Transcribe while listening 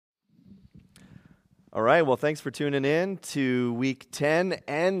All right, well, thanks for tuning in to week 10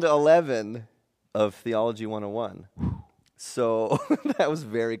 and 11 of Theology 101. So that was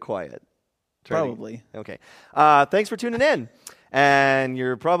very quiet. Probably. Okay. Thanks for tuning in. And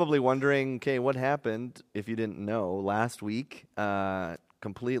you're probably wondering, okay, what happened if you didn't know? Last week,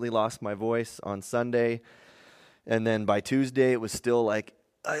 completely lost my voice on Sunday. And then by Tuesday, it was still like,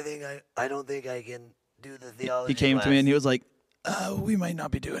 I don't think I can do the theology He came class. to me and he was like, we might not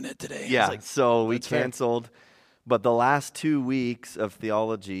be doing it today. Yeah, like, so we that's fair. canceled. But the last 2 weeks of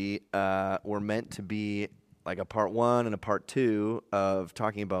theology were meant to be like a part 1 and a part 2 of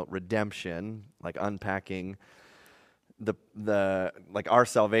talking about redemption, like unpacking the like our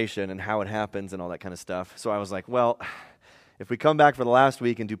salvation and how it happens and all that kind of stuff. So I was like, well, if we come back for the last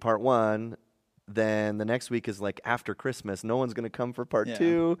week and do part 1, then the next week is like after Christmas. No one's going to come for part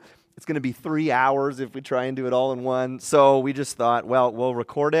 2. It's going to be 3 hours if we try and do it all in one. So we just thought, well, we'll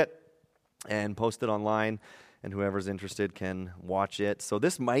record it and post it online, and whoever's interested can watch it. So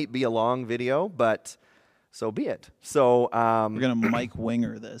this might be a long video, but so be it. So We're going to Mike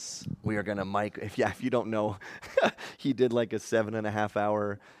Winger this. we are going to if you don't know, he did like a 7.5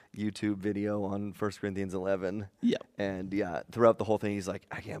 hour YouTube video on 1 Corinthians 11. Yep. And yeah, throughout the whole thing, he's like,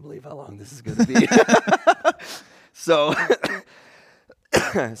 I can't believe how long this is going to be. So,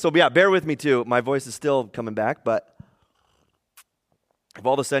 yeah, bear with me too. My voice is still coming back, but if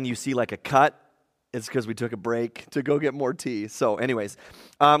all of a sudden you see like a cut, it's because we took a break to go get more tea. So anyways,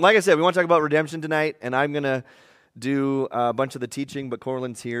 like I said, we want to talk about redemption tonight, and I'm going to do a bunch of the teaching, but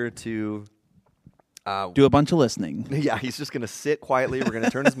Corlin's here to do a bunch of listening. yeah, he's just going to sit quietly. We're going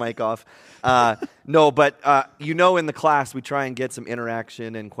to turn his mic off. No, but in the class, we try and get some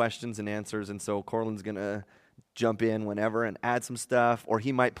interaction and questions and answers, and so Corlin's going to jump in whenever and add some stuff, or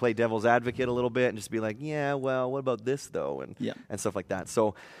he might play devil's advocate a little bit and just be like, yeah, well, what about this, though, and stuff like that.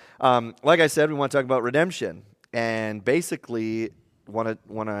 So, like I said, we want to talk about redemption, and basically want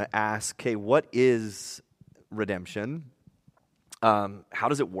to ask, okay, what is redemption? How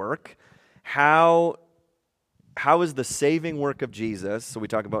does it work? How is the saving work of Jesus, so we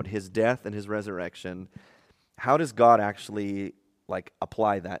talk about his death and his resurrection, how does God actually like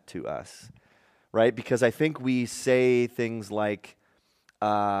apply that to us, right? Because I think we say things like,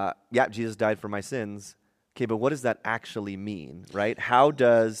 yeah, Jesus died for my sins. Okay, but what does that actually mean, right? How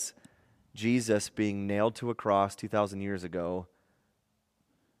does Jesus being nailed to a cross 2,000 years ago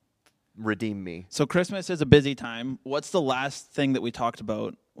redeem me? So Christmas is a busy time. What's the last thing that we talked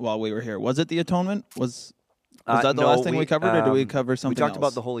about while we were here? Was it the atonement? Was that the last thing we covered, or did we cover something else? We talked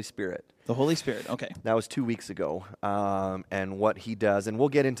about the Holy Spirit. The Holy Spirit, okay. That was 2 weeks ago, and what he does. And we'll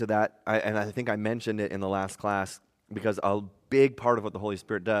get into that, and I think I mentioned it in the last class, because a big part of what the Holy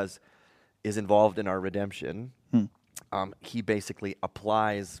Spirit does is involved in our redemption. He basically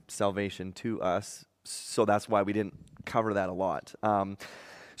applies salvation to us, so that's why we didn't cover that a lot.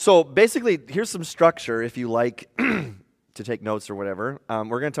 So basically, here's some structure if you like to take notes or whatever.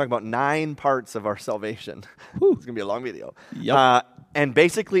 We're going to talk about 9 parts of our salvation. It's going to be a long video. Yep. And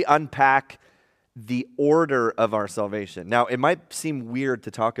basically unpack the order of our salvation. Now, it might seem weird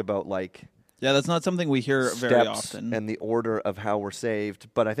to talk about like that's not something we hear very often. And the order of how we're saved,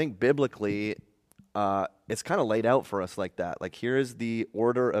 but I think biblically it's kind of laid out for us like that. Like, here is the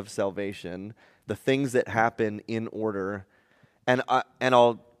order of salvation, the things that happen in order. And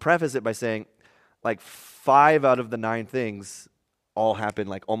I'll preface it by saying, like, 5 out of the 9 things all happen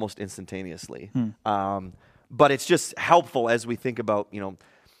like almost instantaneously. But it's just helpful as we think about,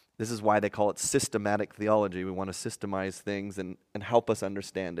 this is why they call it systematic theology. We want to systemize things and help us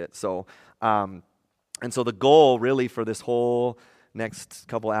understand it. So, and so the goal really for this whole next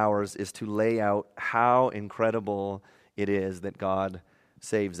couple hours is to lay out how incredible it is that God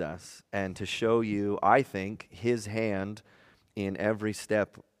saves us, and to show you, I think, his hand in every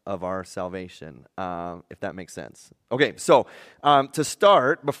step of our salvation, if that makes sense. Okay, so to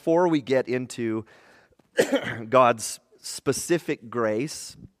start, before we get into God's specific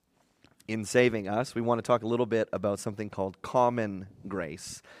grace in saving us, we want to talk a little bit about something called common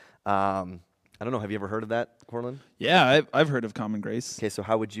grace. I don't know, have you ever heard of that, Corlin? Yeah, I've heard of common grace. Okay, so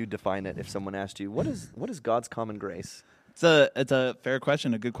how would you define it if someone asked you, what is God's common grace? It's a fair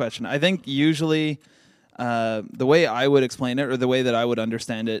question, a good question. I think usually the way I would explain it, or the way that I would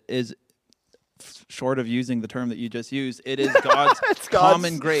understand it, is short of using the term that you just used, it is God's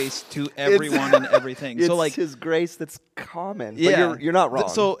common grace to everyone and everything. It's so like his grace that's common. Yeah, but you're not wrong.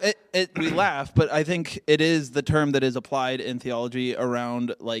 So we laugh, but I think it is the term that is applied in theology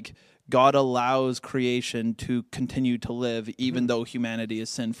around like God allows creation to continue to live even though humanity is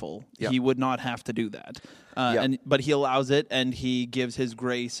sinful. Yeah. He would not have to do that. But he allows it, and he gives his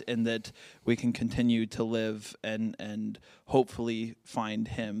grace in that we can continue to live and hopefully find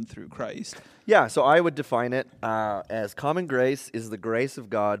him through Christ. Yeah, so I would define it as common grace is the grace of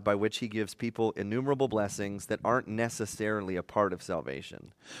God by which he gives people innumerable blessings that aren't necessarily a part of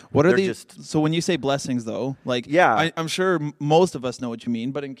salvation. What are They're these? So when you say blessings, though, like, Yeah. I'm sure most of us know what you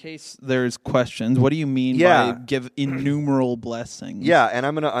mean, but in case there's questions, what do you mean Yeah. by give innumerable blessings? Yeah, and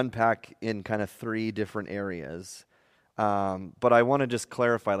I'm going to unpack in kind of 3 different areas. But I want to just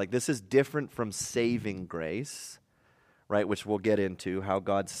clarify, like, this is different from saving grace, right, which we'll get into, how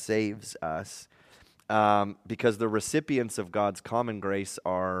God saves us, because the recipients of God's common grace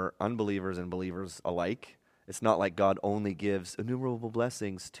are unbelievers and believers alike. It's not like God only gives innumerable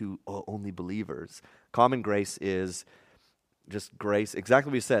blessings to only believers. Common grace is just grace,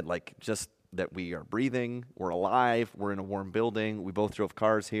 exactly what you said, like just that we are breathing, we're alive, we're in a warm building, we both drove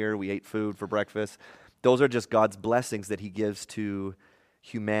cars here, we ate food for breakfast. Those are just God's blessings that he gives to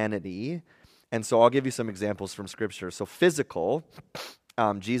humanity. And so I'll give you some examples from Scripture. So physical,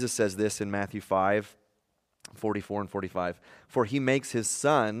 Jesus says this in Matthew 5:44 and 45. For he makes his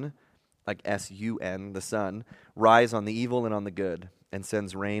sun, like S-U-N, the sun, rise on the evil and on the good, and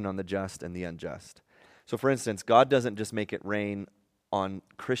sends rain on the just and the unjust. So for instance, God doesn't just make it rain on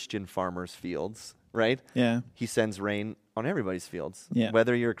Christian farmers' fields, right? Yeah. He sends rain on everybody's fields, Yeah.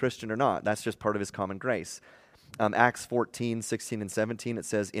 whether you're a Christian or not. That's just part of his common grace. Acts 14:16 and 17, it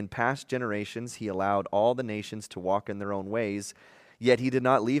says, in past generations he allowed all the nations to walk in their own ways, yet he did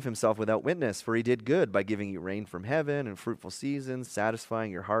not leave himself without witness, for he did good by giving you rain from heaven and fruitful seasons,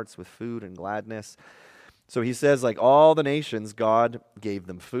 satisfying your hearts with food and gladness. So he says, like all the nations, God gave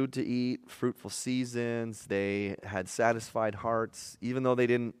them food to eat, fruitful seasons. They had satisfied hearts, even though they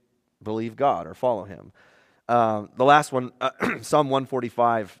didn't believe God or follow him. The last one, Psalm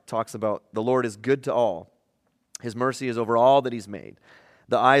 145, talks about the Lord is good to all. His mercy is over all that he's made.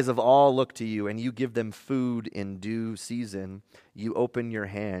 The eyes of all look to you, and you give them food in due season. You open your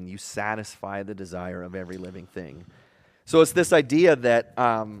hand. You satisfy the desire of every living thing. So it's this idea that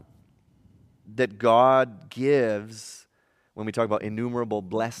that God gives, when we talk about innumerable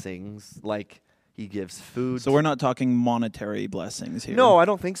blessings, like he gives food. So we're not talking monetary blessings here. No, I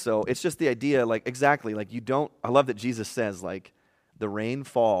don't think so. It's just the idea, like, exactly, like you don't, I love that Jesus says, like, the rain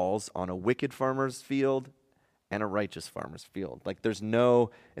falls on a wicked farmer's field and a righteous farmer's field. Like, there's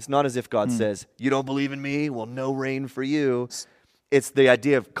no, it's not as if God says, you don't believe in me? Well, no rain for you. It's the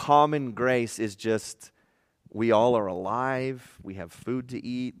idea of common grace is just, we all are alive, we have food to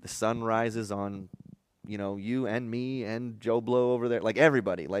eat, the sun rises on, you know, you and me and Joe Blow over there, like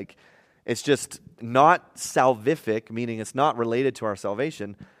everybody. Like, it's just not salvific, meaning it's not related to our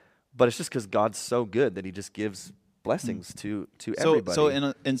salvation, but it's just because God's so good that he just gives blessings to everybody. So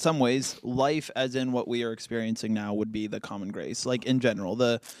in some ways, life as in what we are experiencing now would be the common grace. Like in general,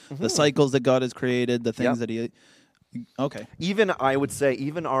 the cycles that God has created, the things that he... Okay. Even, I would say,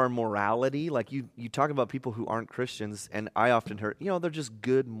 even our morality, like you talk about people who aren't Christians, and I often heard, you know, they're just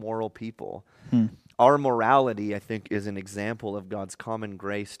good moral people. Our morality, I think, is an example of God's common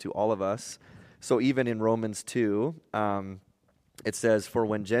grace to all of us. So even in Romans 2, it says, for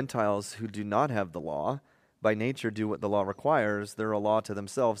when Gentiles who do not have the law, by nature do what the law requires, they're a law to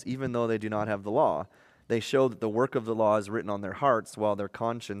themselves, even though they do not have the law. They show that the work of the law is written on their hearts, while their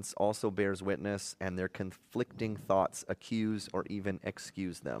conscience also bears witness, and their conflicting thoughts accuse or even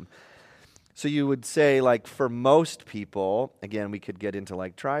excuse them. So you would say, like, for most people, again, we could get into,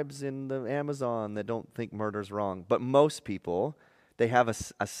 like, tribes in the Amazon that don't think murder's wrong, but most people, they have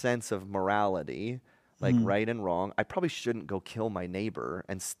a sense of morality, like right and wrong. I probably shouldn't go kill my neighbor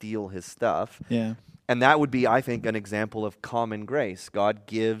and steal his stuff. Yeah. And that would be, I think, an example of common grace. God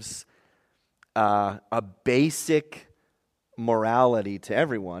gives a basic morality to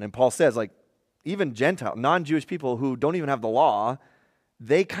everyone. And Paul says, like, even Gentile, non-Jewish people who don't even have the law,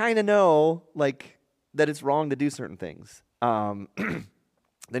 they kind of know, like, that it's wrong to do certain things. Then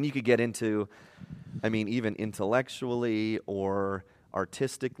you could get into, I mean, even intellectually or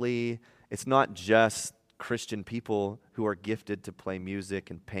artistically, it's not just Christian people who are gifted to play music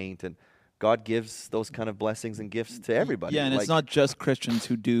and paint, and God gives those kind of blessings and gifts to everybody. Yeah, and it's not just Christians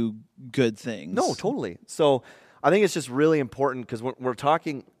who do good things. No, totally. So I think it's just really important because we're going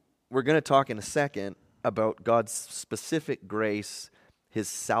to talk in a second about God's specific grace, his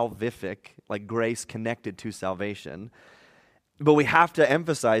salvific, like grace connected to salvation. But we have to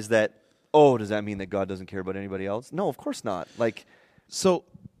emphasize that, does that mean that God doesn't care about anybody else? No, of course not. Like, so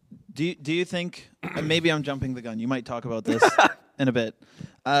do you think, and maybe I'm jumping the gun, you might talk about this in a bit,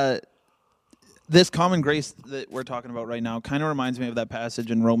 this common grace that we're talking about right now kind of reminds me of that passage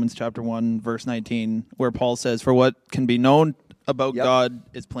in Romans chapter 1, verse 19, where Paul says, "For what can be known about God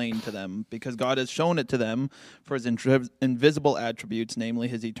is plain to them, because God has shown it to them, for his invisible attributes, namely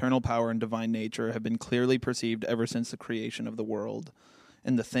his eternal power and divine nature, have been clearly perceived ever since the creation of the world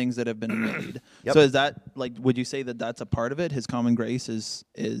and the things that have been made." Yep. So is that, like, would you say that that's a part of it? His common grace is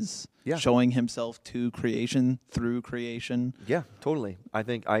showing himself to creation through creation? Yeah, totally. I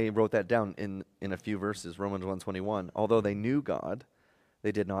think I wrote that down in a few verses, Romans 1:21. Although they knew God,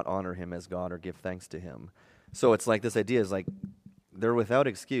 they did not honor him as God or give thanks to him. So it's like this idea is like they're without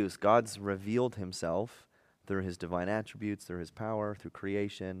excuse. God's revealed himself through his divine attributes, through his power, through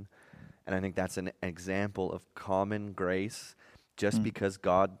creation. And I think that's an example of common grace just because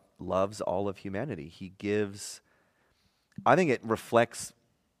God loves all of humanity. He gives, I think it reflects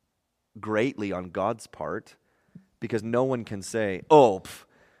greatly on God's part because no one can say,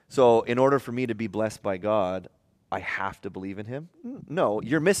 so in order for me to be blessed by God, I have to believe in him. No,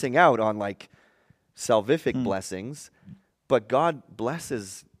 you're missing out on like salvific blessings, but God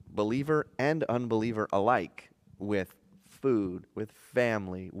blesses believer and unbeliever alike with food, with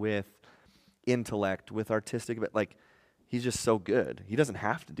family, with intellect, with artistic, but like he's just so good. He doesn't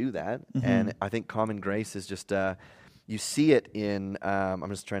have to do that. And I think common grace is just you see it in I'm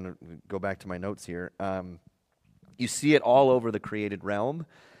just trying to go back to my notes here. You see it all over the created realm.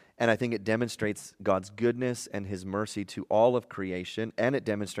 And I think it demonstrates God's goodness and his mercy to all of creation, and it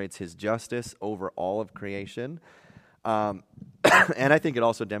demonstrates his justice over all of creation. And I think it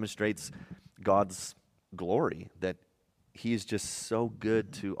also demonstrates God's glory, that he's just so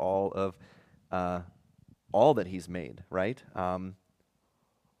good to all of all that he's made, right? Does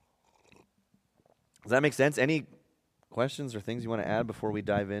that make sense? Any questions or things you want to add before we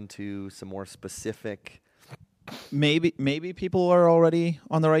dive into some more specific? Maybe people are already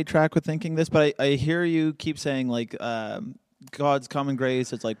on the right track with thinking this, but I hear you keep saying like God's common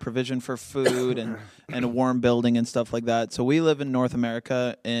grace, it's like provision for food and a warm building and stuff like that. So we live in North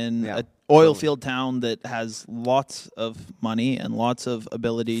America in an oil field town that has lots of money and lots of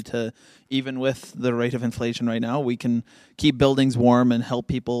ability to, even with the rate of inflation right now, we can keep buildings warm and help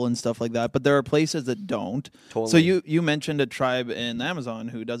people and stuff like that. But there are places that don't. Totally. So you mentioned a tribe in the Amazon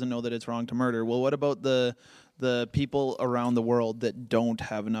who doesn't know that it's wrong to murder. Well, what about the people around the world that don't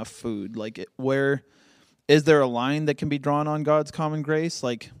have enough food? Like, where is there a line that can be drawn on God's common grace?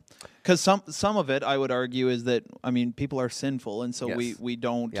 Like, because some of it, I would argue, is that, I mean, people are sinful, and so we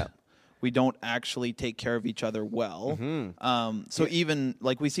don't actually take care of each other well. So even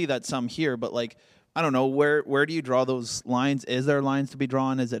like we see that some here, but like I don't know, where do you draw those lines? Is there lines to be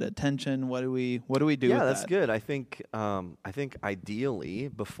drawn? Is it a tension? What do we do? Yeah, with that's that? good. I think ideally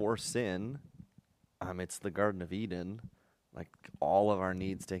before sin, it's the Garden of Eden, like all of our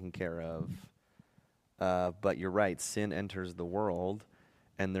needs taken care of. But you're right, sin enters the world,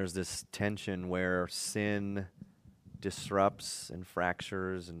 and there's this tension where sin disrupts and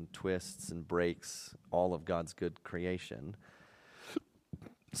fractures and twists and breaks all of God's good creation.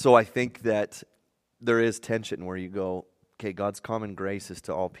 So I think that there is tension where you go, okay, God's common grace is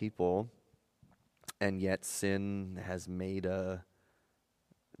to all people, and yet sin has made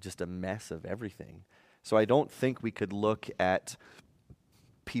just a mess of everything. So I don't think we could look at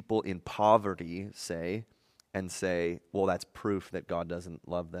people in poverty, say, well, that's proof that God doesn't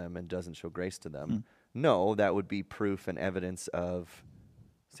love them and doesn't show grace to them. No, that would be proof and evidence of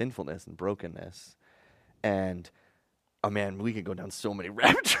sinfulness and brokenness. And, oh man, we could go down so many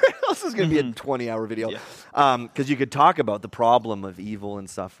rabbit trails. This is going to be a 20-hour video. Because you could talk about the problem of evil and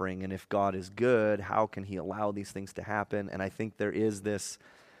suffering, and if God is good, how can he allow these things to happen? And I think there's this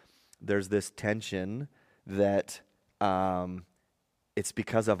tension that it's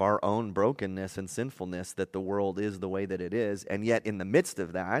because of our own brokenness and sinfulness that the world is the way that it is. And yet in the midst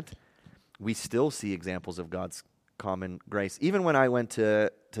of that, we still see examples of God's common grace. Even when I went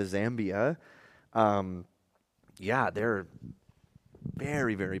to Zambia, they're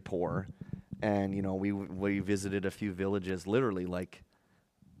very, very poor. And, we visited a few villages, literally like,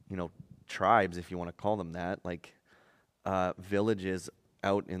 tribes, if you want to call them that, like villages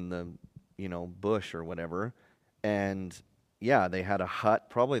out in the, bush or whatever. And they had a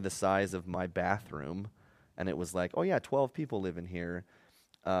hut probably the size of my bathroom. And it was like, 12 people live in here.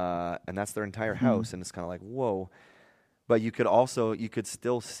 And that's their entire house. And it's kind of like, whoa. But you could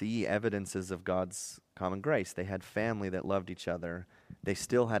still see evidences of God's common grace. They had family that loved each other. They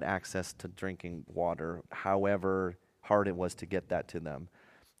still had access to drinking water, however hard it was to get that to them.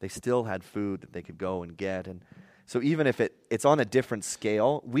 They still had food that they could go and get. And so even if it's on a different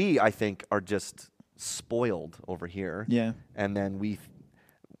scale, we, I think, are just spoiled over here. Yeah. And then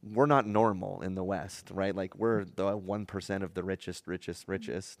we're not normal in the West, right? Like we're the 1% of the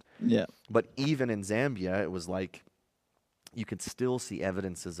richest. Yeah. But even in Zambia, it was like you could still see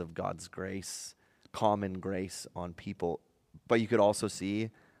evidences of God's grace, common grace on people. But you could also see,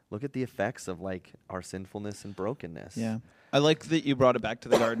 look at the effects of like our sinfulness and brokenness. Yeah. I like that you brought it back to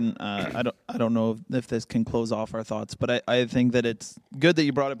the garden. I don't know if this can close off our thoughts, but I think that it's good that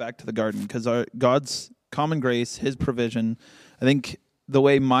you brought it back to the garden, because God's common grace, his provision, I think the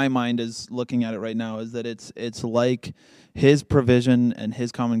way my mind is looking at it right now is that it's like his provision and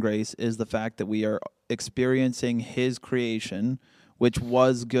his common grace is the fact that we are experiencing his creation, which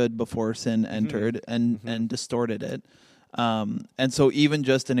was good before sin entered and distorted it. And so even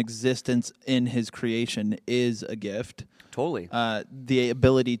just an existence in his creation is a gift. Totally. The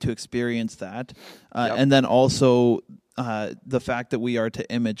ability to experience that. Yep. And then also the fact that we are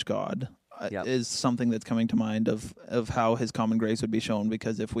to image God Yep. is something that's coming to mind of how his common grace would be shown.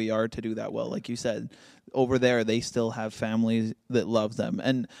 Because if we are to do that well, like you said, over there, they still have families that love them.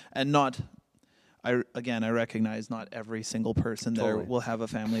 And not... I recognize not every single person there Totally. will have a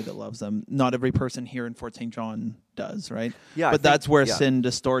family that loves them. Not every person here in Fort St. John does, right? Yeah, but that's where sin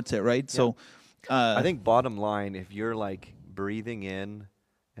distorts it, right? Yeah. So, I think bottom line, if you're like breathing in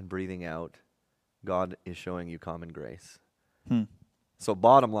and breathing out, God is showing you common grace. So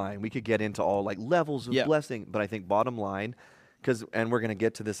bottom line, we could get into all like levels of blessing, but I think bottom line, and we're going to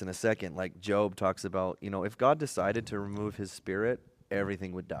get to this in a second, like Job talks about, if God decided to remove his spirit,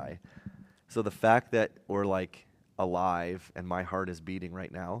 everything would die. So the fact that we're like alive and my heart is beating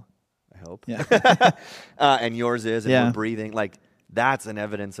right now, I hope, and yours is, and we're breathing, like that's an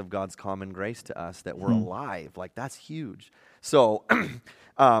evidence of God's common grace to us that we're alive. Like that's huge. So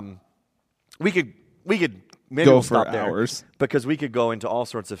we could maybe go we'll for stop there hours, because we could go into all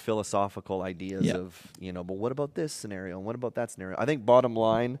sorts of philosophical ideas of, but what about this scenario and what about that scenario? I think bottom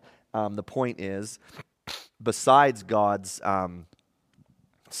line, the point is, besides God's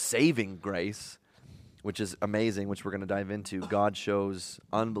saving grace, which is amazing, which we're going to dive into, God shows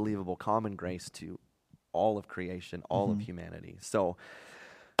unbelievable common grace to all of creation, all of humanity. So,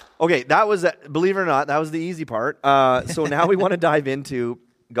 okay, that was, believe it or not, that was the easy part. So now we want to dive into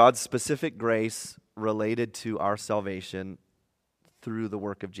God's specific grace related to our salvation through the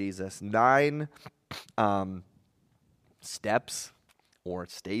work of Jesus. 9 steps or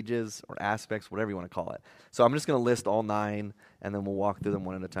stages or aspects, whatever you want to call it. So I'm just going to list all 9, and then we'll walk through them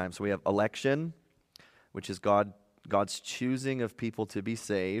one at a time. So we have election, which is God's choosing of people to be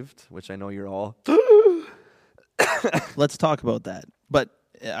saved, which I know you're all... Let's talk about that. But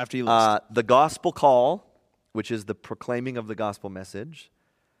after you list. The gospel call, which is the proclaiming of the gospel message.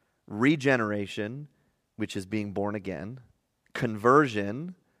 Regeneration, which is being born again.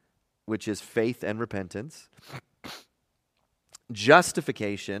 Conversion, which is faith and repentance.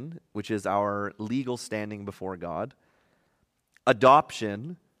 Justification, which is our legal standing before God.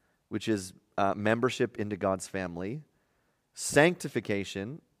 Adoption, which is membership into God's family.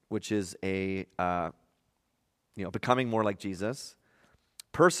 Sanctification, which is a becoming more like Jesus.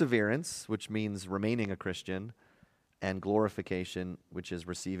 Perseverance, which means remaining a Christian. And glorification, which is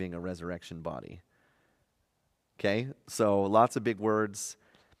receiving a resurrection body. Okay, so lots of big words.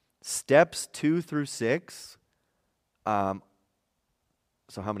 Steps 2 through 6. So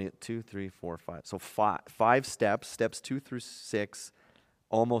how many? 2, 3, 4, 5. So five steps. Steps 2 through 6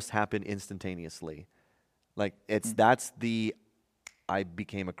 almost happen instantaneously. Like that's the I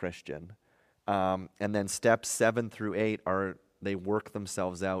became a Christian. And then steps 7 through 8 they work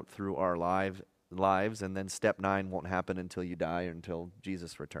themselves out through our lives, and then step 9 won't happen until you die or until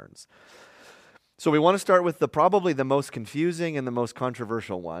Jesus returns. So we want to start with probably the most confusing and the most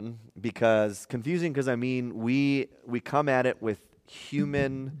controversial one, because I mean we come at it with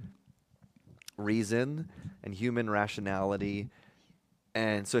human reason and human rationality.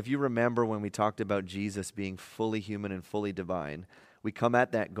 And so if you remember when we talked about Jesus being fully human and fully divine, we come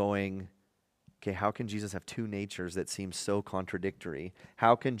at that going, okay, how can Jesus have 2 natures that seem so contradictory?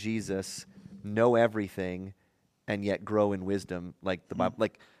 How can Jesus know everything and yet grow in wisdom like the Bible?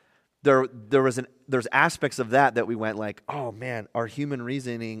 Like there's aspects of that we went like, oh man, our human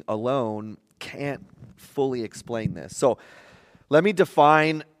reasoning alone can't fully explain this. So let me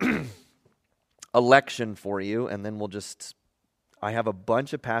define election for you, and then I have a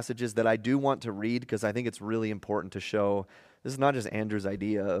bunch of passages that I do want to read because I think it's really important to show this is not just Andrew's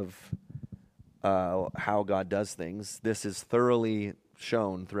idea of how God does things. This is thoroughly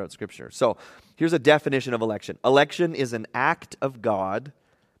shown throughout Scripture. So here's a definition of election. Election is an act of God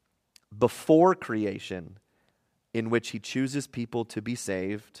before creation in which he chooses people to be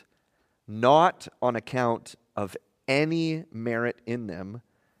saved, not on account of any merit in them,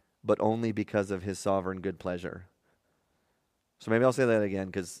 but only because of his sovereign good pleasure. So maybe I'll say that again,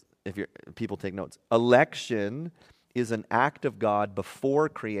 because if people take notes. Election is an act of God before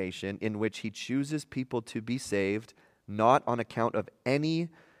creation in which he chooses people to be saved, not on account of any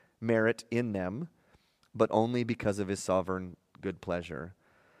merit in them, but only because of his sovereign good pleasure.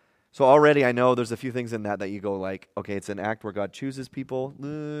 So already I know there's a few things in that you go like, okay, it's an act where God chooses people.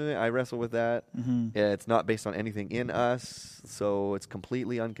 I wrestle with that. It's not based on anything in us, so it's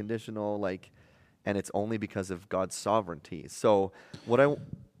completely unconditional, and it's only because of God's sovereignty. So what I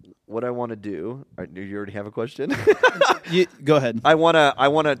want to do, do you already have a question? Go ahead. I want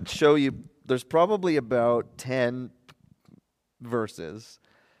to show you, there's probably about 10 verses,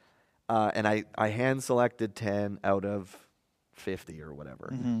 and I hand-selected 10 out of 50 or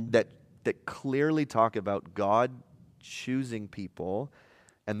whatever, that clearly talk about God choosing people.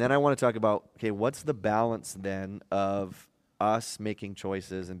 And then I want to talk about, okay, what's the balance then of us making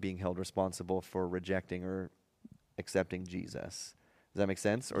choices and being held responsible for rejecting or accepting Jesus? Does that make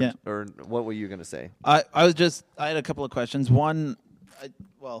sense? Or what were you going to say? I had a couple of questions. One,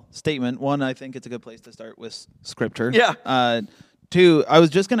 statement. One, I think it's a good place to start with scripture. Yeah. Two, I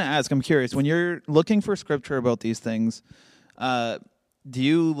was just going to ask, I'm curious, when you're looking for scripture about these things, do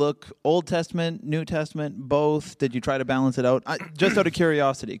you look Old Testament, New Testament, both? Did you try to balance it out? Just out of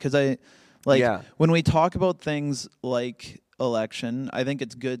curiosity, because when we talk about things like election, I think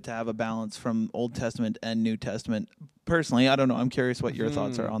it's good to have a balance from Old Testament and New Testament. Personally, I don't know. I'm curious what your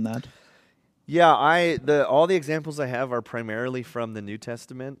thoughts are on that. Yeah, all the examples I have are primarily from the New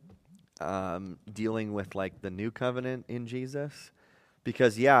Testament, dealing with the new covenant in Jesus,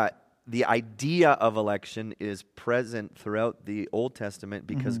 because the idea of election is present throughout the Old Testament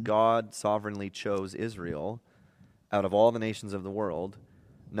because God sovereignly chose Israel out of all the nations of the world,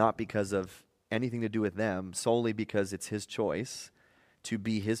 not because of anything to do with them, solely because it's his choice to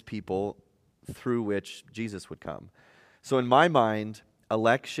be his people through which Jesus would come. So in my mind,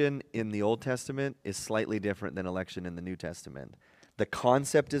 election in the Old Testament is slightly different than election in the New Testament. The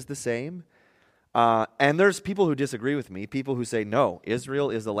concept is the same. And there's people who disagree with me, people who say, no, Israel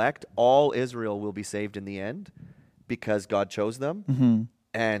is elect. All Israel will be saved in the end because God chose them.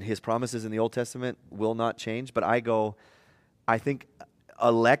 And his promises in the Old Testament will not change. But I think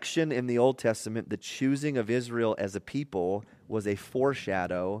election in the Old Testament, the choosing of Israel as a people, was a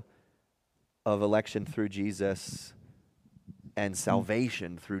foreshadow of election through Jesus and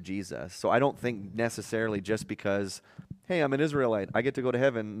salvation through Jesus. So I don't think necessarily just because, hey, I'm an Israelite, I get to go to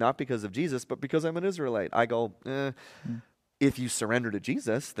heaven, not because of Jesus, but because I'm an Israelite. I go, if you surrender to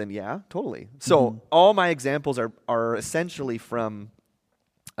Jesus, then yeah, totally. So all my examples are essentially from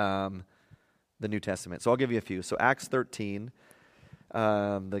the New Testament. So I'll give you a few. So Acts 13,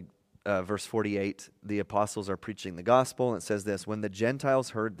 verse 48, the apostles are preaching the gospel, and it says this: when the Gentiles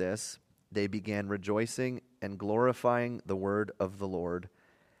heard this, they began rejoicing and glorifying the word of the Lord.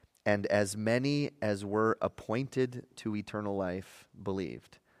 And as many as were appointed to eternal life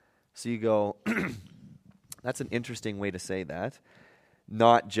believed. So you go, that's an interesting way to say that.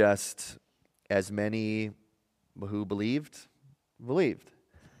 Not just as many who believed.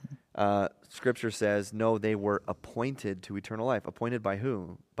 Scripture says, no, they were appointed to eternal life. Appointed by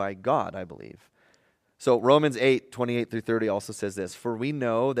whom? By God, I believe. So Romans 8, 28 through 30 also says this: for we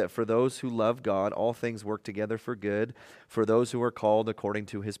know that for those who love God, all things work together for good, for those who are called according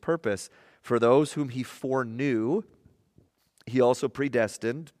to his purpose. For those whom he foreknew, he also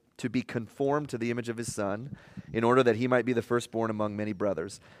predestined to be conformed to the image of his Son, in order that he might be the firstborn among many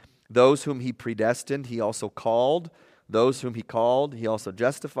brothers. Those whom he predestined, he also called. Those whom he called, he also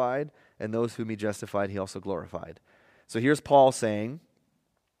justified. And those whom he justified, he also glorified. So here's Paul saying,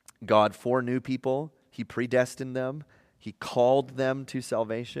 God foreknew people. He predestined them, he called them to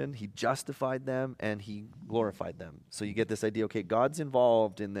salvation, he justified them, and he glorified them. So you get this idea, okay, God's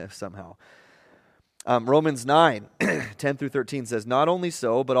involved in this somehow. Romans 9, 10 through 13 says, not only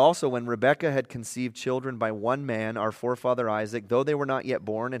so, but also when Rebekah had conceived children by one man, our forefather Isaac, though they were not yet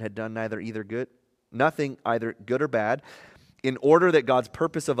born and had done nothing either good or bad, in order that God's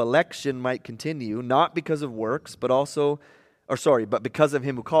purpose of election might continue, not because of works, but because of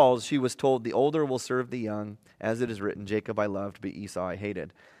him who calls, she was told, the older will serve the young, as it is written, Jacob I loved, but Esau I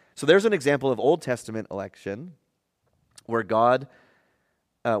hated. So there's an example of Old Testament election where God,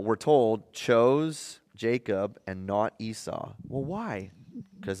 we're told, chose Jacob and not Esau. Well, why?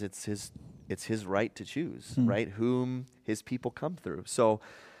 Because it's his right to choose, right? Whom his people come through. So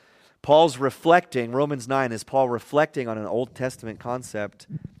Paul's reflecting, Romans 9 is Paul reflecting on an Old Testament concept,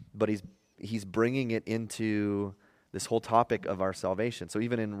 but he's bringing it into this whole topic of our salvation. So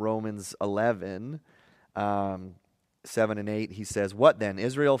even in Romans 11, 7 and 8, he says, "What then?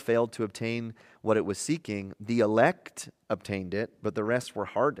 Israel failed to obtain what it was seeking. The elect obtained it, but the rest were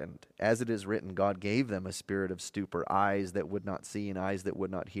hardened. As it is written, God gave them a spirit of stupor, eyes that would not see and eyes that would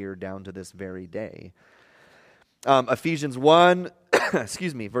not hear, down to this very day." Ephesians 1,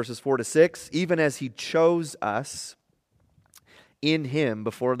 verses 4 to 6, "Even as he chose us in him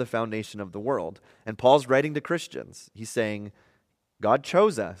before the foundation of the world." And Paul's writing to Christians. He's saying, God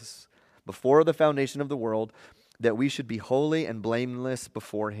chose us before the foundation of the world, that we should be holy and blameless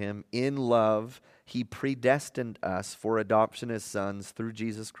before him. In love, he predestined us for adoption as sons through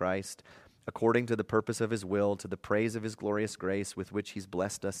Jesus Christ, according to the purpose of his will, to the praise of his glorious grace, with which he's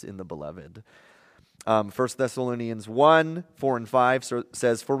blessed us in the beloved. 1 Thessalonians 1, 4 and 5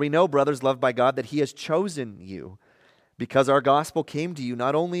 says, "For we know, brothers loved by God, that he has chosen you, because our gospel came to you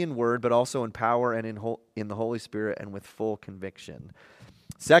not only in word, but also in power and in the Holy Spirit and with full conviction."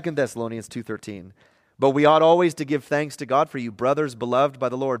 2 Thessalonians 2:13, "But we ought always to give thanks to God for you, brothers beloved by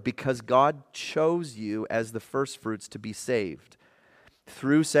the Lord, because God chose you as the firstfruits to be saved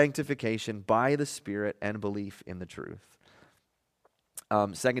through sanctification by the Spirit and belief in the truth."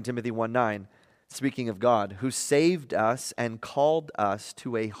 2 Timothy 1:9, speaking of God, "who saved us and called us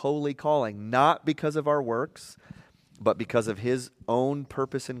to a holy calling, not because of our works, but because of his own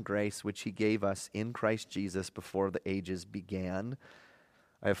purpose and grace, which he gave us in Christ Jesus before the ages began."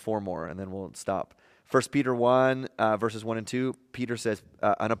 I have 4 more, and then we'll stop. 1 Peter 1, verses 1 and 2, Peter says,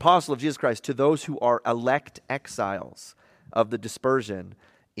 "An apostle of Jesus Christ, to those who are elect exiles of the dispersion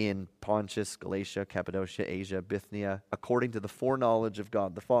in Pontus, Galatia, Cappadocia, Asia, Bithynia, according to the foreknowledge of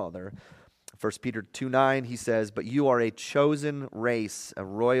God the Father." 1 Peter 2:9, he says, "But you are a chosen race, a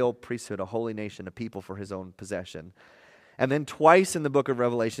royal priesthood, a holy nation, a people for his own possession." And then twice in the book of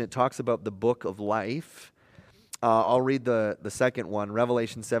Revelation, it talks about the book of life. I'll read the second one,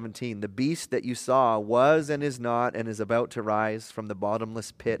 Revelation 17. "The beast that you saw was and is not and is about to rise from the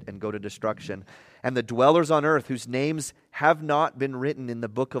bottomless pit and go to destruction. And the dwellers on earth whose names have not been written in the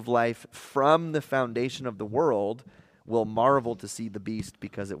book of life from the foundation of the world will marvel to see the beast,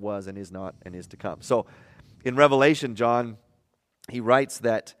 because it was and is not and is to come." So in Revelation, John, he writes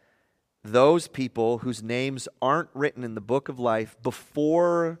that those people whose names aren't written in the book of life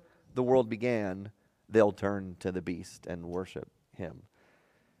before the world began, they'll turn to the beast and worship him.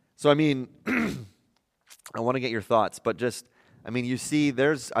 So, I mean, I want to get your thoughts, but just, I mean, you see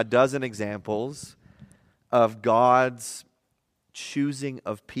there's a dozen examples of God's choosing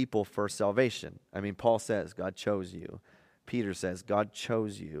of people for salvation. I mean, Paul says, God chose you. Peter says, God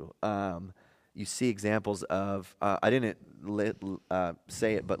chose you. You see examples of, I didn't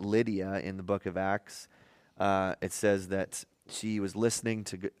say it, but Lydia in the book of Acts, it says that she was listening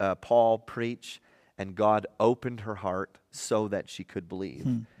to Paul preach, and God opened her heart so that she could believe.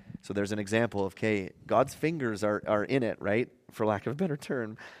 So there's an example of, okay, God's fingers are in it, right? For lack of a better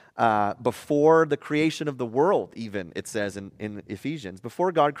term. Before the creation of the world, even, it says in Ephesians,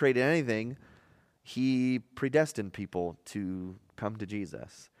 before God created anything, he predestined people to come to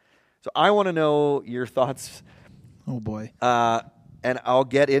Jesus. So I want to know your thoughts. Oh, boy. And I'll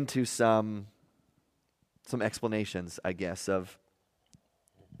get into some explanations, I guess, of...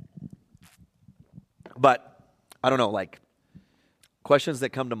 But, I don't know, like, questions that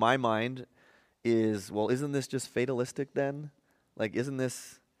come to my mind is, well, isn't this just fatalistic then? Like, isn't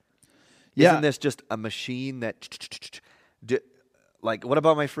this just a machine that... Like, what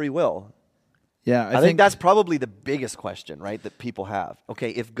about my free will? Yeah, I think that's probably the biggest question, right, that people have.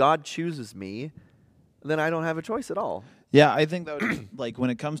 Okay, if God chooses me, then I don't have a choice at all. Yeah, I think that would, like, when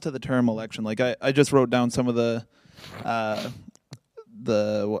it comes to the term election, like, I just wrote down some of the I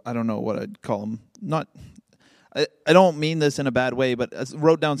don't know what I'd call them. I don't mean this in a bad way, but I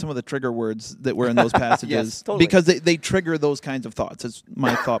wrote down some of the trigger words that were in those passages. Yes, totally. Because they trigger those kinds of thoughts. It's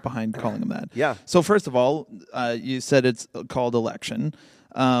my thought behind calling them that. Yeah. So first of all, you said it's called election.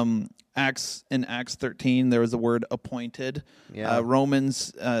 In Acts 13, there was the word appointed. Yeah.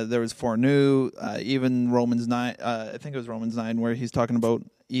 Romans, there was foreknew. Even Romans 9, I think it was Romans 9, where he's talking about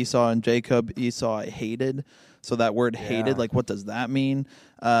Esau and Jacob. Esau I hated. So that word hated, like, what does that mean?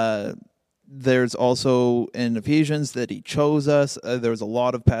 There's also in Ephesians that he chose us. There's a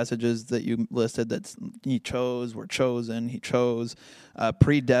lot of passages that you listed that he chose, were chosen, he chose,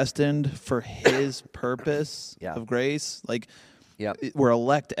 predestined for his purpose of grace. Like, we're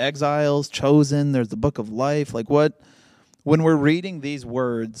elect exiles, chosen. There's the book of life. Like, what? When we're reading these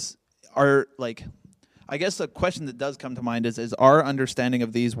words, are like, I guess the question that does come to mind is our understanding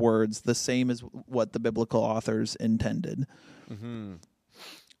of these words the same as what the biblical authors intended? Mm-hmm.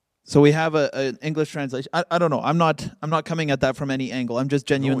 So we have an English translation. I don't know. I'm not coming at that from any angle. I'm just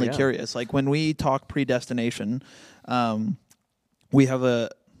genuinely curious. Like when we talk predestination, we have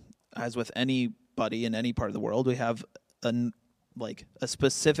as with anybody in any part of the world, we have a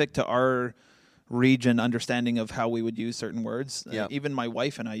specific to our region understanding of how we would use certain words. Even my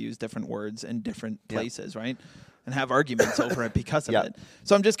wife and I use different words in different places, right? And have arguments over it because of it.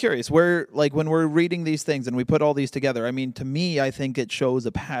 So I'm just curious, when we're reading these things and we put all these together, I mean, to me, I think it shows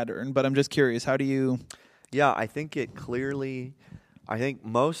a pattern, but I'm just curious, how do you... Yeah, I think it clearly,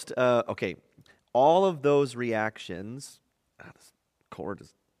 all of those reactions,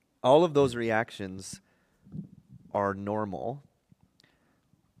 all of those reactions are normal.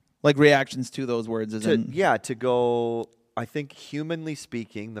 Like reactions to those words, to go, I think humanly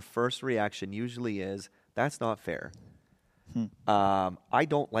speaking, the first reaction usually is, that's not fair. I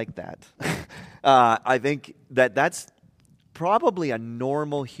don't like that. I think that's probably a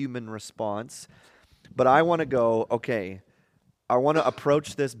normal human response. But I want to go, okay, I want to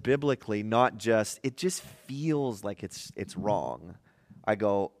approach this biblically, not just, it just feels like it's wrong. I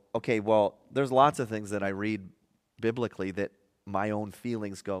go, okay, well, there's lots of things that I read biblically that my own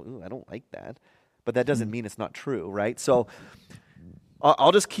feelings go, ooh, I don't like that. But that doesn't mean it's not true, right? So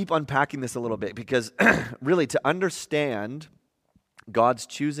I'll just keep unpacking this a little bit because really to understand God's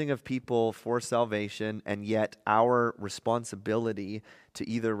choosing of people for salvation and yet our responsibility to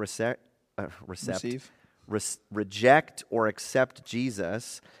either reject or accept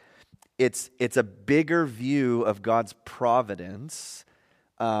Jesus, it's a bigger view of God's providence.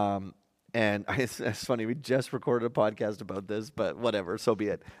 And it's funny, we just recorded a podcast about this, but whatever, so be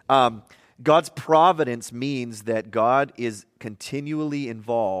it. God's providence means that God is continually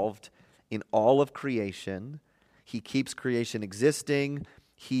involved in all of creation. He keeps creation existing.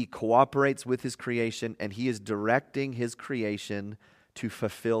 He cooperates with his creation, and he is directing his creation to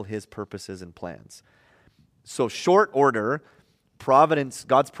fulfill his purposes and plans. So short order,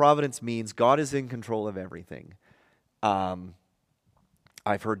 God's providence means God is in control of everything.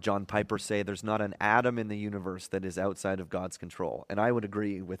 I've heard John Piper say there's not an atom in the universe that is outside of God's control, and I would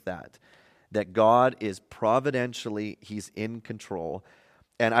agree with that. That God is providentially, he's in control.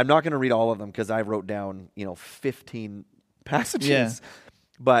 And I'm not going to read all of them because I wrote down, 15 passages. Yeah.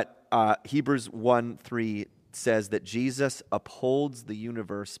 But Hebrews 1:3 says that Jesus upholds the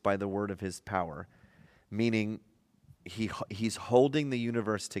universe by the word of his power, meaning he's holding the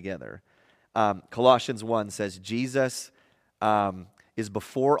universe together. Colossians 1 says Jesus is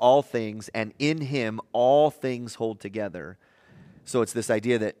before all things, and in him all things hold together. So it's this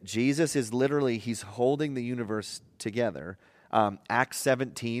idea that Jesus is literally, he's holding the universe together. Acts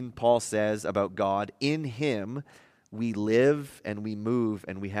 17, Paul says about God, in him we live and we move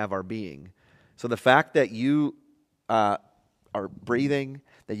and we have our being. So the fact that you are breathing,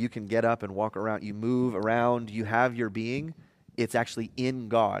 that you can get up and walk around, you move around, you have your being, it's actually in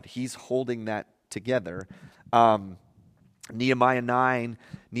God. He's holding that together. Nehemiah 9,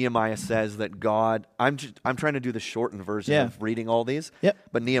 Nehemiah says that God, I'm trying to do the shortened version of reading all these,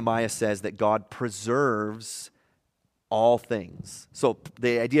 but Nehemiah says that God preserves all things. So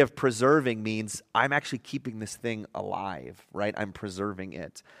the idea of preserving means I'm actually keeping this thing alive, right? I'm preserving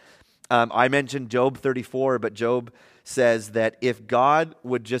it. I mentioned Job 34, but Job says that if God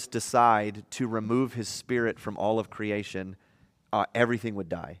would just decide to remove his spirit from all of creation, everything would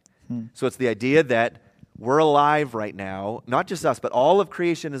die. So it's the idea that we're alive right now, not just us, but all of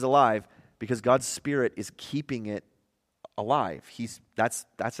creation is alive because God's Spirit is keeping it alive. That's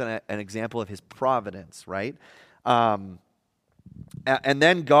an example of his providence, right? And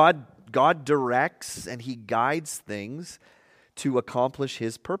then God directs and he guides things to accomplish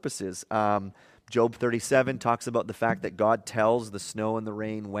his purposes. Job 37 talks about the fact that God tells the snow and the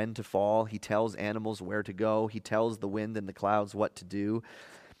rain when to fall. He tells animals where to go. He tells the wind and the clouds what to do.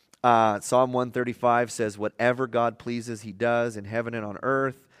 Psalm 135 says, whatever God pleases, he does in heaven and on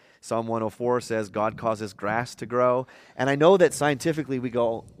earth. Psalm 104 says, God causes grass to grow. And I know that scientifically we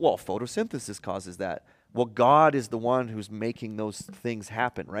go, well, photosynthesis causes that. Well, God is the one who's making those things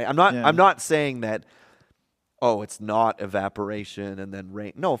happen, right? I'm not saying that, it's not evaporation and then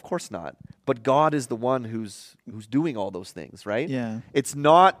rain. No, of course not. But God is the one who's doing all those things, right? Yeah. It's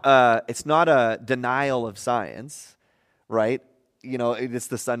not a denial of science, right? It's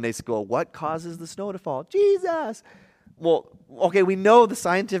the Sunday school. What causes the snow to fall? Jesus. Well, okay, we know the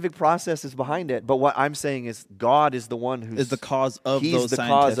scientific process is behind it, but what I'm saying is God is the one who's... is the cause of he's those the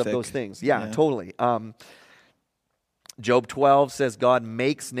scientific... cause of those things. Yeah. Totally. Job 12 says God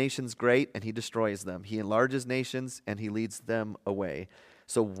makes nations great and he destroys them. He enlarges nations and he leads them away.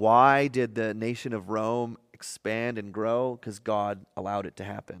 So why did the nation of Rome expand and grow because God allowed it to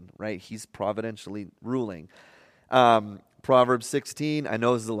happen, right? He's providentially ruling. Proverbs 16, I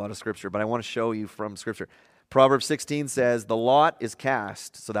know this is a lot of scripture, but I want to show you from scripture. Proverbs 16 says, the lot is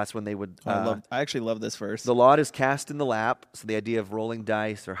cast. So that's when they would... I actually love this verse. The lot is cast in the lap. So the idea of rolling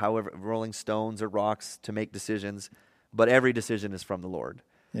dice or however, rolling stones or rocks to make decisions. But every decision is from the Lord.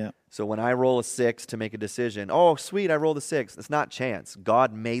 Yeah. So when I roll a 6 to make a decision, oh, sweet, I rolled a 6. It's not chance.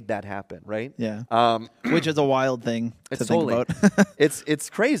 God made that happen, right? Yeah. Which is a wild thing to think about. It's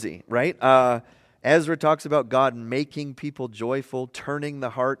crazy, right? Ezra talks about God making people joyful, turning the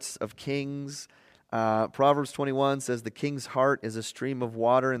hearts of kings. Proverbs 21 says the king's heart is a stream of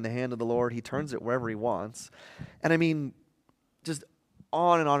water in the hand of the Lord. He turns it wherever he wants. And I mean, just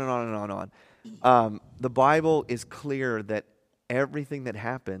on and on and on and on and on. The Bible is clear that everything that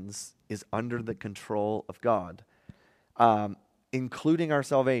happens is under the control of God, including our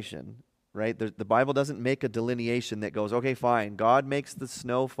salvation, right? The Bible doesn't make a delineation that goes, okay, fine, God makes the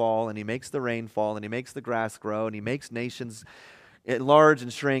snow fall, and he makes the rain fall, and he makes the grass grow, and he makes nations enlarge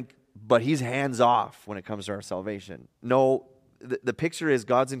and shrink, but he's hands off when it comes to our salvation. No, the picture is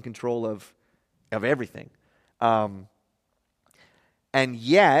God's in control of everything. And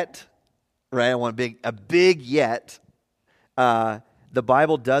yet, right, I want a big yet, the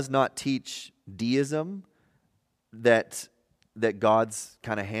Bible does not teach deism, that God's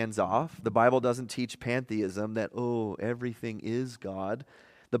kind of hands off. The Bible doesn't teach pantheism, that, oh, everything is God.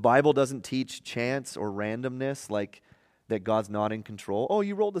 The Bible doesn't teach chance or randomness, like that God's not in control. Oh,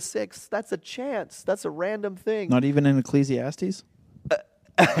 you rolled a 6. That's a chance. That's a random thing. Not even in Ecclesiastes?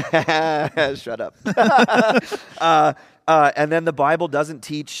 Shut up. And then the Bible doesn't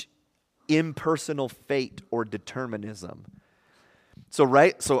teach impersonal fate or determinism. So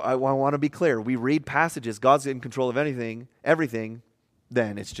I want to be clear. We read passages, God's in control of everything,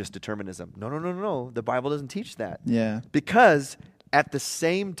 then it's just determinism. No. The Bible doesn't teach that. Yeah. Because at the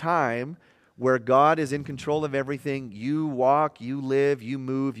same time, where God is in control of everything, you walk, you live, you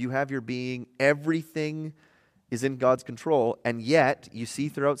move, you have your being, everything is in God's control. And yet, you see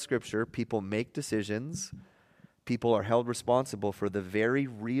throughout Scripture, people make decisions. People are held responsible for the very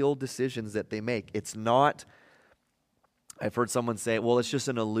real decisions that they make. It's not, I've heard someone say, well, it's just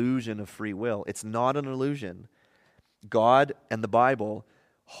an illusion of free will. It's not an illusion. God and the Bible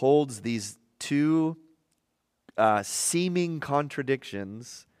holds these two seeming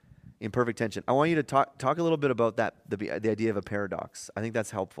contradictions in perfect tension. I want you to talk a little bit about that, the idea of a paradox. I think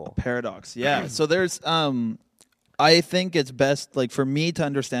that's helpful. Paradox, yeah. So there's, I think it's best, like, for me to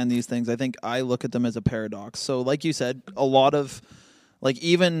understand these things, I think I look at them as a paradox. So like you said, a lot of, like,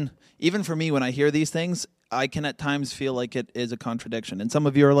 even for me, when I hear these things, I can at times feel like it is a contradiction. And some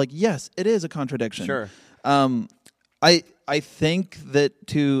of you are like, yes, it is a contradiction. Sure. I think that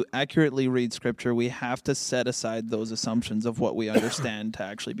to accurately read Scripture, we have to set aside those assumptions of what we understand to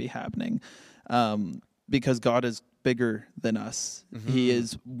actually be happening, because God is bigger than us. Mm-hmm. He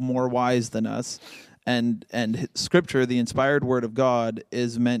is more wise than us, and Scripture, the inspired Word of God,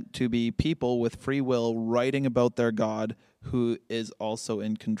 is meant to be people with free will writing about their God, who is also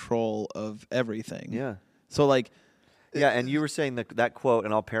in control of everything. Yeah. So, like, yeah, and you were saying that quote,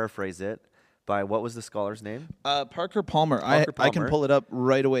 and I'll paraphrase it. By what was the scholar's name? Parker Palmer. I can pull it up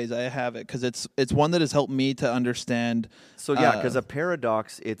right away. I have it because it's one that has helped me to understand. So yeah, because a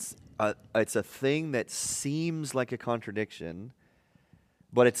paradox, it's a thing that seems like a contradiction,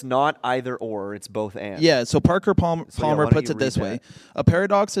 but it's not either or. It's both and. Yeah. So Parker Palmer puts it this way: a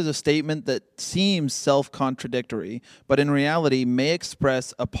paradox is a statement that seems self-contradictory, but in reality may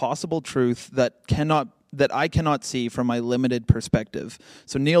express a possible truth that I cannot see from my limited perspective.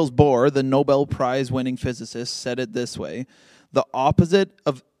 So Niels Bohr, the Nobel Prize-winning physicist, said it this way: the opposite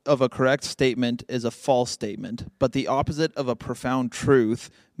of a correct statement is a false statement, but the opposite of a profound truth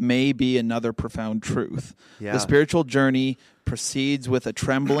may be another profound truth. Yeah. The spiritual journey proceeds with a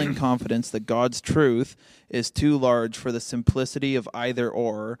trembling confidence that God's truth is too large for the simplicity of either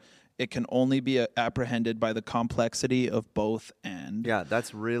or. It can only be apprehended by the complexity of both and. Yeah,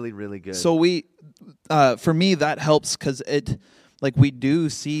 that's really, really good. So for me, that helps because we do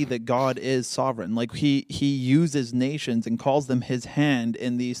see that God is sovereign. Like he uses nations and calls them his hand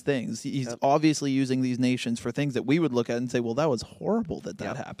in these things. He's obviously using these nations for things that we would look at and say, well, that was horrible that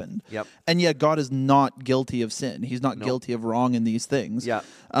happened. Yep. And yet God is not guilty of sin. He's not guilty of wrong in these things. Yeah.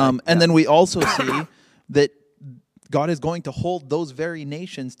 And then we also see that God is going to hold those very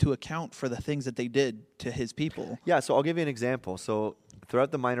nations to account for the things that they did to his people. Yeah, so I'll give you an example. So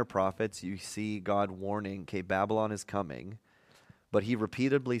throughout the minor prophets, you see God warning, okay, Babylon is coming, but he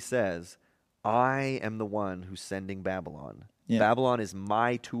repeatedly says, I am the one who's sending Babylon. Yeah. Babylon is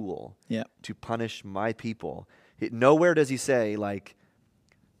my tool Yeah. to punish my people. Nowhere does he say, like,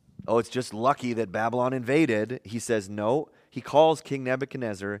 oh, it's just lucky that Babylon invaded. He says, no. He calls King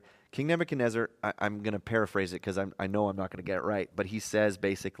Nebuchadnezzar. King Nebuchadnezzar, I'm going to paraphrase it because I know I'm not going to get it right, but he says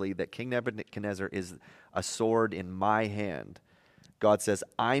basically that King Nebuchadnezzar is a sword in my hand. God says,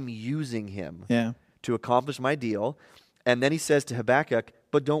 I'm using him to accomplish my deal. And then he says to Habakkuk,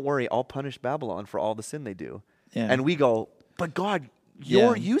 but don't worry, I'll punish Babylon for all the sin they do. Yeah. And we go, but God,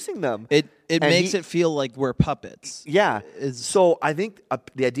 you're using them. It makes it feel like we're puppets. Yeah. So I think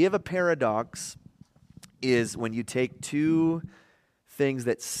the idea of a paradox is when you take two things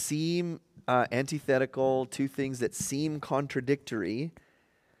that seem antithetical, two things that seem contradictory,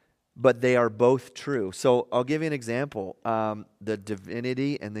 but they are both true. So I'll give you an example. The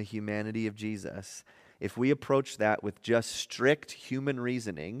divinity and the humanity of Jesus. If we approach that with just strict human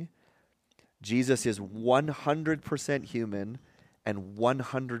reasoning, Jesus is 100% human and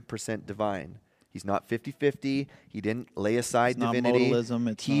 100% divine. He's not 50-50. He didn't lay aside divinity. Not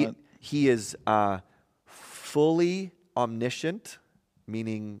modalism. He is fully omniscient,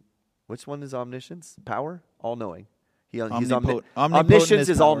 meaning, which one is omniscience? Power? All-knowing. He's omniscience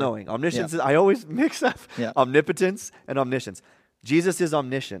is all-knowing. Omniscience is, I always mix up omnipotence and omniscience. Jesus is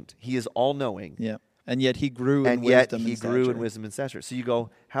omniscient. He is all-knowing. Yeah. And yet he grew in wisdom and stature. So you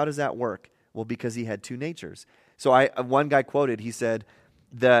go, how does that work? Well, because he had two natures. So one guy quoted, he said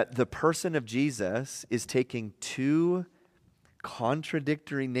that the person of Jesus is taking two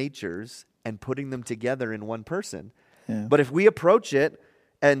contradictory natures and putting them together in one person. Yeah. But if we approach it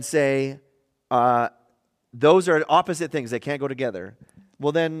and say, those are opposite things, they can't go together,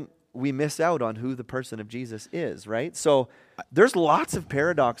 well then we miss out on who the person of Jesus is, right? So there's lots of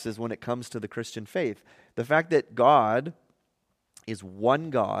paradoxes when it comes to the Christian faith. The fact that God is one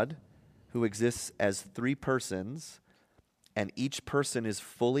God who exists as three persons, and each person is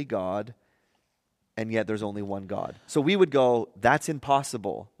fully God, and yet there's only one God. So we would go, that's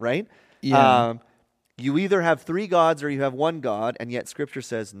impossible, right? Yeah. You either have three gods or you have one God, and yet Scripture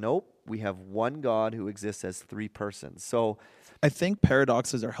says, nope, we have one God who exists as three persons. So I think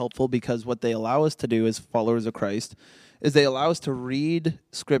paradoxes are helpful because what they allow us to do as followers of Christ is they allow us to read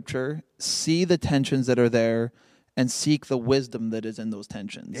Scripture, see the tensions that are there, and seek the wisdom that is in those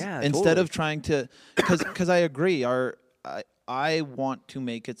tensions. Yeah, instead of trying to, because I agree, I want to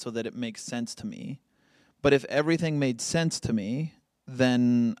make it so that it makes sense to me. But if everything made sense to me,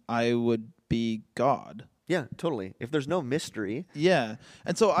 then I would be God. Yeah, totally. If there's no mystery. Yeah.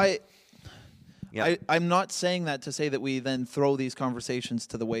 And so I'm not saying that to say that we then throw these conversations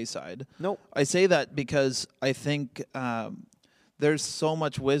to the wayside. Nope. I say that because I think there's so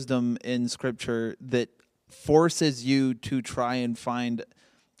much wisdom in Scripture that forces you to try and find,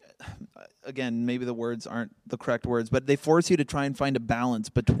 again, maybe the words aren't the correct words, but they force you to try and find a balance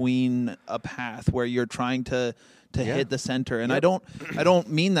between a path where you're trying to hit the center. And I don't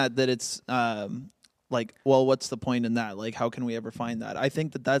mean that it's like, well, what's the point in that? Like, how can we ever find that? I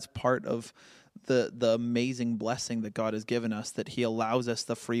think that that's part of the amazing blessing that God has given us, that he allows us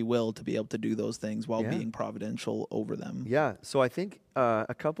the free will to be able to do those things while being providential over them. Yeah. So I think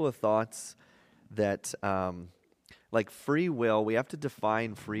a couple of thoughts that, like free will, we have to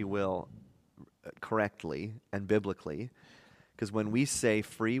define free will correctly and biblically. Because when we say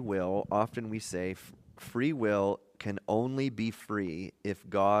free will, often we say free will can only be free if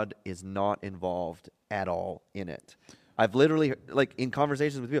God is not involved at all in it. I've literally, like in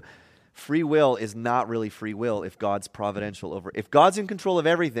conversations with people, free will is not really free will if God's providential over. If God's in control of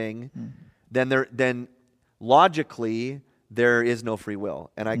everything, then logically there is no free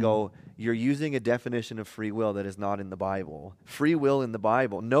will. And I go, you're using a definition of free will that is not in the Bible. Free will in the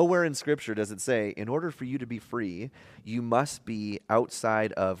Bible, nowhere in Scripture does it say, in order for you to be free, you must be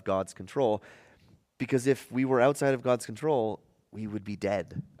outside of God's control. Because if we were outside of God's control, we would be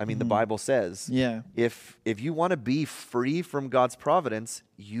dead. I mean, the Bible says, if you want to be free from God's providence,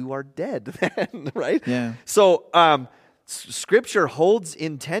 you are dead then, right? Yeah. So Scripture holds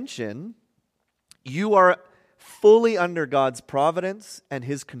in tension. You are fully under God's providence and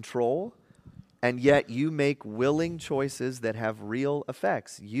his control, and yet you make willing choices that have real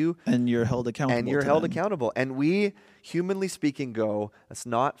effects. And you're held accountable. And we, humanly speaking, go, that's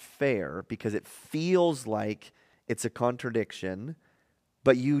not fair, because it feels like it's a contradiction,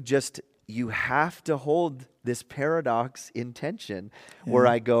 but you have to hold this paradox in tension where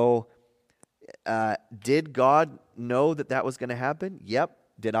I go, did God know that was going to happen? Yep.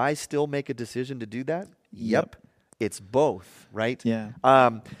 Did I still make a decision to do that? Yep. It's both, right? Yeah.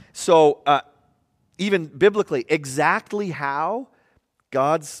 So even biblically, exactly how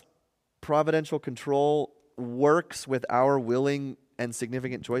God's providential control works with our willing and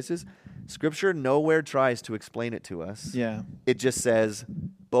significant choices, Scripture nowhere tries to explain it to us. Yeah. It just says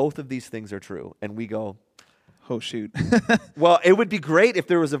both of these things are true. And we go, Oh, shoot. well, it would be great if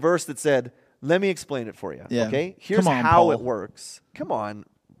there was a verse that said, let me explain it for you. Yeah. Okay? Here's Come on, how Paul. it works. Come on,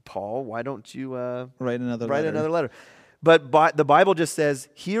 Paul. Why don't you Write another letter? But the Bible just says,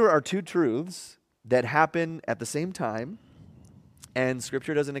 here are two truths that happen at the same time. And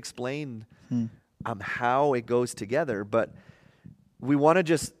Scripture doesn't explain how it goes together. But we want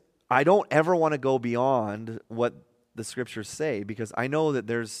to I don't ever want to go beyond what the Scriptures say, because I know that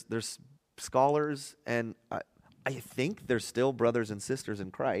there's scholars, and I think there's still brothers and sisters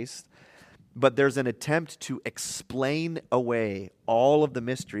in Christ, but there's an attempt to explain away all of the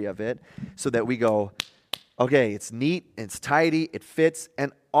mystery of it so that we go, okay, it's neat, it's tidy, it fits.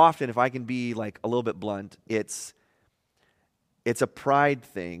 And often, if I can be like a little bit blunt, it's a pride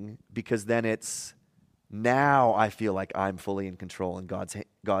thing, because then it's, now I feel like I'm fully in control and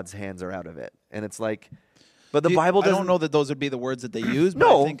God's hands are out of it. And it's like, but the Bible doesn't. I don't know that those would be the words that they use, but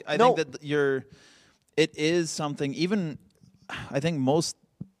No, I think that it is something, even I think most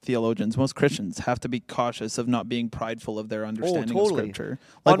theologians, most Christians have to be cautious of not being prideful of their understanding of Scripture.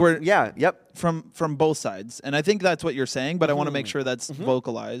 Like yep. From both sides. And I think that's what you're saying, but I want to make sure that's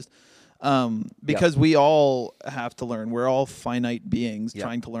vocalized. Because we all have to learn. We're all finite beings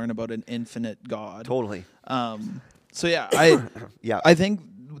trying to learn about an infinite God. Totally. So yeah, I think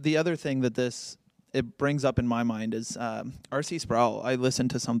the other thing that it brings up in my mind is R.C. Sproul. I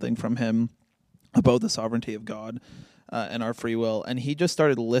listened to something from him about the sovereignty of God and our free will, and he just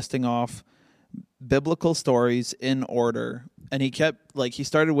started listing off biblical stories in order. And he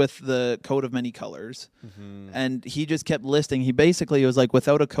started with the coat of many colors, and he just kept listing. He basically was like,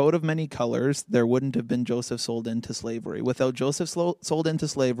 without a coat of many colors, there wouldn't have been Joseph sold into slavery. Without Joseph sold into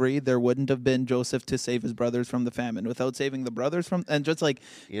slavery, there wouldn't have been Joseph to save his brothers from the famine. Without saving the brothers from, and just like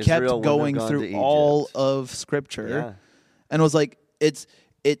kept going through all of Scripture, and was like, it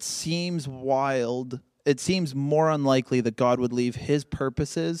seems wild. It seems more unlikely that God would leave his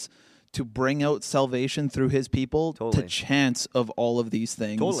purposes to bring out salvation through his people to chance of all of these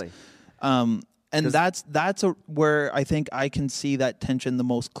things. Totally. And that's where I think I can see that tension the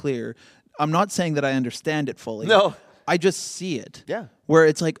most clear. I'm not saying that I understand it fully. No. I just see it. Yeah. Where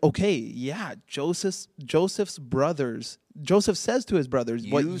it's like, okay, yeah, Joseph's brothers, Joseph says to his brothers,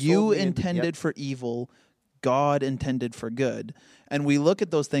 what you intended for evil, God intended for good. And we look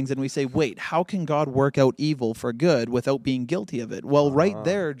at those things and we say, wait, how can God work out evil for good without being guilty of it? Well, right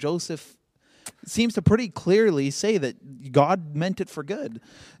there, Joseph seems to pretty clearly say that God meant it for good.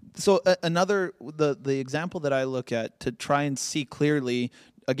 So the example that I look at to try and see clearly,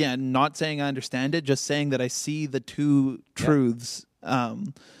 again, not saying I understand it, just saying that I see the two truths,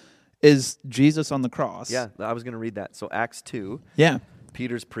 is Jesus on the cross. Yeah, I was going to read that. So Acts 2. Yeah.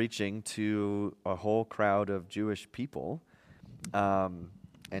 Peter's preaching to a whole crowd of Jewish people. And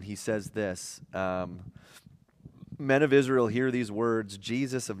he says this, men of Israel, hear these words,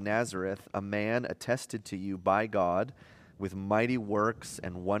 Jesus of Nazareth, a man attested to you by God with mighty works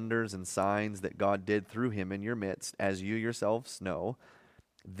and wonders and signs that God did through him in your midst, as you yourselves know.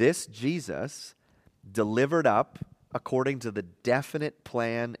 This Jesus delivered up according to the definite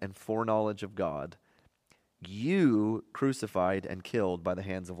plan and foreknowledge of God, you crucified and killed by the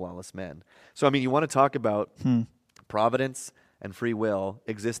hands of lawless men. So, I mean, you want to talk about providence and free will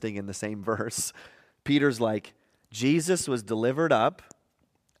existing in the same verse. Peter's like, Jesus was delivered up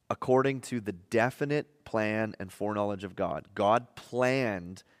according to the definite plan and foreknowledge of God. God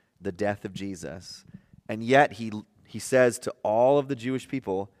planned the death of Jesus. And yet he says to all of the Jewish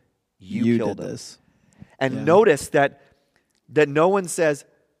people, you killed him. This. And notice that no one says,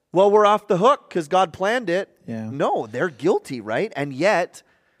 well, we're off the hook because God planned it. Yeah. No, they're guilty, right? And yet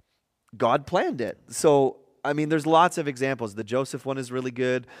God planned it. So, I mean, there's lots of examples. The Joseph one is really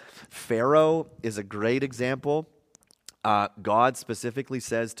good. Pharaoh is a great example. God specifically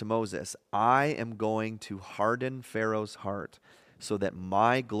says to Moses, I am going to harden Pharaoh's heart so that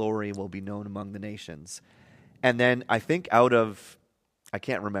my glory will be known among the nations. And then I think I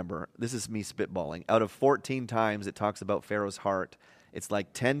can't remember, this is me spitballing, out of 14 times it talks about Pharaoh's heart, it's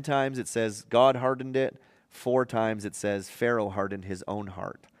like 10 times it says God hardened it, 4 times it says Pharaoh hardened his own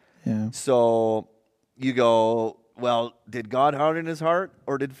heart. Yeah. So you go, well, did God harden his heart,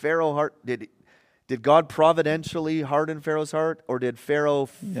 or did Pharaoh did God providentially harden Pharaoh's heart, or did Pharaoh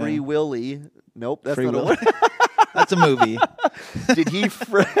free willy? Nope, that's not a word. That's a movie. Did he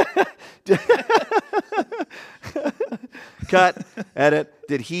cut, edit,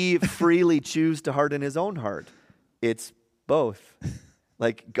 did he freely choose to harden his own heart? It's both.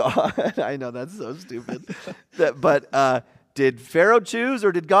 Like God, I know that's so stupid. But did Pharaoh choose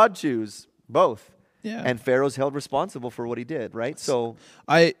or did God choose? Both. Yeah. And Pharaoh's held responsible for what he did, right? So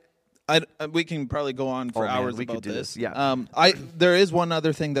We can probably go on for Oh, man, hours we could about do this. this. Yeah. There is one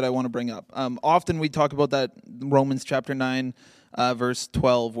other thing that I want to bring up. Often we talk about that Romans chapter 9, verse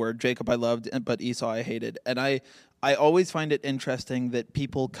 12, where Jacob I loved, but Esau I hated. And I always find it interesting that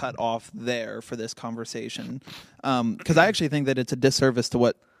people cut off there for this conversation, because I actually think that it's a disservice to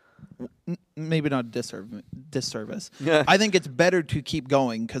what. Maybe not disservice. Yeah. I think it's better to keep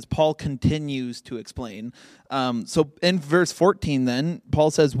going because Paul continues to explain. So in verse 14 then,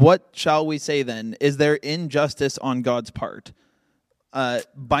 Paul says, "What shall we say then? Is there injustice on God's part?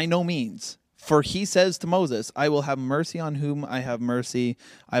 By no means. For he says to Moses, I will have mercy on whom I have mercy.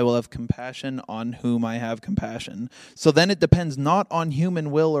 I will have compassion on whom I have compassion. So then it depends not on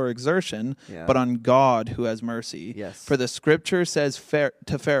human will or exertion, but on God who has mercy. Yes. For the scripture says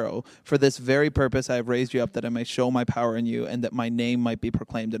to Pharaoh, for this very purpose I have raised you up, that I may show my power in you, and that my name might be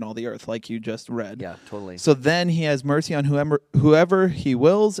proclaimed in all the earth," like you just read. Yeah, totally. So then he has mercy on whoever he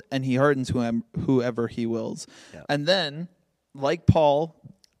wills, and he hardens whoever he wills. Yeah. And then, like Paul,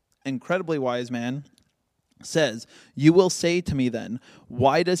 incredibly wise man, says, "You will say to me then,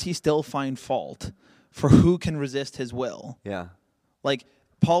 why does he still find fault? For who can resist his will?" Yeah. Like,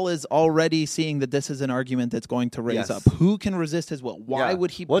 Paul is already seeing that this is an argument that's going to raise Yes. up. Who can resist his will? Why Yeah. would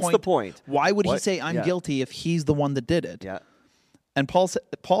he What's the point? Why would he What- say, "I'm yeah. guilty," if he's the one that did it? Yeah. And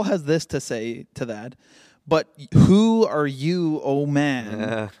Paul has this to say to that. "But who are you, O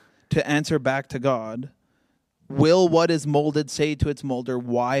man, to answer back to God? Will what is molded say to its molder,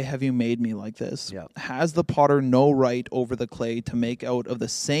 why have you made me like this? Yeah. Has the potter no right over the clay to make out of the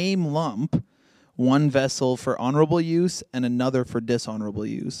same lump one vessel for honorable use and another for dishonorable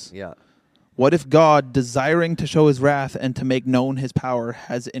use? Yeah. What if God, desiring to show his wrath and to make known his power,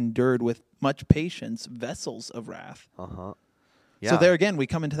 has endured with much patience vessels of wrath?" Uh-huh. Yeah. So there again, we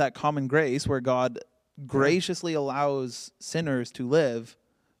come into that common grace where God graciously allows sinners to live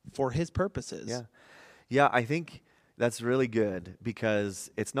for his purposes. Yeah. Yeah, I think that's really good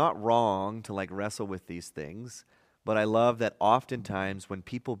because it's not wrong to like wrestle with these things, but I love that oftentimes when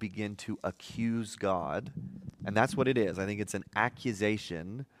people begin to accuse God, and that's what it is. I think it's an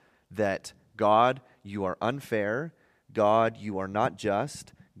accusation that God, you are unfair. God, you are not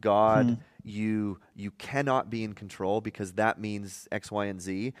just. God, you cannot be in control because that means X, Y, and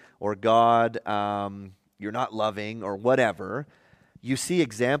Z. Or God, you're not loving or whatever. You see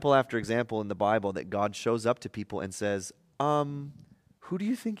example after example in the Bible that God shows up to people and says, who do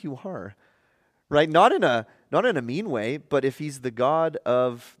you think you are? Right? Not in a mean way, but if he's the God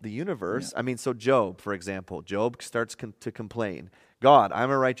of the universe. I mean, so Job, for example, Job starts to complain. God,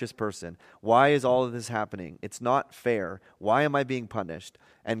 I'm a righteous person. Why is all of this happening? It's not fair. Why am I being punished?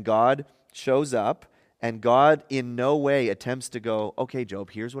 And God shows up, and God in no way attempts to go, okay,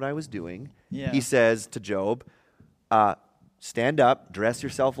 Job, here's what I was doing. Yeah. He says to Job, stand up, dress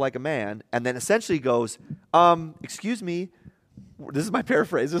yourself like a man, and then essentially goes, excuse me, this is my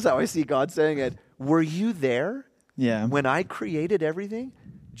paraphrase, this is how I see God saying it, were you there when I created everything?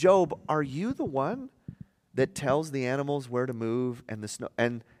 Job, are you the one that tells the animals where to move and the snow?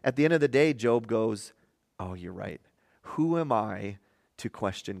 And at the end of the day, Job goes, oh, you're right. Who am I to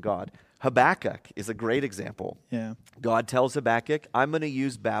question God? Habakkuk is a great example. Yeah. God tells Habakkuk, I'm going to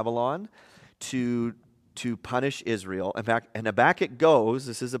use Babylon to punish Israel. And Habakkuk goes,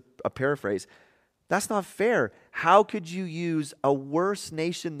 this is a paraphrase, that's not fair. How could you use a worse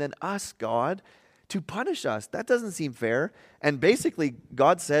nation than us, God, to punish us? That doesn't seem fair. And basically,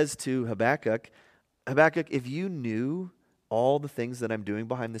 God says to Habakkuk, if you knew all the things that I'm doing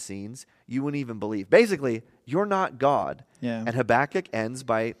behind the scenes, you wouldn't even believe. Basically, you're not God. Yeah. And Habakkuk ends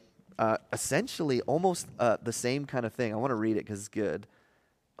by essentially almost the same kind of thing. I want to read it because it's good.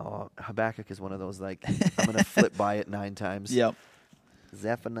 Oh, Habakkuk is one of those, like, I'm going to flip by it 9 times. Yep.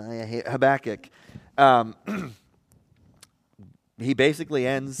 Zephaniah, Habakkuk. He basically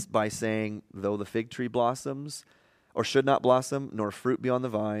ends by saying, though the fig tree blossoms, or should not blossom, nor fruit be on the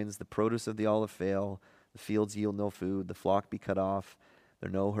vines, the produce of the olive fail, the fields yield no food, the flock be cut off, there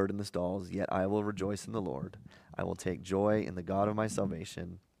no herd in the stalls, yet I will rejoice in the Lord. I will take joy in the God of my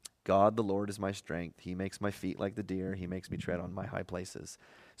salvation. God, the Lord, is my strength. He makes my feet like the deer. He makes me tread on my high places.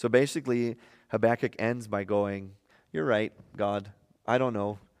 So basically, Habakkuk ends by going, you're right, God. I don't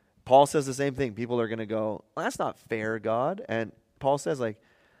know. Paul says the same thing. People are going to go, well, that's not fair, God. And Paul says, like,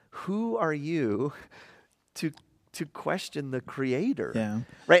 who are you to question the Creator? Yeah.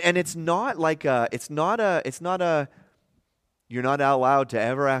 Right? And it's not like you're not allowed to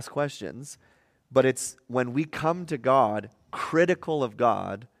ever ask questions, but it's when we come to God, critical of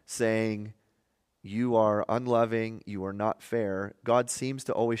God, saying, you are unloving, you are not fair, God seems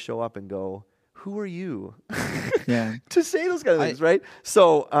to always show up and go, who are you Yeah. to say those kind of things, right?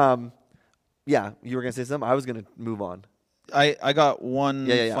 So, yeah, you were going to say something? I was going to move on. I got one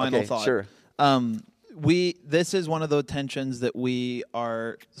final okay, thought. Sure. This is one of the tensions that we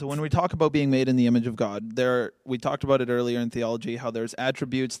are. So when we talk about being made in the image of God, we talked about it earlier in theology, how there's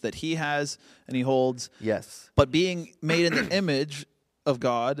attributes that he has and he holds. Yes. But being made in the image of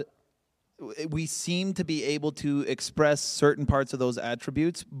God, we seem to be able to express certain parts of those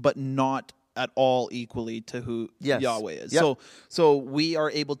attributes, but not at all equally to who Yahweh is. Yep. So we are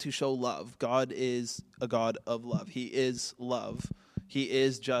able to show love. God is a God of love. He is love. He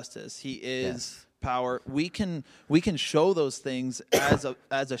is justice. He is power. We can show those things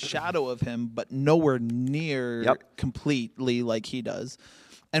as a shadow of him, but nowhere near completely like he does.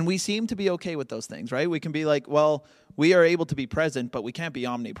 And we seem to be okay with those things, right? We can be like, well, we are able to be present, but we can't be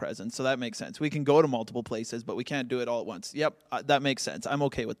omnipresent. So that makes sense. We can go to multiple places, but we can't do it all at once. Yep, that makes sense. I'm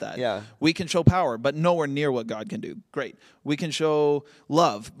okay with that. Yeah. We can show power, but nowhere near what God can do. Great. We can show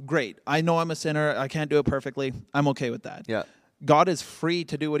love. Great. I know I'm a sinner. I can't do it perfectly. I'm okay with that. Yeah. God is free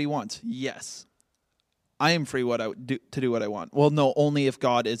to do what he wants. Yes. I am free to do what I want. Well, no, only if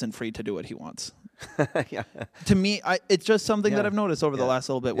God isn't free to do what he wants. Yeah. To me, it's just something that I've noticed over the last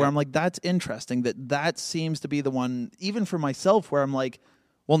little bit where I'm like, that's interesting. That seems to be the one, even for myself, where I'm like,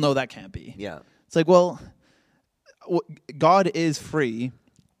 well, no, that can't be. Yeah. It's like, well, God is free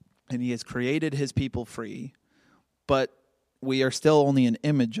and he has created his people free, but we are still only an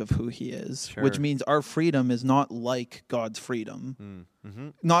image of who he is, which means our freedom is not like God's freedom. Mm-hmm.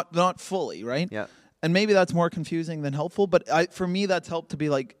 Not fully, right? Yeah. And maybe that's more confusing than helpful, but for me, that's helped to be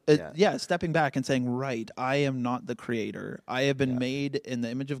like, stepping back and saying, right, I am not the creator. I have been made in the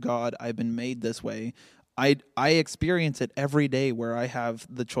image of God. I've been made this way. I experience it every day where I have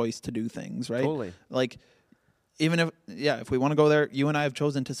the choice to do things, right? Totally. Like, even if we want to go there, you and I have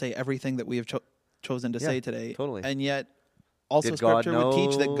chosen to say everything that we have chosen to say today. Totally. And yet, also, Scripture would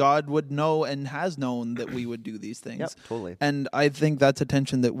teach that God would know and has known that we would do these things. Yep, totally. And I think that's a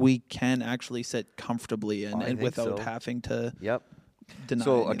tension that we can actually sit comfortably in and without having to deny.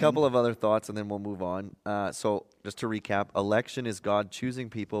 So a couple of other thoughts, and then we'll move on. So just to recap, election is God choosing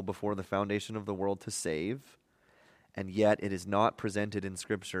people before the foundation of the world to save, and yet it is not presented in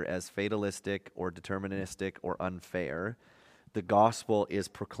Scripture as fatalistic or deterministic or unfair. The gospel is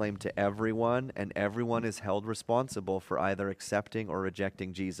proclaimed to everyone, and everyone is held responsible for either accepting or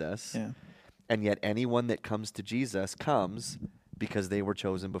rejecting Jesus. Yeah. And yet anyone that comes to Jesus comes because they were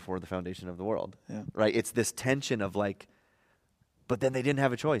chosen before the foundation of the world. Yeah. Right? It's this tension of like, but then they didn't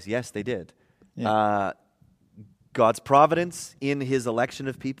have a choice. Yes, they did. Yeah. God's providence in his election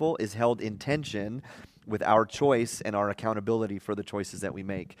of people is held in tension with our choice and our accountability for the choices that we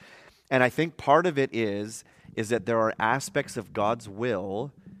make. And I think part of it is that there are aspects of God's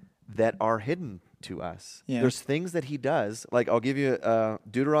will that are hidden to us. Yeah. There's things that he does. Like I'll give you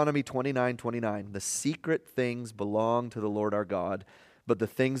Deuteronomy 29:29. The secret things belong to the Lord our God, but the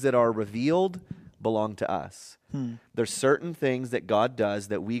things that are revealed belong to us. There's certain things that God does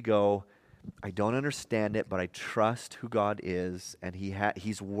that we go, I don't understand it, but I trust who God is, and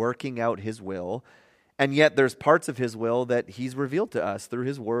he's working out his will. And yet there's parts of his will that he's revealed to us through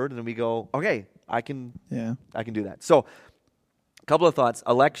his word, and we go, okay, I can do that. So a couple of thoughts.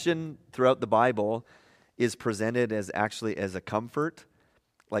 Election throughout the Bible is presented as actually as a comfort.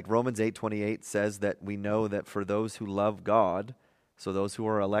 Like Romans 8:28 says that we know that for those who love God, so those who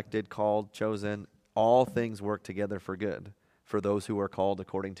are elected, called, chosen, all things work together for good for those who are called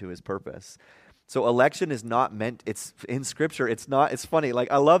according to his purpose. So election is not meant, it's in Scripture, it's funny. Like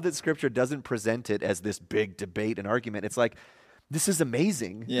I love that Scripture doesn't present it as this big debate and argument. It's like, this is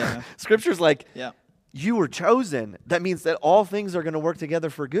amazing. Yeah. Scripture's like, you were chosen. That means that all things are going to work together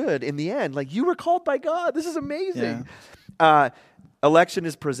for good in the end. Like you were called by God. This is amazing. Election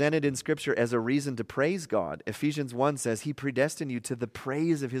is presented in Scripture as a reason to praise God. Ephesians 1 says he predestined you to the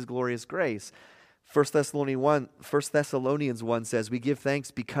praise of his glorious grace. 1 Thessalonians 1 says, we give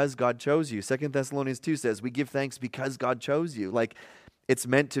thanks because God chose you. 2 Thessalonians 2 says, we give thanks because God chose you. Like, it's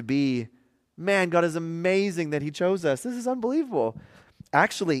meant to be, man, God is amazing that he chose us. This is unbelievable.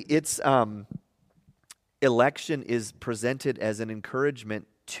 Actually, it's election is presented as an encouragement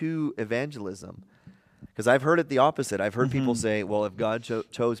to evangelism. Because I've heard it the opposite. I've heard people say, well, if God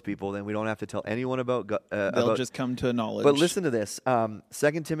chose people, then we don't have to tell anyone about God. They'll just come to knowledge. But listen to this. 2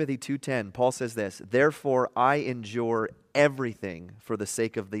 Timothy 2:10, Paul says this, therefore I endure everything for the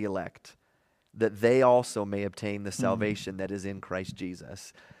sake of the elect, that they also may obtain the salvation that is in Christ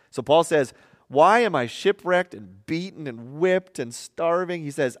Jesus. So Paul says, why am I shipwrecked and beaten and whipped and starving?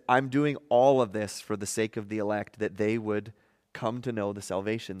 He says, I'm doing all of this for the sake of the elect, that they would come to know the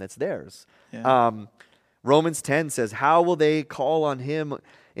salvation that's theirs. Yeah. Romans 10 says, how will they call on him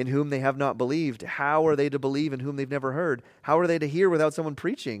in whom they have not believed? How are they to believe in whom they've never heard? How are they to hear without someone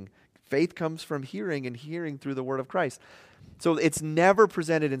preaching? Faith comes from hearing, and hearing through the word of Christ. So it's never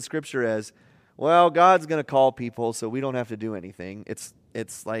presented in Scripture as, well, God's going to call people, so we don't have to do anything.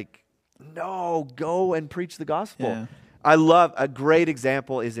 It's like, no, go and preach the gospel. Yeah. I love, a great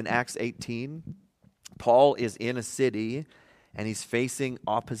example is in Acts 18. Paul is in a city, and he's facing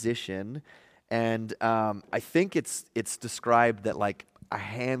opposition. And I think it's described that like a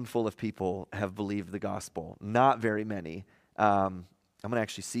handful of people have believed the gospel. Not very many. I'm going to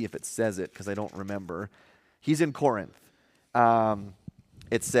actually see if it says it because I don't remember. He's in Corinth.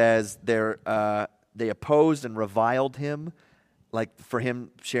 It says they opposed and reviled him, like for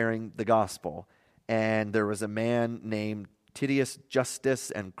him sharing the gospel. And there was a man named Titius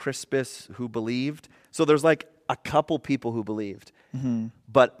Justus and Crispus who believed. So there's like a couple people who believed. Mm-hmm.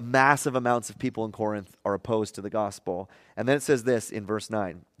 But massive amounts of people in Corinth are opposed to the gospel. And then it says this in verse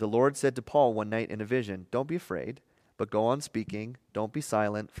 9. The Lord said to Paul one night in a vision, don't be afraid, but go on speaking. Don't be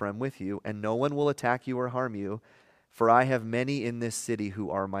silent, for I'm with you, and no one will attack you or harm you, for I have many in this city who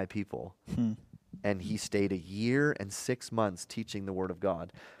are my people. And he stayed 1 year and 6 months teaching the word of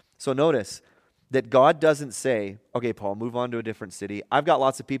God. So notice that God doesn't say, okay, Paul, move on to a different city. I've got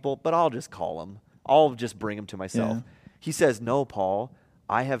lots of people, but I'll just call them. I'll just bring them to myself. Yeah. He says, no, Paul,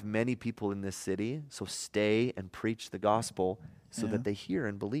 I have many people in this city, so stay and preach the gospel so that they hear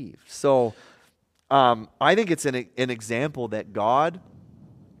and believe. So I think it's an example that God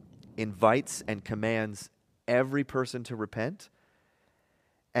invites and commands every person to repent,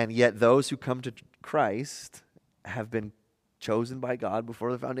 and yet those who come to Christ have been chosen by God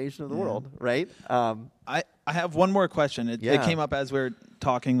before the foundation of the world, right? I have one more question. It came up as we were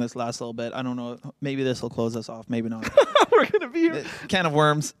talking this last little bit. I don't know. Maybe this will close us off. Maybe not. We're going to be here. Can of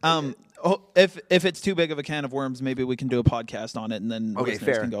worms. If it's too big of a can of worms, maybe we can do a podcast on it, and then listeners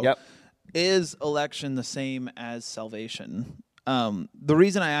fair. can go. Yep. Is election the same as salvation? The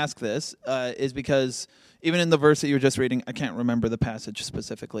reason I ask this is because even in the verse that you were just reading, I can't remember the passage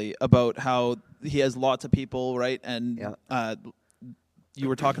specifically, about how he has lots of people, right? And you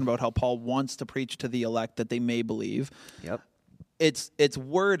were talking about how Paul wants to preach to the elect that they may believe. Yep. It's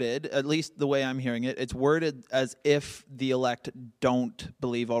worded, at least the way I'm hearing it, it's worded as if the elect don't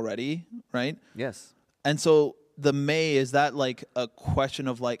believe already, right? Yes. And so the may, is that like a question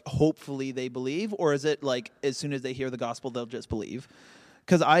of like hopefully they believe, or is it like as soon as they hear the gospel they'll just believe?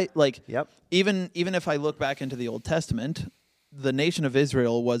 Because I like even if I look back into the Old Testament, the nation of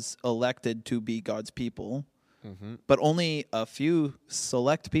Israel was elected to be God's people, but only a few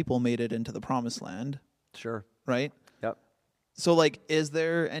select people made it into the promised land. Sure. Right? Yep. So like, is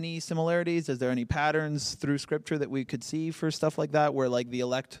there any similarities? Is there any patterns through Scripture that we could see for stuff like that, where like the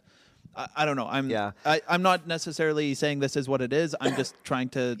elect? I don't know. I'm not necessarily saying this is what it is. I'm just trying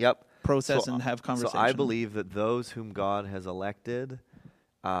to process and have conversation. So I believe that those whom God has elected,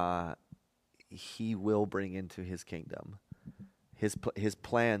 he will bring into his kingdom. His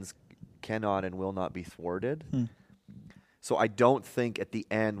plans cannot and will not be thwarted. So I don't think at the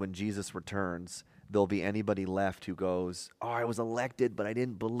end when Jesus returns, there'll be anybody left who goes, oh, I was elected, but I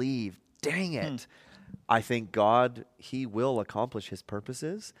didn't believe. Dang it. I think God, he will accomplish his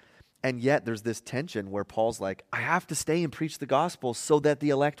purposes. And yet there's this tension where Paul's like, I have to stay and preach the gospel so that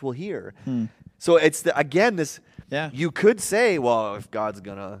the elect will hear. So it's, you could say, well, if God's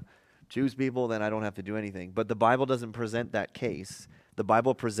going to choose people, then I don't have to do anything. But the Bible doesn't present that case. The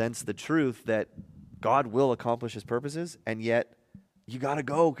Bible presents the truth that God will accomplish his purposes, and yet you got to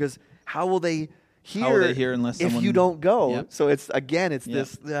go, because how will they hear unless if you don't go? Yep. So it's, again, it's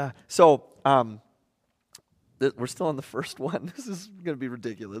this. So we're still on the first one. This is going to be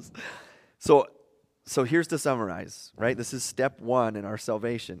ridiculous. So here's to summarize, right? This is step 1 in our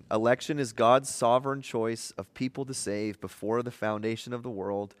salvation. Election is God's sovereign choice of people to save before the foundation of the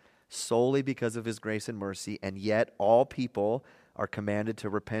world, solely because of his grace and mercy, and yet all people are commanded to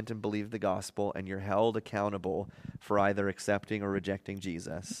repent and believe the gospel, and you're held accountable for either accepting or rejecting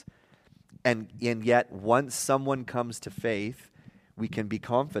Jesus. And yet, once someone comes to faith, we can be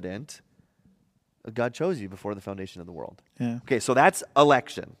confident God chose you before the foundation of the world. Yeah. Okay, so that's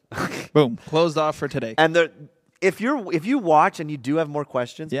election. Boom. Closed off for today. And if you watch and you do have more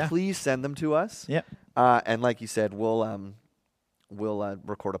questions, Yeah. please send them to us. Yeah. And like you said, we'll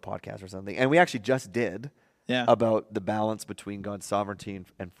record a podcast or something. And we actually just did about the balance between God's sovereignty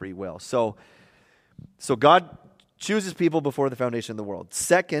and free will. So God chooses people before the foundation of the world.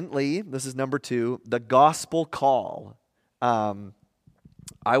 Secondly, this is number 2, the gospel call.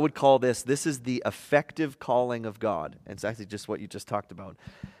 I would call this is the effective calling of God. And it's actually just what you just talked about.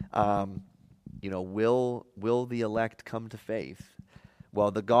 Will the elect come to faith?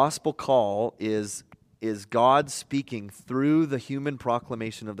 Well, the gospel call is God speaking through the human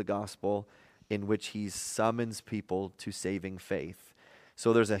proclamation of the gospel in which he summons people to saving faith.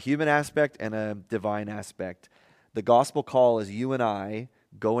 So there's a human aspect and a divine aspect. The gospel call is you and I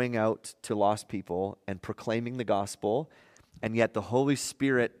going out to lost people and proclaiming the gospel, and yet the Holy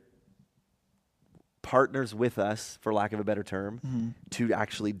Spirit partners with us, for lack of a better term, to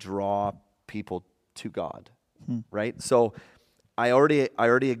actually draw people to God, right? So I already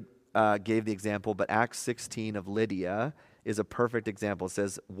gave the example, but Acts 16 of Lydia is a perfect example. It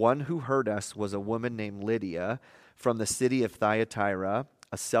says, one who heard us was a woman named Lydia from the city of Thyatira,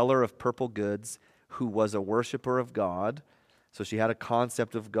 a seller of purple goods, who was a worshiper of God. So she had a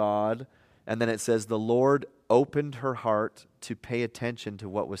concept of God. And then it says, the Lord opened her heart to pay attention to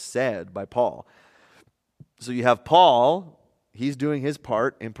what was said by Paul. So you have Paul, he's doing his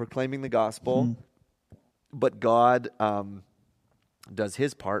part in proclaiming the gospel, but God does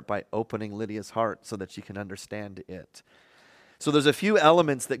his part by opening Lydia's heart so that she can understand it. So there's a few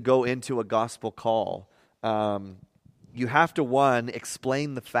elements that go into a gospel call. You have to, one,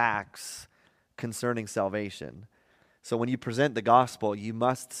 explain the facts concerning salvation. So when you present the gospel, you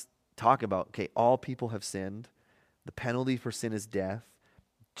must talk about, okay, all people have sinned. The penalty for sin is death.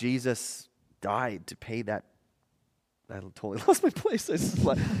 Jesus died to pay that. I totally lost my place.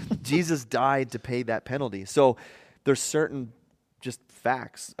 Jesus died to pay that penalty. So there's certain just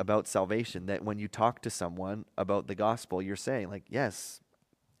facts about salvation that when you talk to someone about the gospel, you're saying, like, yes,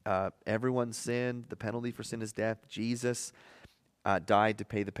 everyone sinned. The penalty for sin is death. Jesus died to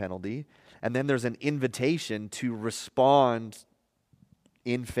pay the penalty. And then there's an invitation to respond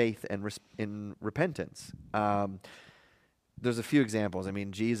in faith and in repentance. There's a few examples. I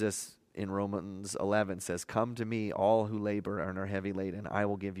mean, Jesus in Romans 11 says, come to me, all who labor and are heavy laden, I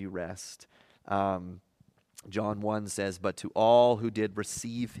will give you rest. John 1 says, but to all who did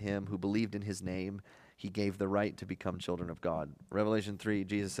receive him, who believed in his name, he gave the right to become children of God. Revelation 3,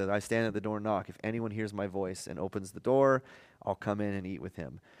 Jesus says, I stand at the door and knock. If anyone hears my voice and opens the door, I'll come in and eat with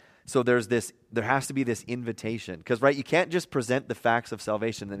him. So there has to be this invitation. Because, right, you can't just present the facts of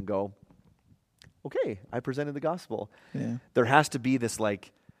salvation and go, okay, I presented the gospel. Yeah. There has to be this,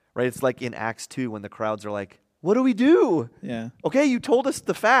 like, right, it's like in Acts 2 when the crowds are like, what do we do? Yeah. Okay, you told us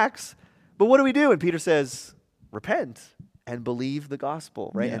the facts, but what do we do? And Peter says, repent and believe the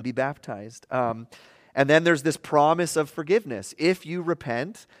gospel, right, and be baptized. And then there's this promise of forgiveness. If you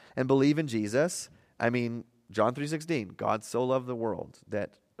repent and believe in Jesus, I mean, John 3:16, God so loved the world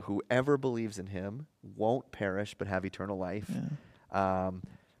that whoever believes in him won't perish but have eternal life. Yeah.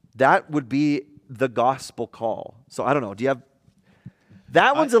 That would be the gospel call. So I don't know. Do you have...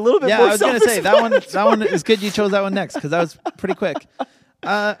 That one's a little bit more I was going to say, that one is good you chose that one next because that was pretty quick.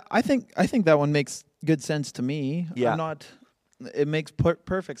 I think that one makes good sense to me. Yeah. It makes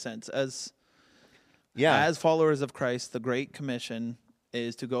perfect sense. As followers of Christ, the Great Commission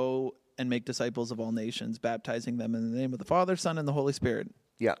is to go and make disciples of all nations, baptizing them in the name of the Father, Son, and the Holy Spirit.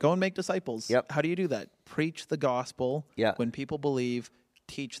 Yeah. Go and make disciples. Yep. How do you do that? Preach the gospel. Yeah. When people believe,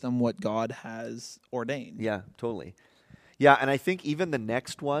 teach them what God has ordained. Yeah, totally. Yeah, and I think even the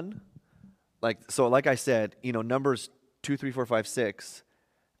next one, like I said, Numbers 2, 3, 4, 5, 6,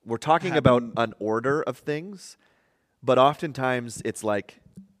 we're talking about an order of things, but oftentimes it's like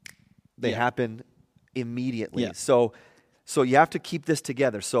they happen immediately. Yeah. So you have to keep this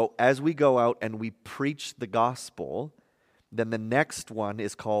together. So as we go out and we preach the gospel, then the next one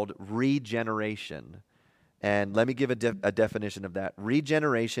is called regeneration. And let me give a definition of that.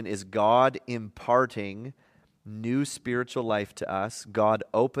 Regeneration is God imparting new spiritual life to us, God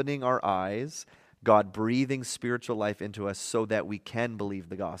opening our eyes, God breathing spiritual life into us so that we can believe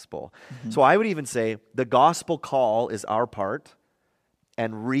the gospel. Mm-hmm. So I would even say the gospel call is our part,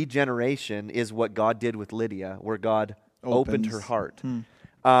 and regeneration is what God did with Lydia, where God opened her heart.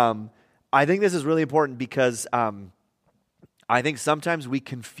 I think this is really important because I think sometimes we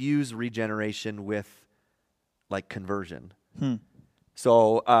confuse regeneration with like conversion.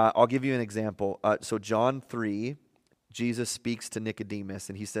 So I'll give you an example. So John 3, Jesus speaks to Nicodemus,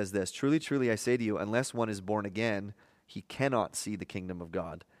 and he says this, truly, truly, I say to you, unless one is born again, he cannot see the kingdom of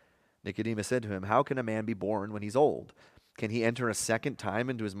God. Nicodemus said to him, how can a man be born when he's old? Can he enter a second time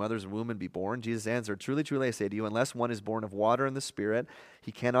into his mother's womb and be born? Jesus answered, truly, truly, I say to you, unless one is born of water and the Spirit,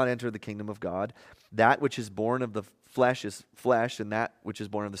 he cannot enter the kingdom of God. That which is born of the flesh is flesh, and that which is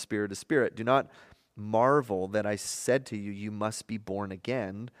born of the Spirit is spirit. Do not marvel that I said to you, you must be born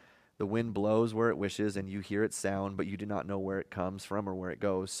again. The wind blows where it wishes, and you hear its sound, but you do not know where it comes from or where it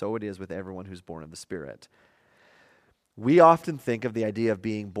goes. So it is with everyone who's born of the Spirit. We often think of the idea of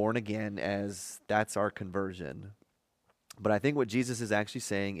being born again as that's our conversion. But I think what Jesus is actually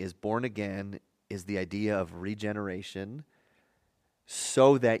saying is born again is the idea of regeneration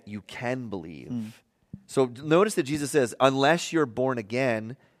so that you can believe. So notice that Jesus says, unless you're born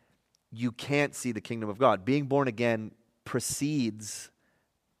again, you can't see the kingdom of God. Being born again precedes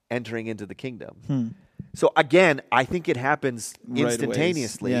entering into the kingdom. So again, I think it happens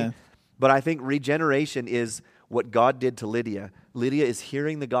instantaneously. Yeah. But I think regeneration is what God did to Lydia. Lydia is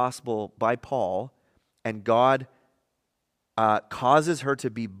hearing the gospel by Paul, and God causes her to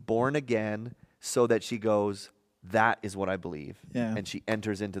be born again so that she goes, that is what I believe. Yeah. And she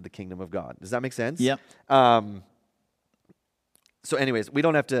enters into the kingdom of God. Does that make sense? Yep. So anyways, we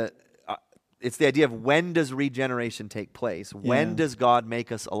don't have to... it's the idea of when does regeneration take place? When does God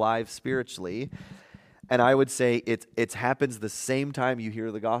make us alive spiritually? And I would say it happens the same time you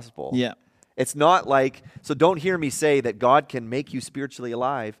hear the gospel. Yeah. It's not like... So don't hear me say that God can make you spiritually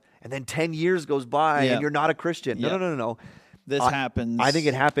alive and then 10 years goes by and you're not a Christian. No. This happens. I think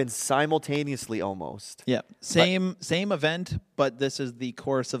it happens simultaneously almost. Yeah. Same event, but this is the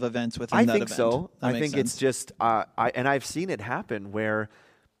course of events within that event. I think so. That I makes think sense. it's just... and I've seen it happen where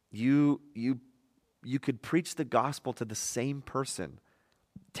you could preach the gospel to the same person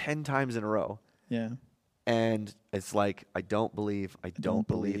 10 times in a row. Yeah. And it's like, I don't believe.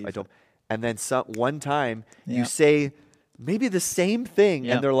 And then one time you say maybe the same thing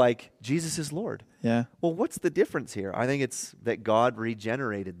and they're like, Jesus is Lord. Yeah. Well, what's the difference here? I think it's that God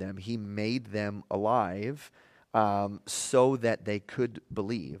regenerated them. He made them alive so that they could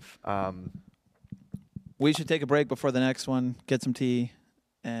believe. We should take a break before the next one, get some tea,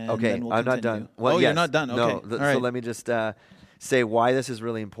 and okay, then we'll I'm continue. not done. Well, you're not done? Okay. No, All right. So let me just say why this is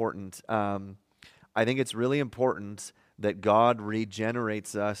really important. I think it's really important that God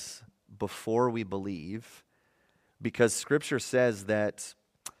regenerates us before we believe, because Scripture says that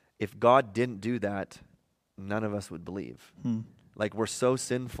if God didn't do that, none of us would believe. Like, we're so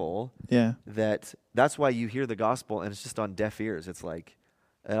sinful that's why you hear the gospel and it's just on deaf ears. It's like,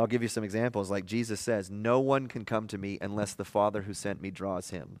 and I'll give you some examples. Like Jesus says, no one can come to me unless the Father who sent me draws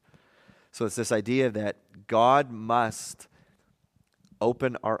him. So it's this idea that God must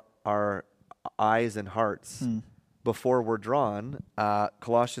open our eyes and hearts before we're drawn.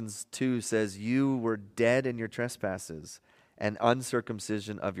 Colossians 2 says, you were dead in your trespasses and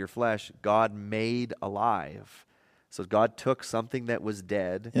uncircumcision of your flesh, God made alive. So God took something that was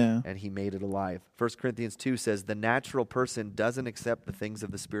dead and he made it alive. 1 Corinthians 2 says the natural person doesn't accept the things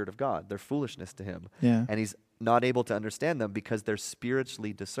of the Spirit of God. They're foolishness to him. Yeah. And he's not able to understand them because they're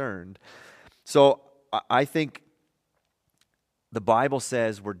spiritually discerned. So I think the Bible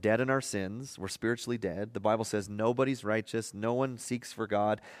says we're dead in our sins. We're spiritually dead. The Bible says nobody's righteous. No one seeks for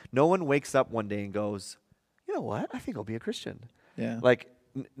God. No one wakes up one day and goes, you know what? I think I'll be a Christian. Yeah. Like,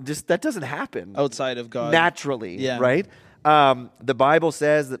 just that doesn't happen Outside of God. naturally, right? The Bible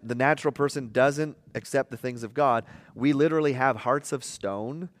says that the natural person doesn't accept the things of God. We literally have hearts of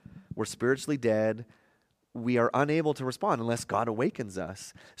stone. We're spiritually dead. We are unable to respond unless God awakens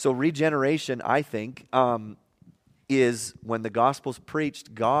us. So regeneration, I think, is when the gospel's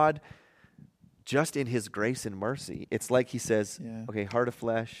preached, God, just in his grace and mercy, it's like he says, okay, heart of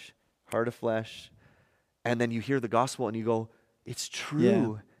flesh, and then you hear the gospel and you go, it's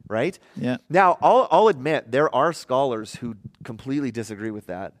true, right? Yeah. Now, I'll admit, there are scholars who completely disagree with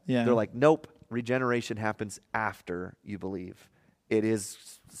that. Yeah. They're like, nope, regeneration happens after you believe. It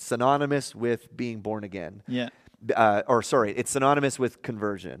is synonymous with being born again. Yeah. It's synonymous with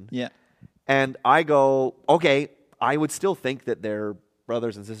conversion. Yeah. And I go, okay, I would still think that they're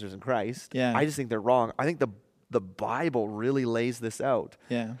brothers and sisters in Christ. Yeah. I just think they're wrong. I think the Bible really lays this out.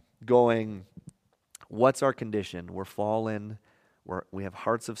 Yeah. Going, what's our condition? We're fallen. We have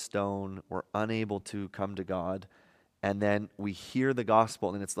hearts of stone. We're unable to come to God. And then we hear the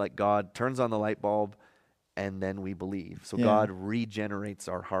gospel, and it's like God turns on the light bulb, and then we believe. So God regenerates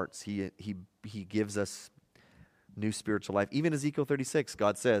our hearts. He gives us new spiritual life. Even Ezekiel 36,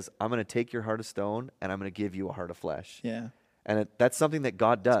 God says, I'm going to take your heart of stone, and I'm going to give you a heart of flesh. Yeah. And that's something that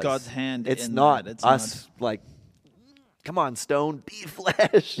God does. It's God's hand It's in not that. It's us like, come on, stone, be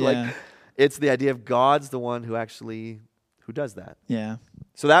flesh. Yeah. Like, it's the idea of God's the one who does that. Yeah.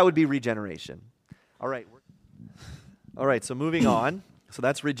 So that would be regeneration. All right, so moving on. So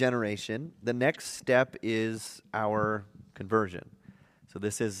that's regeneration. The next step is our conversion. So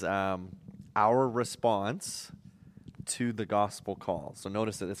this is our response to the gospel call. So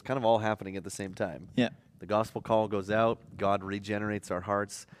notice that it's kind of all happening at the same time. Yeah. The gospel call goes out, God regenerates our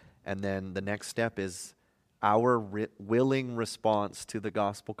hearts, and then the next step is our willing response to the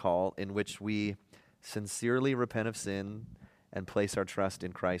gospel call, in which we sincerely repent of sin and place our trust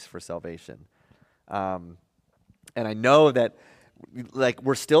in Christ for salvation. And I know that, like,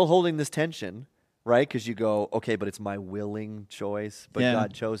 we're still holding this tension, right? Because you go, okay, but it's my willing choice, but Yeah.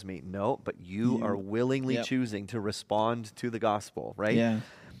 God chose me. No, but you are willingly Yep. choosing to respond to the gospel, right? Yeah.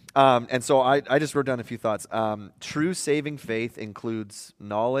 And so I just wrote down a few thoughts. True saving faith includes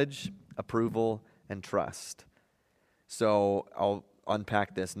knowledge, approval, and trust. So I'll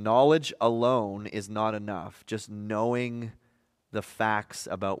unpack this. Knowledge alone is not enough. Just knowing the facts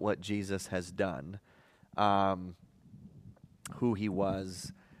about what Jesus has done, who he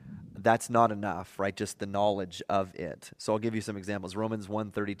was, that's not enough, right? Just the knowledge of it. So I'll give you some examples. Romans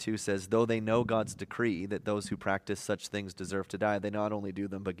 1:32 says, though they know God's decree that those who practice such things deserve to die, they not only do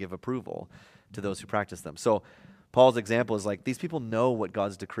them, but give approval to those who practice them. So Paul's example is like, these people know what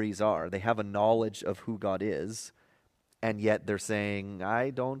God's decrees are. They have a knowledge of who God is, and yet they're saying, I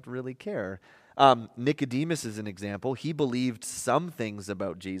don't really care. Nicodemus is an example. He believed some things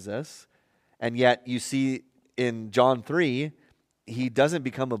about Jesus, and yet you see in John 3, he doesn't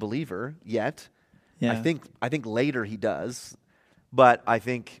become a believer yet. Yeah. I think later he does, but I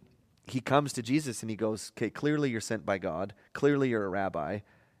think he comes to Jesus and he goes, okay, clearly you're sent by God. Clearly you're a rabbi,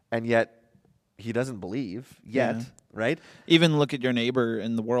 and yet he doesn't believe yet, Yeah. right? Even look at your neighbor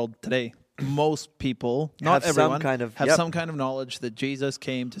in the world today. Most people, not Have some everyone, kind of- have yep. some kind of knowledge that Jesus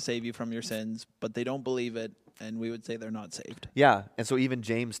came to save you from your sins, but they don't believe it, and we would say they're not saved. Yeah, and so even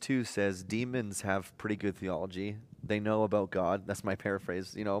James 2 says demons have pretty good theology. They know about God. That's my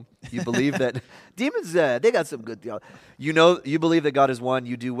paraphrase, you know. You believe that demons, they got some good theology. You know, you believe that God is one,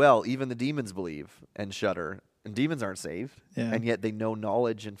 you do well. Even the demons believe and shudder. And demons aren't saved, Yeah. and yet they know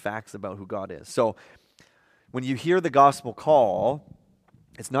knowledge and facts about who God is. So when you hear the gospel call,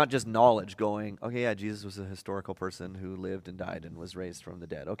 it's not just knowledge going, okay, yeah, Jesus was a historical person who lived and died and was raised from the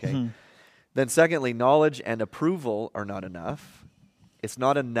dead. Okay. Then secondly, knowledge and approval are not enough. It's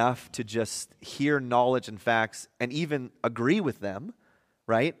not enough to just hear knowledge and facts and even agree with them,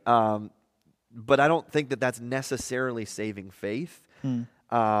 right? But I don't think that that's necessarily saving faith.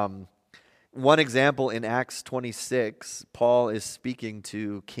 One example in Acts 26, Paul is speaking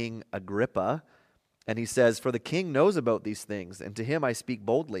to King Agrippa, and he says, for the king knows about these things, and to him I speak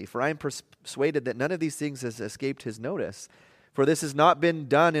boldly, for I am persuaded that none of these things has escaped his notice. For this has not been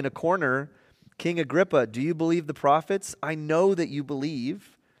done in a corner. King Agrippa, do you believe the prophets? I know that you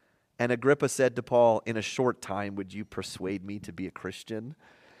believe. And Agrippa said to Paul, in a short time, would you persuade me to be a Christian?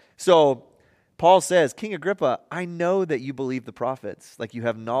 So Paul says, King Agrippa, I know that you believe the prophets. Like, you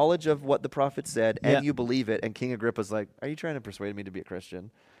have knowledge of what the prophets said, and you believe it. And King Agrippa's like, are you trying to persuade me to be a Christian?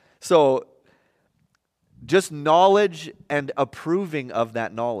 So just knowledge and approving of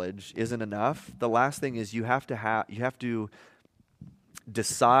that knowledge isn't enough. The last thing is you have to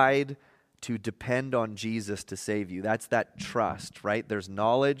decide to depend on Jesus to save you. That's that trust, right? There's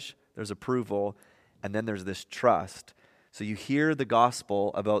knowledge, there's approval, and then there's this trust. So you hear the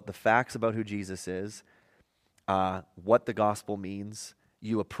gospel about the facts about who Jesus is, what the gospel means.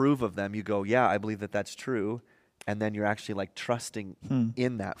 You approve of them. You go, yeah, I believe that that's true. And then you're actually like trusting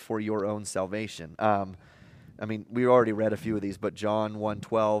in that for your own salvation. I mean, we already read a few of these, but John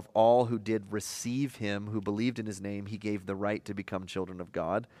 1:12, all who did receive him, who believed in his name, he gave the right to become children of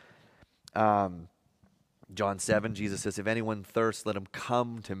God. John 7, Jesus says, if anyone thirsts, let him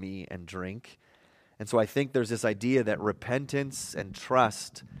come to me and drink. And so I think there's this idea that repentance and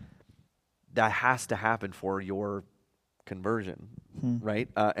trust, that has to happen for your conversion, right?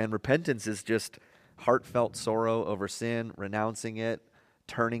 And repentance is just heartfelt sorrow over sin, renouncing it,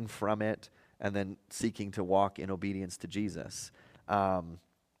 turning from it, and then seeking to walk in obedience to Jesus. I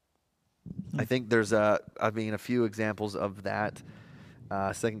think there's a few examples of that.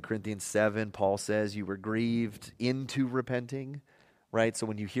 2 Corinthians 7, Paul says you were grieved into repenting, right? So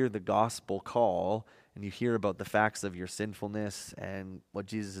when you hear the gospel call and you hear about the facts of your sinfulness and what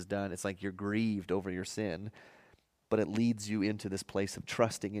Jesus has done, it's like you're grieved over your sin, but it leads you into this place of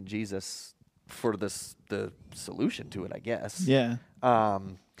trusting in Jesus for the solution to it, I guess. Yeah.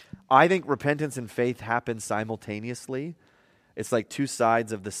 I think repentance and faith happen simultaneously. It's like two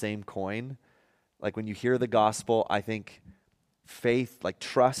sides of the same coin. Like when you hear the gospel, I think faith, like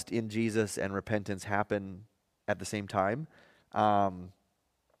trust in Jesus and repentance happen at the same time. And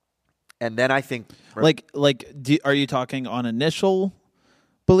then I think... Are you talking on initial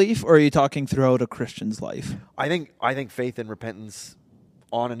belief, or are you talking throughout a Christian's life? I think faith and repentance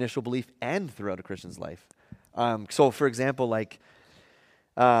on initial belief and throughout a Christian's life. So, for example, like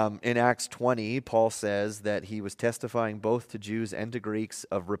in Acts 20, Paul says that he was testifying both to Jews and to Greeks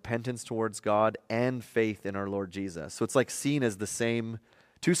of repentance towards God and faith in our Lord Jesus. So it's like seen as the same,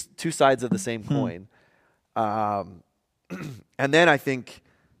 two sides of the same coin. And then I think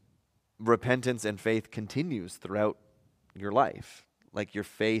repentance and faith continues throughout your life. Like your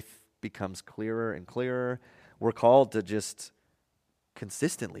faith becomes clearer and clearer. We're called to just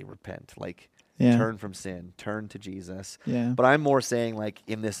consistently repent, like turn from sin, turn to Jesus. Yeah. But I'm more saying like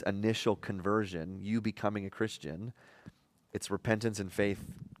in this initial conversion, you becoming a Christian, it's repentance and faith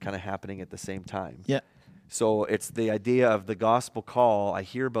kind of happening at the same time. Yeah. So it's the idea of the gospel call. I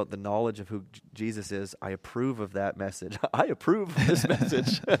hear about the knowledge of who Jesus is. I approve of that message. I approve of this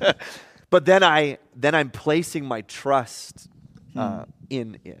message. But then I'm placing my trust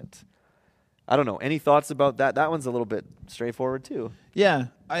in it. I don't know. Any thoughts about that? That one's a little bit straightforward too. Yeah,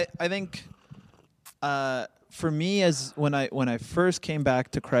 I think for me, as when I first came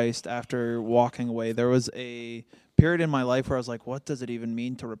back to Christ after walking away, there was a period in my life where I was like, what does it even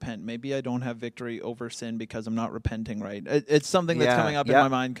mean to repent? Maybe I don't have victory over sin because I'm not repenting right. It's something that's coming up in my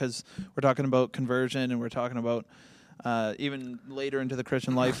mind because we're talking about conversion and we're talking about even later into the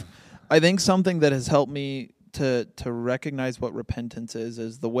Christian life. I think something that has helped me to recognize what repentance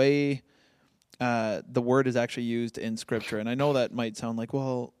is the way the word is actually used in Scripture. And I know that might sound like,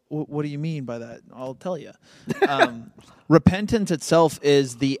 well, what do you mean by that? I'll tell you. Repentance itself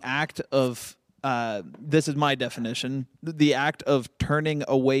is the act of, this is my definition, the act of turning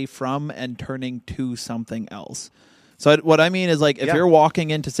away from and turning to something else. So what I mean is like if you're walking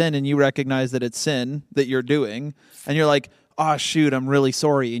into sin and you recognize that it's sin that you're doing and you're like, oh, shoot, I'm really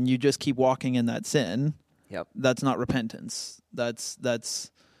sorry, and you just keep walking in that sin, that's not repentance.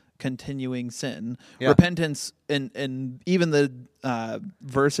 That's continuing sin. Repentance, and even the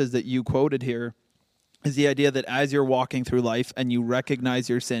verses that you quoted here, is the idea that as you're walking through life and you recognize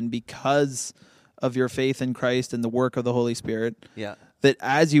your sin because of your faith in Christ and the work of the Holy Spirit, that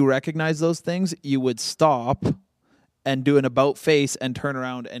as you recognize those things, you would stop and do an about face and turn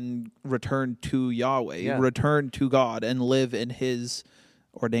around and return to Yahweh, return to God and live in His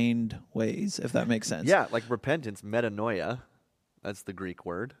ordained ways, if that makes sense. Yeah, like repentance, metanoia, that's the Greek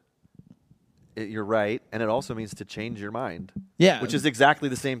word. You're right, and it also means to change your mind. Yeah. Which is exactly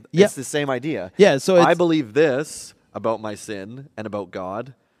the same. It's the same idea. Yeah, so I believe this about my sin and about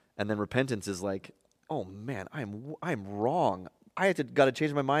God, and then repentance is like, oh man, I'm wrong. I got to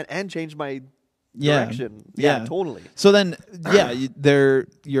change my mind and change my direction. Yeah, totally. So then,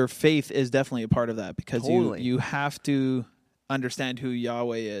 your faith is definitely a part of that because you have to understand who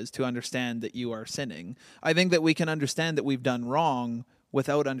Yahweh is to understand that you are sinning. I think that we can understand that we've done wrong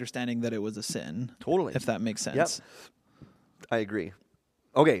without understanding that it was a sin. Totally. If that makes sense. Yep. I agree.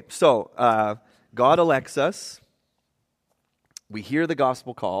 Okay, so God elects us. We hear the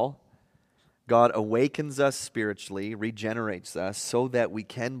gospel call. God awakens us spiritually, regenerates us so that we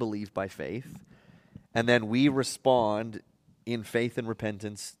can believe by faith. And then we respond in faith and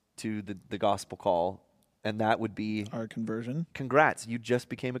repentance to the gospel call. And that would be our conversion. Congrats, you just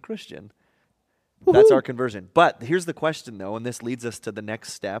became a Christian. Woo-hoo. That's our conversion. But here's the question, though, and this leads us to the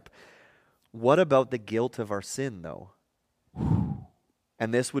next step. What about the guilt of our sin, though?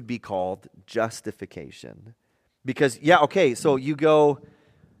 And this would be called justification. Because, so you go,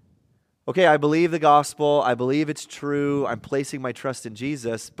 okay, I believe the gospel. I believe it's true. I'm placing my trust in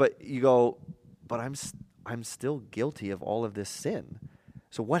Jesus. But you go, but I'm still guilty of all of this sin.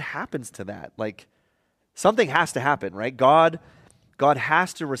 So what happens to that? Like, something has to happen, right? God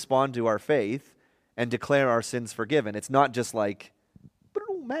has to respond to our faith and declare our sins forgiven. It's not just like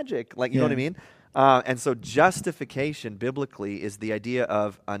magic, like you know what I mean? And so justification biblically is the idea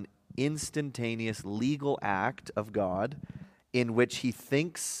of an instantaneous legal act of God in which He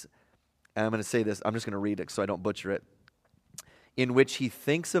thinks, and I'm going to say this, I'm just going to read it so I don't butcher it, in which He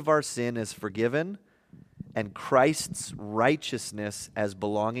thinks of our sin as forgiven and Christ's righteousness as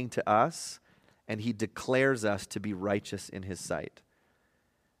belonging to us, and He declares us to be righteous in His sight.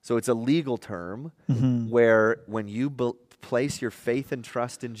 So it's a legal term where when you place your faith and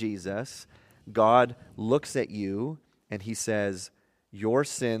trust in Jesus, God looks at you and He says, your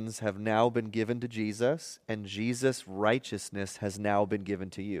sins have now been given to Jesus, and Jesus' righteousness has now been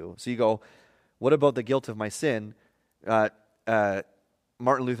given to you. So you go, what about the guilt of my sin? Martin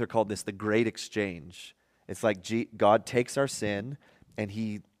Luther called this the great exchange. It's like God takes our sin and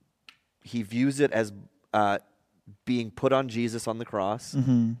He views it as being put on Jesus on the cross,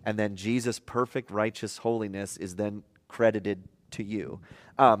 and then Jesus' perfect righteous holiness is then credited to you.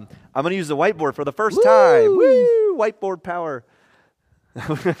 I'm going to use the whiteboard for the first time. Woo! Whiteboard power.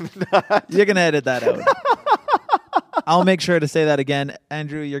 You're going to edit that out. I'll make sure to say that again.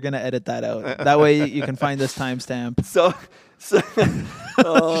 Andrew, you're going to edit that out. That way you can find this timestamp. So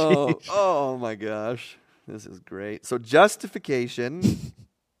oh my gosh. This is great. So justification,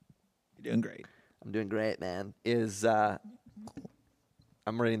 You're doing great. I'm doing great, man, is, I'm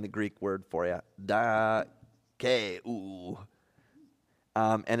reading the Greek word for you. Dakeu.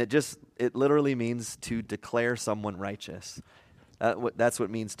 And it literally means to declare someone righteous. That's what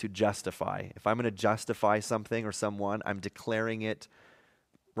it means to justify. If I'm going to justify something or someone, I'm declaring it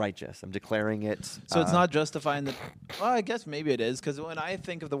righteous. I'm declaring it. So it's not justifying the. Well, I guess maybe it is, because when I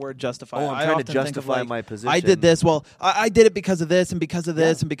think of the word justify, I'm I trying to often think of justify like, my position. I did this. Well, I did it because of this and because of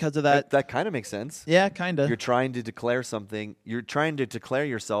this and because of that. That kind of makes sense. Yeah, kind of. You're trying to declare something. You're trying to declare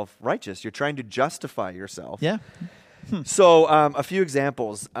yourself righteous. You're trying to justify yourself. Yeah. So a few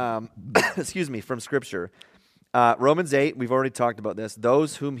examples, excuse me, from Scripture. Romans 8, we've already talked about this.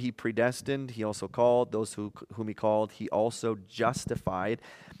 Those whom he predestined, he also called. Those whom he called, he also justified.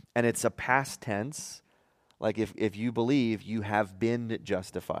 And it's a past tense. Like if you believe, you have been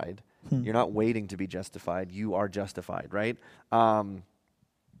justified. You're not waiting to be justified. You are justified, right?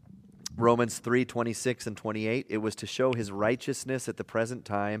 Romans 3, 26 and 28, it was to show his righteousness at the present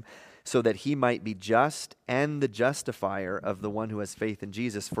time, so that he might be just and the justifier of the one who has faith in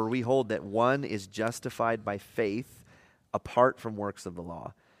Jesus. For we hold that one is justified by faith apart from works of the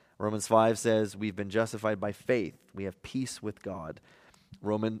law. Romans 5 says we've been justified by faith. We have peace with God.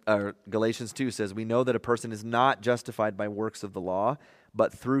 Galatians 2 says we know that a person is not justified by works of the law,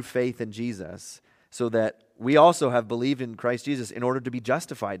 but through faith in Jesus, so that we also have believed in Christ Jesus in order to be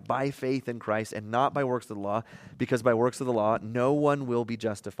justified by faith in Christ and not by works of the law, because by works of the law, no one will be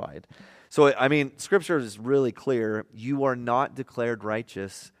justified. So, I mean, Scripture is really clear. You are not declared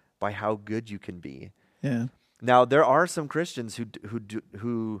righteous by how good you can be. Yeah. Now, there are some Christians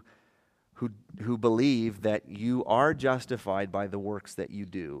who believe that you are justified by the works that you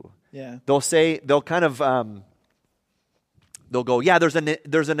do. Yeah. They'll go, yeah, there's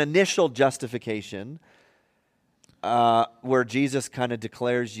an initial justification where Jesus kind of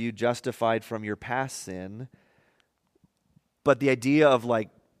declares you justified from your past sin. But the idea of like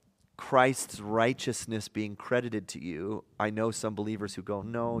Christ's righteousness being credited to you, I know some believers who go,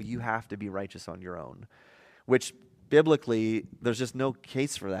 no, you have to be righteous on your own. Which biblically, there's just no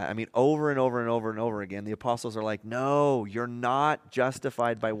case for that. I mean, over and over and over and over again, the apostles are like, no, you're not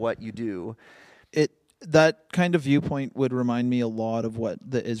justified by what you do. That kind of viewpoint would remind me a lot of what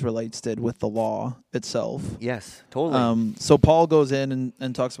the Israelites did with the law itself. Yes, totally. So Paul goes in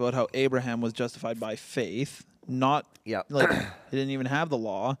and talks about how Abraham was justified by faith, not like he didn't even have the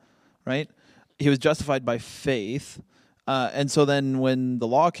law, right? He was justified by faith. And so then when the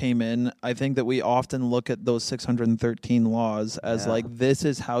law came in, I think that we often look at those 613 laws as like, this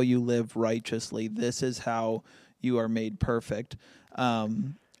is how you live righteously. This is how you are made perfect.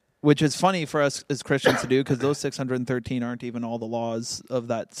 Which is funny for us as Christians to do, because those 613 aren't even all the laws of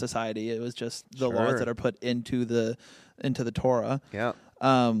that society. It was just the laws that are put into the Torah. Yeah.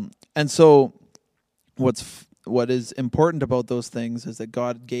 And so what is important about those things is that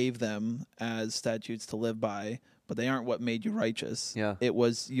God gave them as statutes to live by, but they aren't what made you righteous. Yeah. It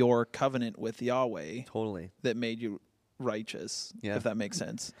was your covenant with Yahweh that made you righteous, if that makes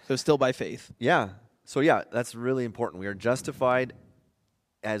sense. It was still by faith. Yeah. So yeah, that's really important. We are justified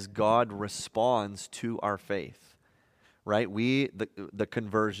as God responds to our faith, right? The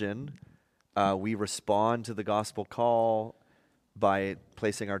conversion, we respond to the gospel call by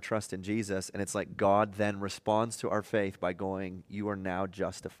placing our trust in Jesus, and it's like God then responds to our faith by going, you are now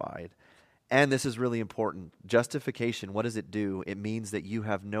justified. And this is really important. Justification, what does it do? It means that you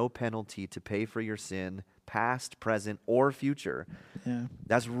have no penalty to pay for your sin, past, present, or future. Yeah.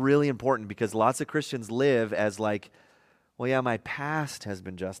 That's really important, because lots of Christians live as like, well, yeah, my past has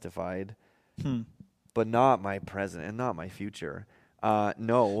been justified, but not my present and not my future.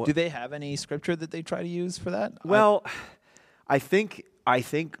 No. Do they have any scripture that they try to use for that? Well, I think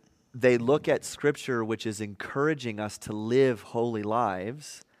they look at scripture which is encouraging us to live holy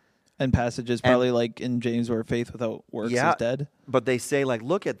lives. And passages probably like in James where faith without works is dead. But they say like,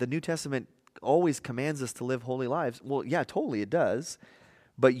 look at the New Testament always commands us to live holy lives. Well, yeah, totally it does.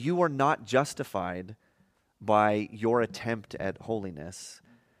 But you are not justified by your attempt at holiness.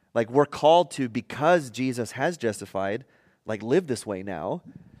 Like we're called to, because Jesus has justified, like live this way now.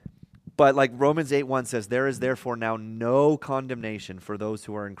 But like Romans 8:1 says, there is therefore now no condemnation for those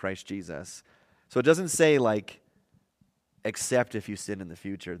who are in Christ Jesus. So it doesn't say like, except if you sin in the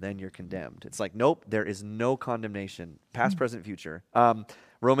future, then you're condemned. It's like, nope, there is no condemnation, past, present, future.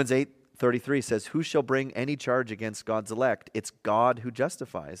 Romans 8:33 says, who shall bring any charge against God's elect? It's God who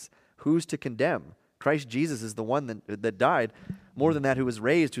justifies. Who's to condemn? Christ Jesus is the one that died. More than that, who was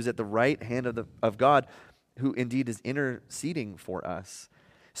raised, who's at the right hand of God, who indeed is interceding for us.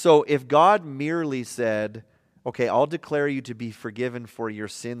 So if God merely said, okay, I'll declare you to be forgiven for your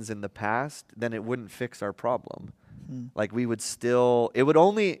sins in the past, then it wouldn't fix our problem. Like we would still, it would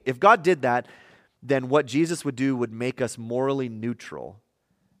only, if God did that, then what Jesus would do would make us morally neutral.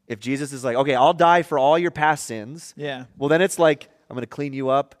 If Jesus is like, okay, I'll die for all your past sins. Yeah. Well, then it's like, I'm going to clean you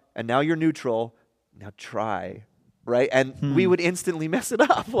up, and now you're neutral. Now try, right? And we would instantly mess it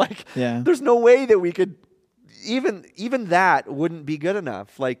up. Like, there's no way that we could, even that wouldn't be good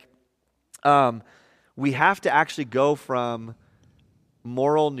enough. Like, we have to actually go from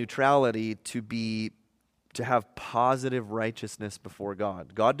moral neutrality to have positive righteousness before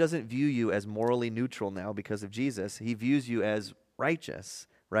God. God doesn't view you as morally neutral now because of Jesus. He views you as righteous,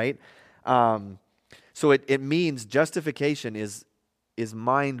 right? So it means justification is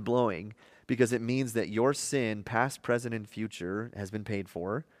mind-blowing because it means that your sin, past, present, and future, has been paid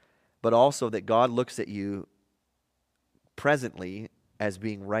for, but also that God looks at you presently as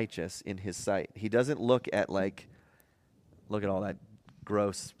being righteous in his sight. He doesn't look at all that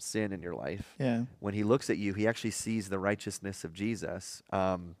gross sin in your life. Yeah. When he looks at you, he actually sees the righteousness of Jesus.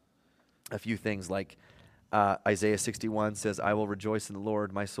 A few things like Isaiah 61 says, I will rejoice in the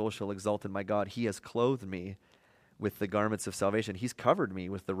Lord. My soul shall exult in my God. He has clothed me with the garments of salvation. He's covered me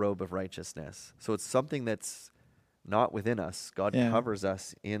with the robe of righteousness. So it's something that's not within us. God covers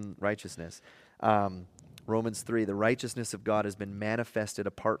us in righteousness. Romans 3, the righteousness of God has been manifested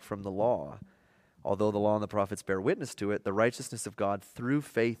apart from the law. Although the law and the prophets bear witness to it, the righteousness of God through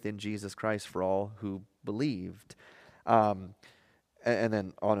faith in Jesus Christ for all who believed. And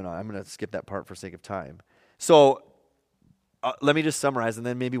then on and on. I'm going to skip that part for sake of time. So let me just summarize, and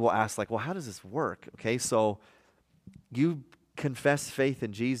then maybe we'll ask, well, how does this work? Okay, so you confess faith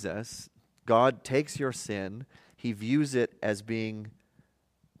in Jesus. God takes your sin. He views it as being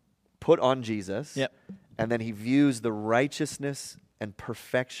put on Jesus. Yep. And then he views the righteousness and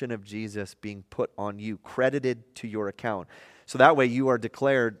perfection of Jesus being put on you, credited to your account. So that way you are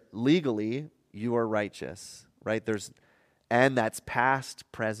declared legally, you are righteous, right? And that's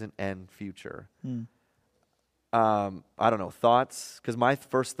past, present, and future. I don't know, thoughts? Because my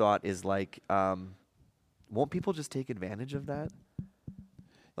first thought is won't people just take advantage of that?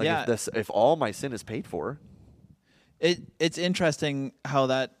 If all my sin is paid for. It's interesting how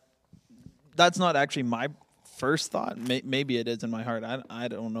that's not actually my first thought. Maybe it is in my heart. I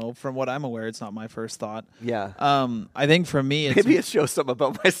don't know. From what I'm aware, it's not my first thought. Yeah. I think for me, maybe it shows something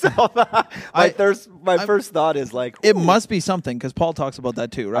about myself. my first thought is it must be something because Paul talks about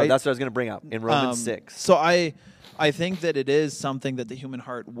that too, right? That's what I was going to bring up in Romans 6. So I think that it is something that the human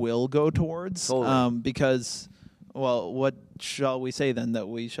heart will go towards. Totally. Because, well, what shall we say then? That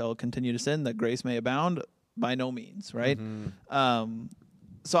we shall continue to sin, that grace may abound? By no means, right? Mm-hmm.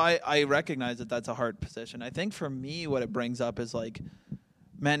 So I recognize that that's a hard position. I think for me, what it brings up is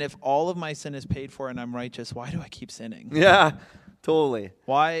man, if all of my sin is paid for and I'm righteous, why do I keep sinning? Yeah, totally.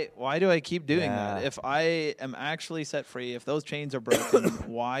 Why do I keep doing that? If I am actually set free, if those chains are broken,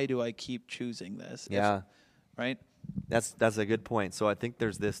 why do I keep choosing this? Right? That's a good point. So I think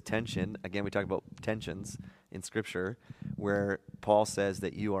there's this tension. Again, we talk about tensions in Scripture where Paul says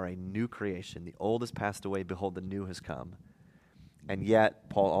that you are a new creation. The old has passed away. Behold, the new has come. And yet,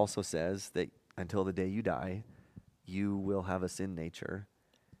 Paul also says that until the day you die, you will have a sin nature.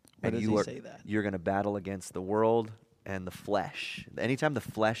 Why does he say that? You're going to battle against the world and the flesh. Anytime the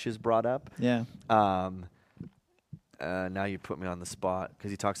flesh is brought up, now you put me on the spot because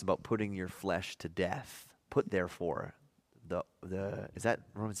he talks about putting your flesh to death. Put therefore is that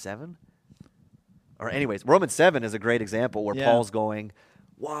Romans 7? Or anyways, Romans 7 is a great example where Paul's going,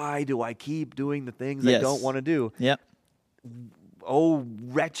 why do I keep doing the things I don't want to do? Yep. Oh,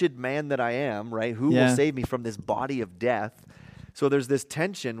 wretched man that I am, right? Who will save me from this body of death? So there's this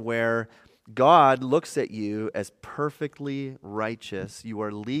tension where God looks at you as perfectly righteous. You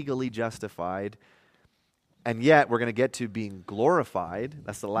are legally justified. And yet we're going to get to being glorified.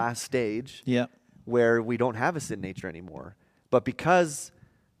 That's the last stage. Yeah. Where we don't have a sin nature anymore. But because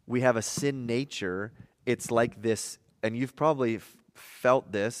we have a sin nature, it's like this, and you've probably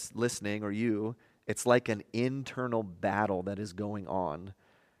felt this listening, or it's like an internal battle that is going on.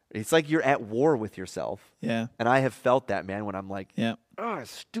 It's like you're at war with yourself. Yeah. And I have felt that, man, when I'm like,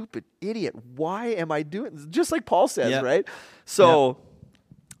 stupid idiot. Why am I doing this? Just like Paul says, right? So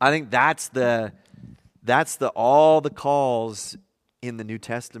I think that's all the calls in the New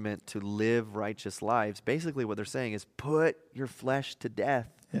Testament to live righteous lives. Basically what they're saying is put your flesh to death.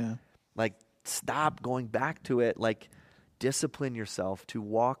 Yeah. Stop going back to it. discipline yourself to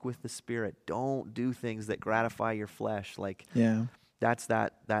walk with the Spirit. Don't do things that gratify your flesh. Like, Yeah. that's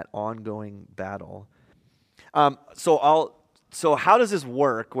that ongoing battle. So how does this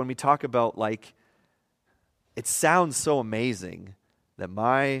work when we talk about, like, it sounds so amazing that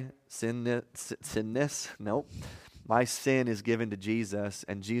my my sin is given to Jesus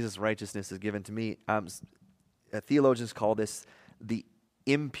and Jesus' righteousness is given to me. Theologians call this the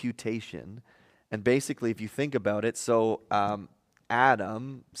imputation. And basically, if you think about it, so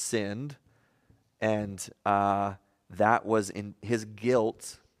Adam sinned, and that was in his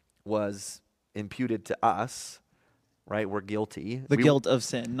guilt was imputed to us, right? We're guilty. The guilt of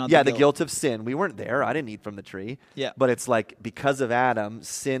sin, not the guilt of sin. We weren't there. I didn't eat from the tree. Yeah. But it's like, because of Adam,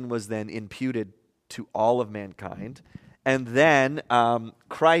 sin was then imputed to all of mankind. And then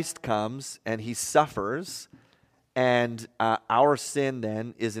Christ comes and he suffers, and our sin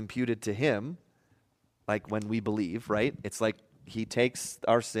then is imputed to him, like when we believe, right? It's like he takes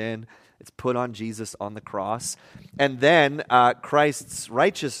our sin, it's put on Jesus on the cross. And then Christ's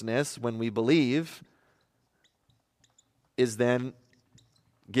righteousness, when we believe, is then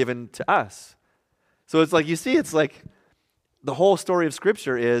given to us. So it's like, you see, it's like the whole story of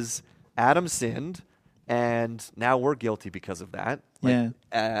Scripture is Adam sinned, and now we're guilty because of that. Like,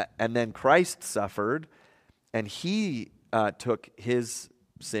 and then Christ suffered, and he took his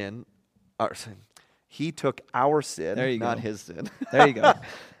sin, he took our sin, not his sin. There you go.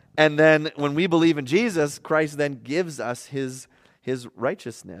 And then when we believe in Jesus, Christ then gives us his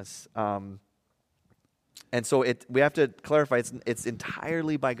righteousness. And so we have to clarify, it's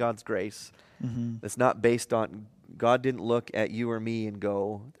entirely by God's grace. Mm-hmm. It's not based on, God didn't look at you or me and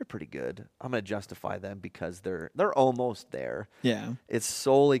go, they're pretty good, I'm going to justify them because they're almost there. Yeah. It's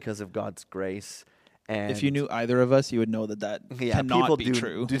solely because of God's grace. And if you knew either of us, you would know that cannot be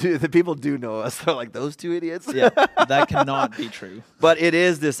true. The people do know us. They're like, those two idiots? Yeah, that cannot be true. But it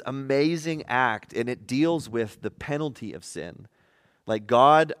is this amazing act, and it deals with the penalty of sin. Like,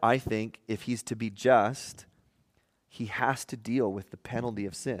 God, I think, if he's to be just, he has to deal with the penalty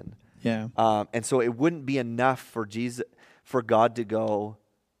of sin. Yeah. And so it wouldn't be enough for God to go,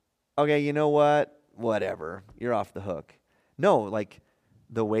 okay, you know what? Whatever. You're off the hook. No, like,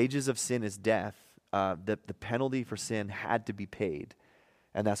 the wages of sin is death. The penalty for sin had to be paid.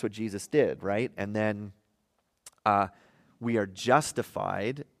 And that's what Jesus did, right? And then we are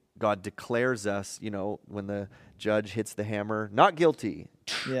justified. God declares us, when the judge hits the hammer, not guilty.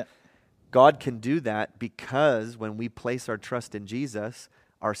 Yeah. God can do that because when we place our trust in Jesus,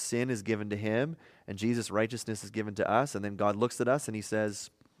 our sin is given to him, and Jesus' righteousness is given to us, and then God looks at us and he says,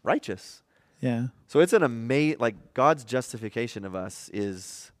 righteous. Yeah. So it's an amazing, like, God's justification of us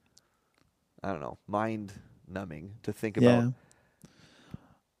is, I don't know, mind-numbing to think about. Yeah.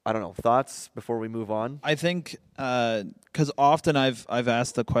 I don't know, thoughts before we move on? I think, because often I've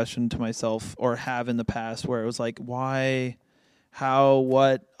asked the question to myself, or have in the past, where it was like, why, how,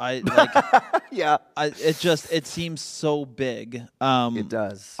 what, Yeah. It seems so big. It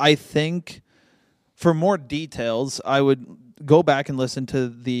does. I think for more details, I would go back and listen to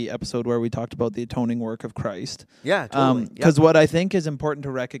the episode where we talked about the atoning work of Christ. Yeah, totally. Because what I think is important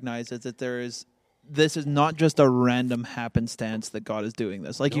to recognize is that this is not just a random happenstance that God is doing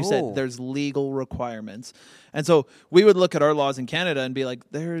this. Like you said, there's legal requirements. And so we would look at our laws in Canada and be like,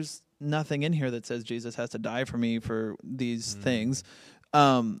 there's nothing in here that says Jesus has to die for me for these things.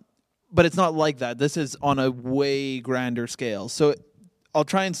 But it's not like that. This is on a way grander scale. So I'll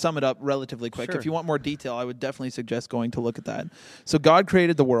try and sum it up relatively quick. Sure. If you want more detail, I would definitely suggest going to look at that. So God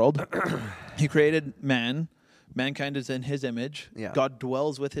created the world. He created man. Mankind is in his image. Yeah. God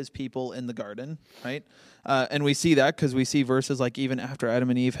dwells with his people in the garden, right? And we see that because we see verses like even after Adam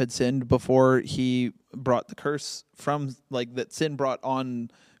and Eve had sinned, before he brought the curse from, like, that sin brought on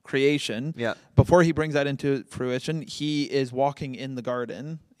creation. Yeah. Before he brings that into fruition, he is walking in the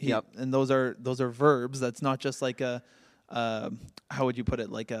garden. And those are verbs. That's not just like a how would you put it?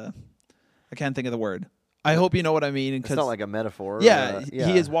 Like I can't think of the word. I hope you know what I mean. It's not like a metaphor. Yeah,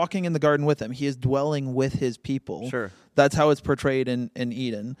 he is walking in the garden with them. He is dwelling with his people. Sure. That's how it's portrayed in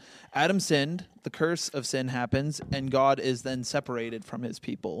Eden. Adam sinned, the curse of sin happens, and God is then separated from his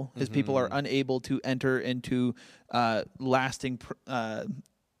people. His people are unable to enter into lasting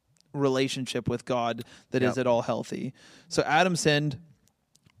relationship with God that is at all healthy. So Adam sinned.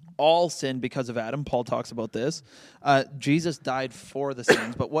 All sinned because of Adam. Paul talks about this. Jesus died for the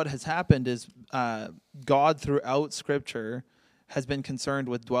sins. But what has happened is God throughout Scripture has been concerned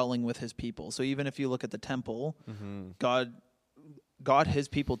with dwelling with his people. So even if you look at the temple, God got his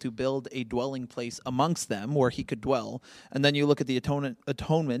people to build a dwelling place amongst them where he could dwell. And then you look at the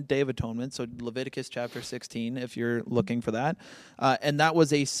atonement, Day of Atonement, so Leviticus chapter 16, if you're looking for that. And that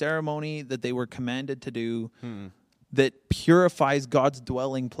was a ceremony that they were commanded to do that purifies God's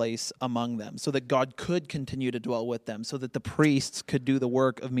dwelling place among them, so that God could continue to dwell with them, so that the priests could do the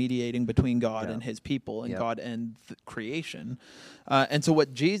work of mediating between God and his people, and God and creation. And so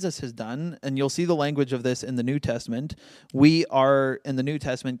what Jesus has done, and you'll see the language of this in the New Testament, we are in the New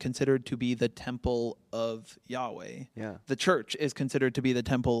Testament considered to be the temple of Yahweh. Yeah. The church is considered to be the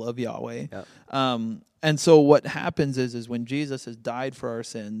temple of Yahweh. Yeah. And so what happens is when Jesus has died for our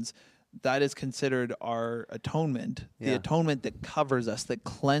sins, that is considered our atonement, the atonement that covers us, that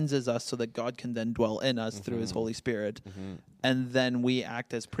cleanses us so that God can then dwell in us through his Holy Spirit. And then we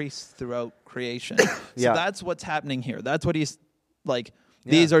act as priests throughout creation. So that's what's happening here. That's what he's like.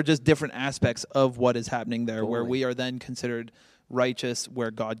 These are just different aspects of what is happening there, where we are then considered righteous,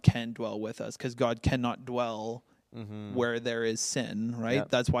 where God can dwell with us, because God cannot dwell where there is sin, right? Yep.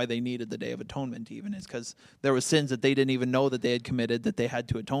 That's why they needed the Day of Atonement, even, is because there were sins that they didn't even know that they had committed that they had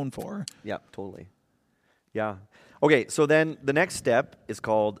to atone for. Yeah, totally. Yeah. Okay, so then the next step is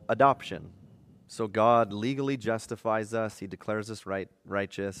called adoption. So God legally justifies us. He declares us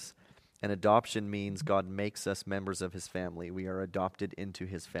righteous. And adoption means God makes us members of his family. We are adopted into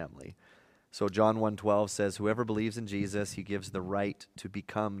his family. So John 1:12 says, whoever believes in Jesus, he gives the right to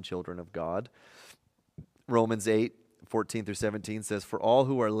become children of God. Romans 8:14 through 17 says, for all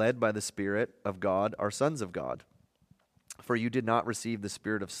who are led by the Spirit of God are sons of God. For you did not receive the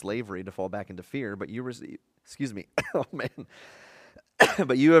spirit of slavery to fall back into fear, but you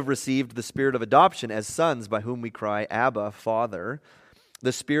but you have received the spirit of adoption as sons, by whom we cry, Abba, Father.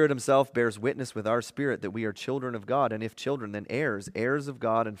 The Spirit himself bears witness with our spirit that we are children of God, and if children, then heirs, heirs of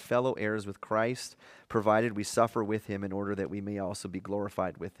God and fellow heirs with Christ, provided we suffer with him in order that we may also be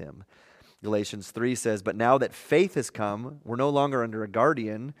glorified with him. Galatians 3 says, but now that faith has come, we're no longer under a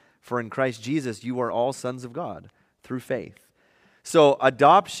guardian, for in Christ Jesus you are all sons of God through faith. So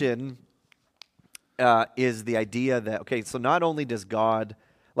adoption is the idea that, okay, so not only does God,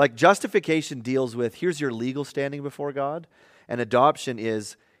 like justification deals with, here's your legal standing before God, and adoption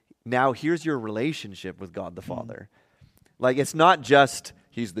is, now here's your relationship with God the Father. Like, it's not just,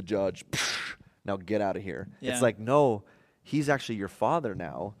 he's the judge, now get out of here. Yeah. It's like, no, he's actually your father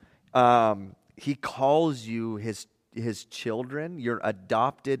now. He calls you his children. You're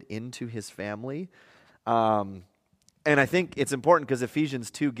adopted into his family. And I think it's important because Ephesians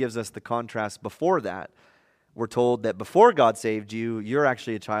 2 gives us the contrast before that. We're told that before God saved you, you're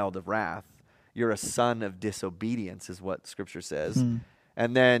actually a child of wrath. You're a son of disobedience is what Scripture says.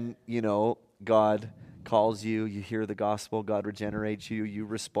 And then, God calls you, you hear the gospel, God regenerates you, you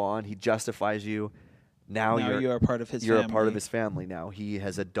respond, he justifies you. Now you're a part of his family. You're a part of his family now. He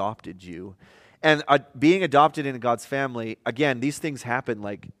has adopted you. And being adopted into God's family, again, these things happen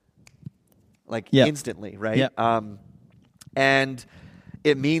like instantly, right? And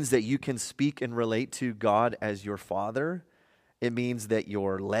it means that you can speak and relate to God as your Father. It means that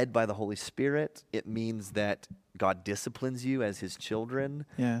you're led by the Holy Spirit. It means that God disciplines you as his children,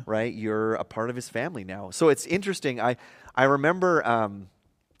 right? You're a part of his family now. So it's interesting. I remember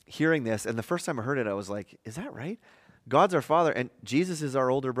hearing this, and the first time I heard it, I was like, is that right? God's our Father, and Jesus is our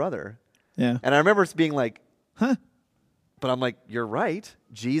older brother. Yeah. And I remember being like, huh? But I'm like, you're right.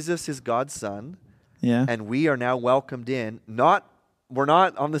 Jesus is God's son. Yeah. And we are now welcomed in. We're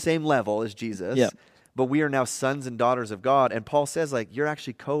not on the same level as Jesus. Yeah. But we are now sons and daughters of God. And Paul says, like, you're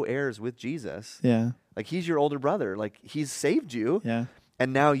actually co-heirs with Jesus. Yeah. Like, he's your older brother. Like, he's saved you. Yeah.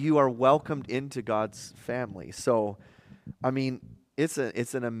 And now you are welcomed into God's family. So, I mean, it's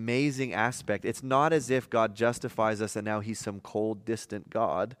an amazing aspect. It's not as if God justifies us and now he's some cold, distant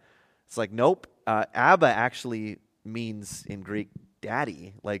God. It's like, nope. Abba actually means in Greek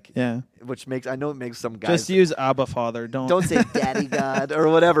daddy, which makes, I know it makes some guys just use Abba Father. Don't say daddy God or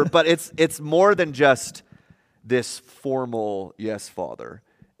whatever. But it's more than just this formal yes Father.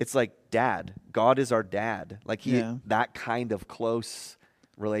 It's like dad. God is our dad. Like that kind of close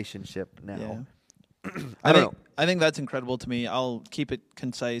relationship now. Yeah. I think that's incredible to me. I'll keep it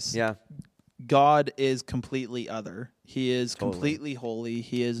concise. Yeah. God is completely other. He is completely holy.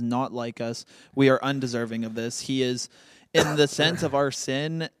 He is not like us. We are undeserving of this. He is, in the sense of our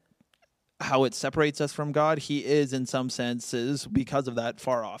sin, how it separates us from God, he is in some senses, because of that,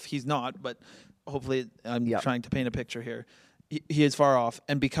 far off. He's not, but hopefully I'm trying to paint a picture here. He is far off.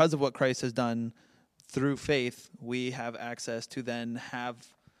 And because of what Christ has done through faith, we have access to then have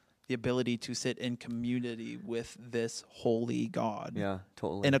the ability to sit in community with this holy God. Yeah,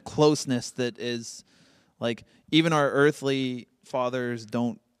 totally. In a closeness that is like, even our earthly fathers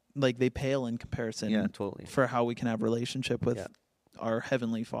don't, like, they pale in comparison Yeah, totally. for how we can have relationship with Yeah. our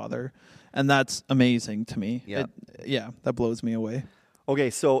Heavenly Father. And that's amazing to me. Yeah. That blows me away. Okay,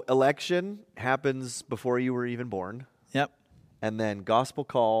 so election happens before you were even born. Yep. And then gospel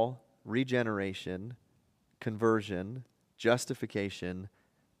call, regeneration, conversion, justification,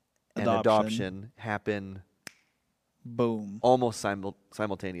 and adoption happen Boom. almost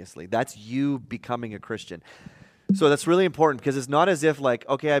simultaneously. That's you becoming a Christian. So that's really important because it's not as if like,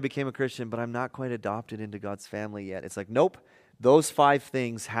 okay, I became a Christian, but I'm not quite adopted into God's family yet. It's like, nope, those 5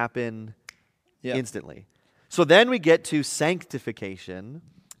 things happen instantly. So then we get to sanctification,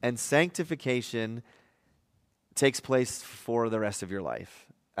 and sanctification takes place for the rest of your life.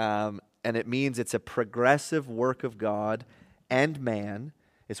 And it means it's a progressive work of God and man.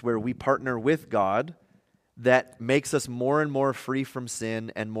 It's where we partner with God that makes us more and more free from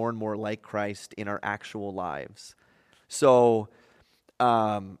sin and more like Christ in our actual lives. So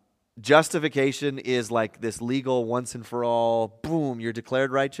justification is like this legal once and for all, boom, you're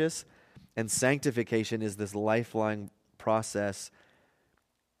declared righteous. And sanctification is this lifelong process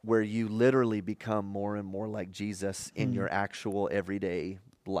where you literally become more and more like Jesus in your actual everyday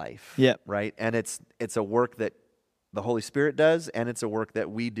life. Yep. Right? And it's a work that the Holy Spirit does, and it's a work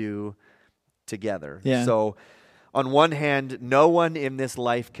that we do together. Yeah. So on one hand, no one in this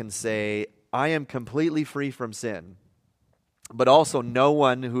life can say, I am completely free from sin. But also no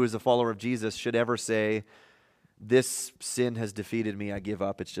one who is a follower of Jesus should ever say, this sin has defeated me, I give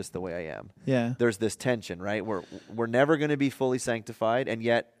up, it's just the way I am. Yeah. There's this tension, right? We're never going to be fully sanctified, and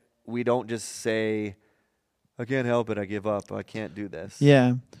yet we don't just say, I can't help it, I give up, I can't do this.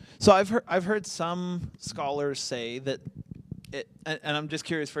 Yeah. So I've heard some scholars say that it, and I'm just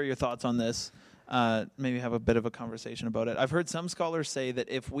curious for your thoughts on this. Maybe have a bit of a conversation about it. I've heard some scholars say that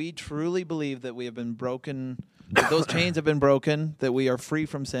if we truly believe that we have been broken, that those chains have been broken, that we are free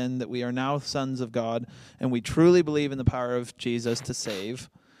from sin, that we are now sons of God, and we truly believe in the power of Jesus to save,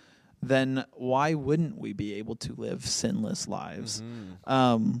 then why wouldn't we be able to live sinless lives?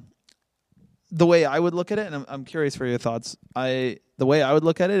 Mm-hmm. The way I would look at it, and I'm curious for your thoughts, the way I would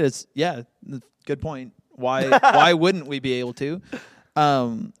look at it is, good point. Why wouldn't we be able to?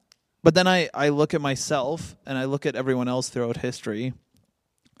 But then I look at myself and I look at everyone else throughout history,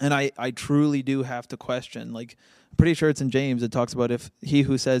 and I truly do have to question. Like, I'm pretty sure it's in James. It talks about if he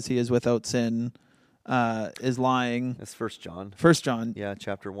who says he is without sin is lying. That's 1 John. 1 John. Yeah,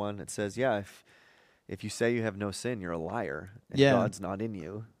 chapter 1. It says, if you say you have no sin, you're a liar, and Yeah. God's not in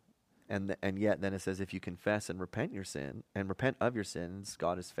you. And yet then it says, if you confess and repent of your sins,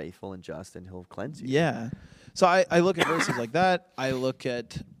 God is faithful and just, and he'll cleanse you. Yeah. So I look at verses like that. I look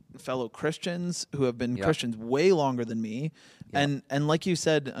at fellow Christians who have been Christians way longer than me. Yeah. And like you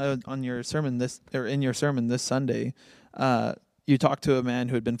said on your sermon in your sermon this Sunday, you talked to a man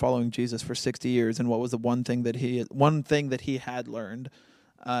who had been following Jesus for 60 years, and what was the one thing that he had learned,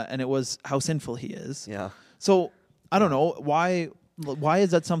 and it was how sinful he is. Yeah. So I don't know why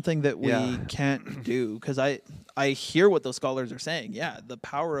is that something that we can't do? Because I hear what those scholars are saying. Yeah, the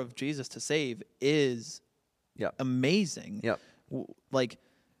power of Jesus to save is amazing. Yep. Like,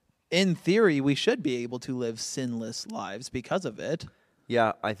 in theory, we should be able to live sinless lives because of it.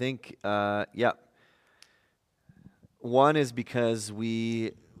 Yeah, I think, one is because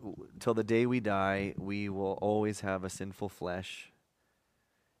till the day we die, we will always have a sinful flesh,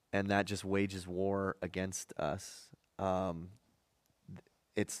 and that just wages war against us.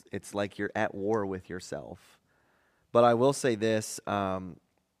 It's like you're at war with yourself. But I will say this,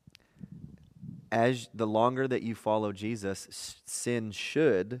 as the longer that you follow Jesus, sin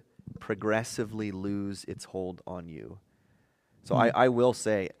should progressively lose its hold on you. So I will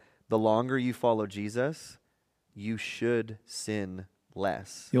say, the longer you follow Jesus, you should sin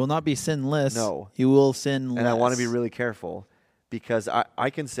less. You will not be sinless. No. You will sin less. And I want to be really careful, because I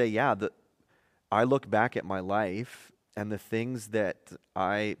can say, I look back at my life, and the things that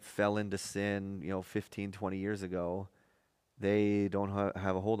I fell into sin, 15, 20 years ago, they don't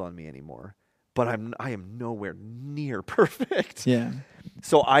have a hold on me anymore. But I am nowhere near perfect. Yeah.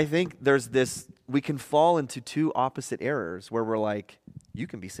 So I think we can fall into two opposite errors where we're like, you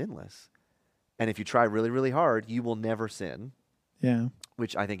can be sinless. And if you try really, really hard, you will never sin. Yeah.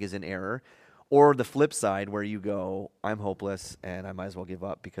 Which I think is an error. Or the flip side where you go, I'm hopeless and I might as well give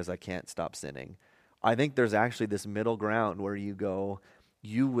up because I can't stop sinning. I think there's actually this middle ground where you go,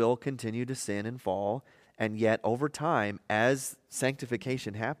 you will continue to sin and fall, and yet over time, as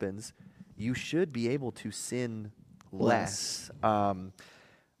sanctification happens, you should be able to sin less.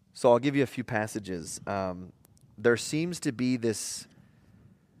 So I'll give you a few passages. There seems to be this,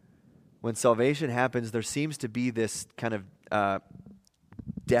 when salvation happens, there seems to be this kind of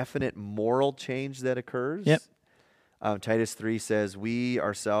definite moral change that occurs. Yep. Titus 3 says, we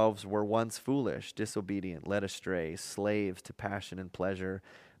ourselves were once foolish, disobedient, led astray, slaves to passion and pleasure.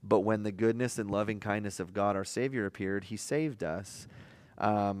 But when the goodness and loving kindness of God our Savior appeared, he saved us.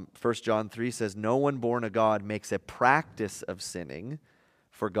 1 John 3 says, no one born of God makes a practice of sinning,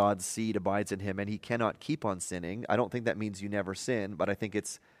 for God's seed abides in him, and he cannot keep on sinning. I don't think that means you never sin, but I think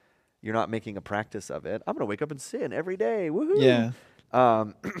it's you're not making a practice of it. I'm going to wake up and sin every day. Woohoo! Yeah.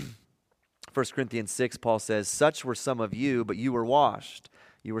 1 Corinthians 6, Paul says, such were some of you, but you were washed.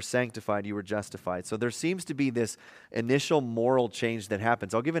 You were sanctified. You were justified. So there seems to be this initial moral change that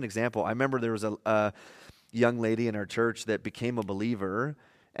happens. I'll give an example. I remember there was a young lady in our church that became a believer,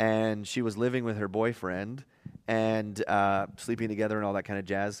 and she was living with her boyfriend and sleeping together and all that kind of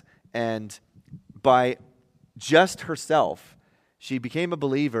jazz. And by just herself, she became a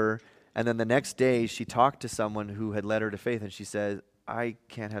believer, and then the next day she talked to someone who had led her to faith, and she said, I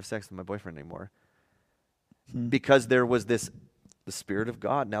can't have sex with my boyfriend anymore. Because there was the Spirit of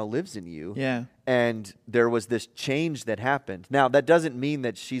God now lives in you. Yeah. And there was this change that happened. Now, that doesn't mean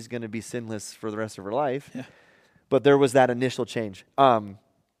that she's going to be sinless for the rest of her life. Yeah. But there was that initial change. And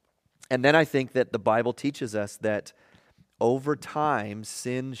then I think that the Bible teaches us that over time,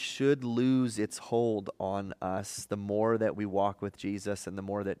 sin should lose its hold on us the more that we walk with Jesus and the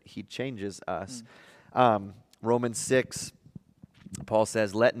more that he changes us. Romans 6, Paul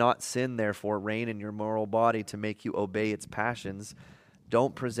says, let not sin, therefore, reign in your moral body to make you obey its passions.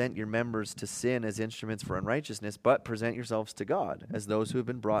 Don't present your members to sin as instruments for unrighteousness, but present yourselves to God as those who have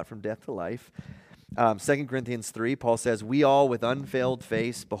been brought from death to life. 2 Corinthians 3, Paul says, we all with unveiled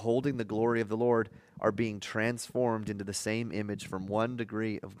face, beholding the glory of the Lord, are being transformed into the same image from one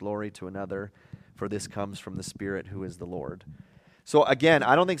degree of glory to another, for this comes from the Spirit who is the Lord. So again,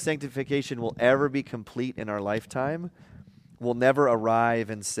 I don't think sanctification will ever be complete in our lifetime. We'll never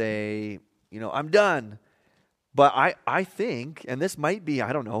arrive and say, I'm done. But I think, and this might be,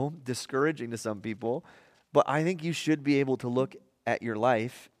 I don't know, discouraging to some people, but I think you should be able to look at your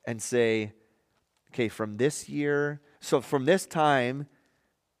life and say, okay, from this year, so from this time,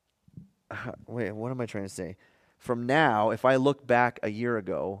 wait, what am I trying to say? From now, if I look back a year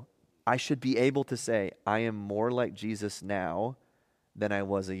ago, I should be able to say, I am more like Jesus now than I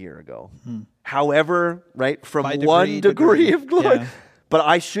was a year ago. However, right, from By one degree of glory. Yeah. But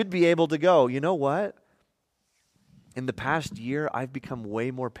I should be able to go, you know what? In the past year, I've become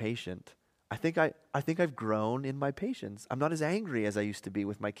way more patient. I think I've grown in my patience. I'm not as angry as I used to be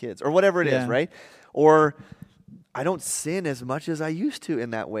with my kids, or whatever it is, right? Or I don't sin as much as I used to in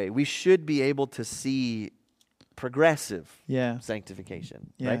that way. We should be able to see progressive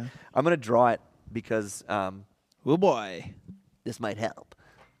sanctification, right? I'm going to draw it because Oh boy. this might help.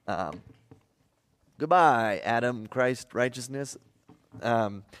 Goodbye, Adam, Christ, righteousness.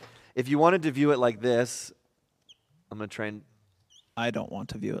 If you wanted to view it like this, I'm going to try and... I don't want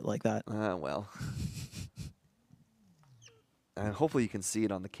to view it like that. Well. Hopefully you can see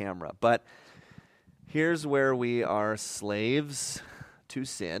it on the camera. But here's where we are slaves to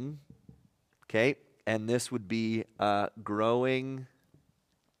sin. Okay? And this would be growing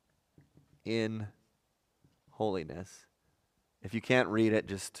in holiness. If you can't read it,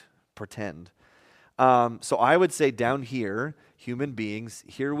 just pretend. So I would say down here, human beings,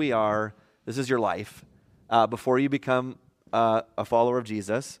 here we are. This is your life. Before you become a follower of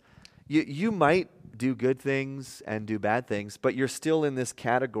Jesus, you might do good things and do bad things, but you're still in this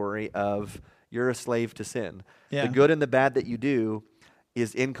category of you're a slave to sin. Yeah. The good and the bad that you do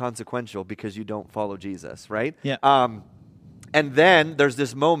is inconsequential because you don't follow Jesus, right? Yeah. And then there's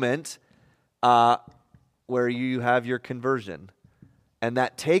this moment where you have your conversion. And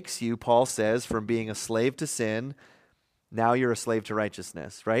that takes you, Paul says, from being a slave to sin, now you're a slave to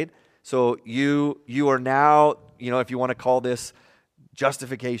righteousness, right? So you are now, if you want to call this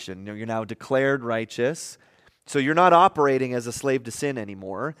justification, you're now declared righteous. So you're not operating as a slave to sin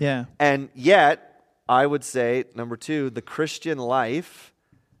anymore. Yeah. And yet, I would say, number 2, the Christian life,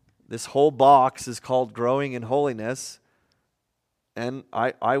 this whole box is called growing in holiness. And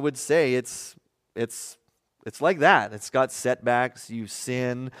I would say it's like that. It's got setbacks, you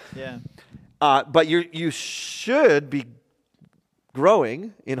sin. Yeah. But you should be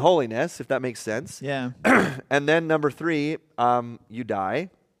growing in holiness, if that makes sense. Yeah. And then number 3, you die.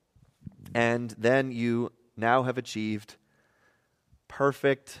 And then you now have achieved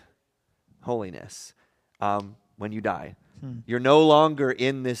perfect holiness when you die. You're no longer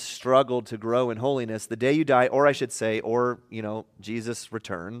in this struggle to grow in holiness. The day you die, or I should say, Jesus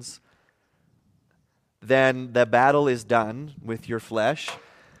returns, then the battle is done with your flesh.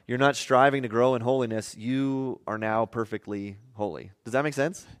 you're not striving to grow in holiness. You are now perfectly holy. Does that make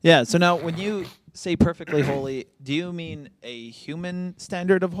sense? Yeah. So now, when you say perfectly holy, do you mean a human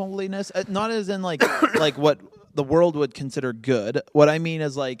standard of holiness? Not as in like like what the world would consider good. What I mean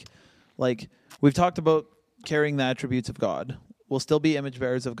is like we've talked about carrying the attributes of God. We'll still be image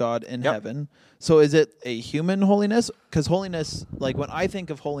bearers of God in heaven. So is it a human holiness? Because holiness, like when I think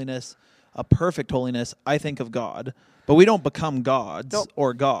of holiness, a perfect holiness, I think of God. But we don't become gods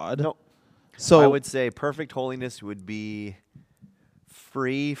or God. No. So I would say perfect holiness would be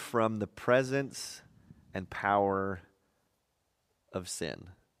free from the presence and power of sin.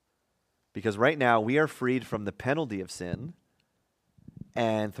 Because right now we are freed from the penalty of sin,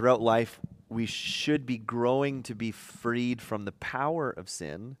 and throughout life we should be growing to be freed from the power of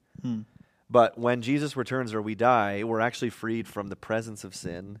sin. But when Jesus returns or we die, we're actually freed from the presence of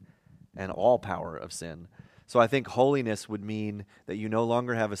sin and all power of sin. So I think holiness would mean that you no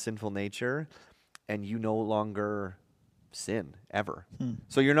longer have a sinful nature and you no longer sin ever.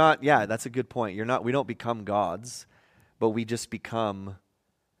 So you're not, that's a good point. We don't become gods, but we just become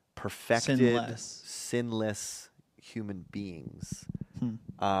perfected, sinless human beings.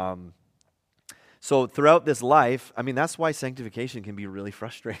 So throughout this life, I mean, that's why sanctification can be really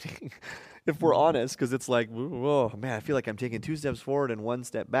frustrating, if we're honest, because it's like, whoa, man, I feel like I'm taking 2 steps forward and 1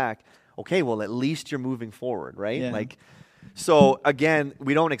 step back. Okay, well, at least you're moving forward, right? Yeah. Like, so again,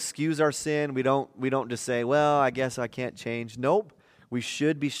 we don't excuse our sin. We don't just say, well, I guess I can't change. Nope. We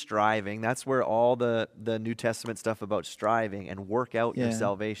should be striving. That's where all the New Testament stuff about striving and work out your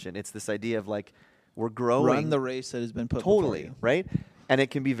salvation. It's this idea of like, we're growing. Run the race that has been put before you. Right? And it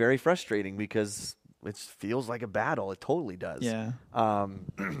can be very frustrating because it feels like a battle. It totally does. Yeah.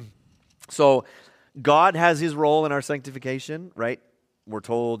 So God has his role in our sanctification, right? We're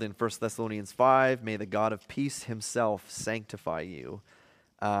told in 1 Thessalonians 5, may the God of peace himself sanctify you.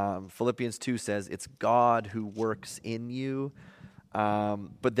 Philippians 2 says it's God who works in you.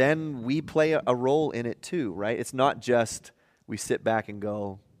 But then we play a role in it too, right? It's not just we sit back and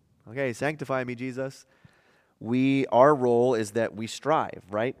go, okay, sanctify me, Jesus. Our role is that we strive,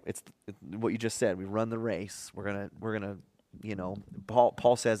 right? It's what you just said. We run the race. We're gonna,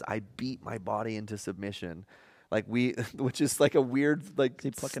 Paul says, I beat my body into submission. Like which is like a weird, like, Is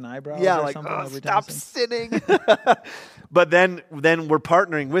he plucking eyebrows? yeah, or like, something every stop time sinning. But then we're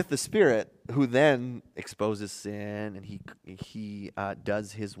partnering with the Spirit, who then exposes sin, and he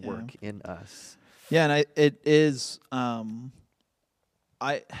does his work in us. Yeah, and it is.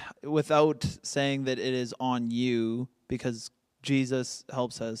 Without saying that it is on you, because Jesus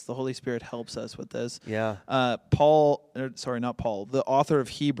helps us, the Holy Spirit helps us with this. Yeah. Not Paul, the author of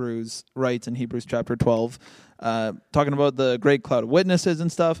Hebrews writes in Hebrews chapter 12, talking about the great cloud of witnesses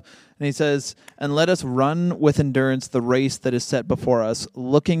and stuff. And he says, and let us run with endurance the race that is set before us,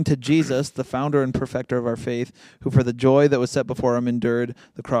 looking to Jesus, the founder and perfecter of our faith, who for the joy that was set before him endured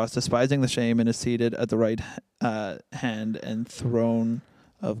the cross, despising the shame, and is seated at the right hand and throne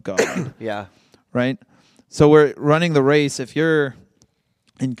of God. Yeah. Right? So we're running the race. If you're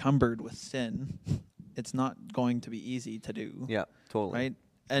encumbered with sin, it's not going to be easy to do. Yeah, totally. Right?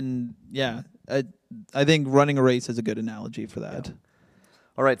 And I think running a race is a good analogy for that. Yeah.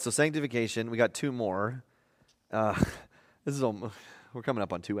 All right, so sanctification, we got 2 more. We're coming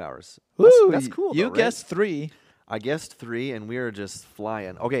up on 2 hours. That's cool. You though, right? guessed 3. I guessed 3, and we are just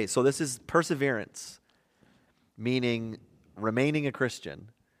flying. Okay, so this is perseverance, meaning remaining a Christian.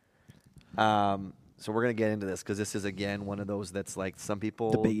 So we're going to get into this because this is, again, one of those that's like some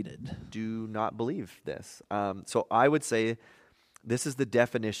people Debated. do not believe this. So I would say this is the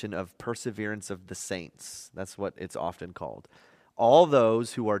definition of perseverance of the saints. That's what it's often called. All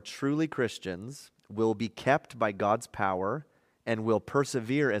those who are truly Christians will be kept by God's power and will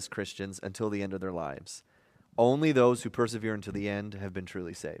persevere as Christians until the end of their lives. Only those who persevere until the end have been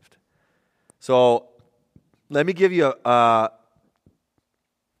truly saved. So let me give you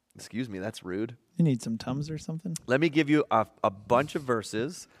excuse me, that's rude. You need some Tums or something? Let me give you a bunch of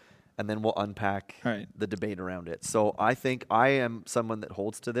verses, and then we'll unpack Right. the debate around it. So I think I am someone that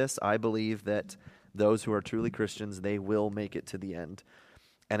holds to this. I believe that those who are truly Christians, they will make it to the end.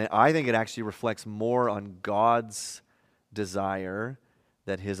 And I think it actually reflects more on God's desire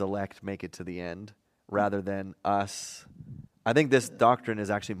that his elect make it to the end rather than us. I think this doctrine is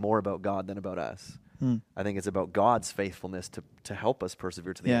actually more about God than about us. I think it's about God's faithfulness to help us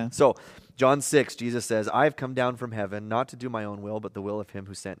persevere to the end. So John 6, Jesus says, I have come down from heaven not to do my own will, but the will of him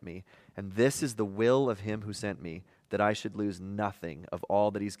who sent me. And this is the will of him who sent me, that I should lose nothing of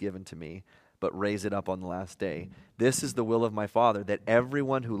all that he's given to me, but raise it up on the last day. This is the will of my Father, that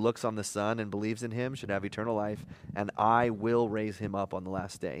everyone who looks on the Son and believes in him should have eternal life, and I will raise him up on the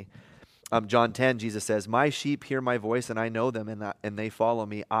last day. John 10, Jesus says, my sheep hear my voice, and I know them, and they follow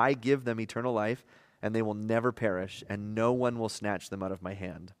me. I give them eternal life, and they will never perish, and no one will snatch them out of my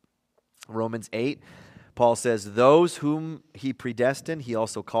hand. Romans 8, Paul says, those whom he predestined, he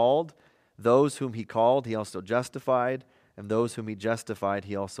also called. Those whom he called, he also justified. And those whom he justified,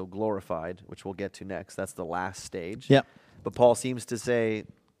 he also glorified, which we'll get to next. That's the last stage. Yeah. But Paul seems to say,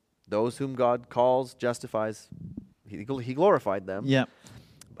 those whom God calls, justifies, he glorified them. Yeah.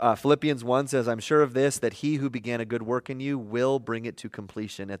 Philippians 1 says, I'm sure of this, that he who began a good work in you will bring it to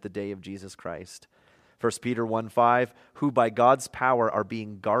completion at the day of Jesus Christ. 1 Peter 1:5, who by God's power are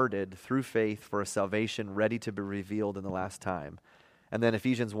being guarded through faith for a salvation ready to be revealed in the last time. And then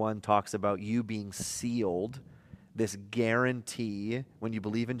Ephesians 1 talks about you being sealed, this guarantee. When you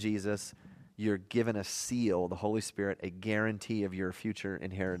believe in Jesus, you're given a seal, the Holy Spirit, a guarantee of your future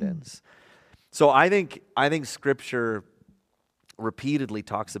inheritance. So I think Scripture repeatedly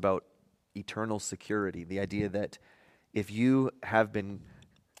talks about eternal security, the idea that if you have been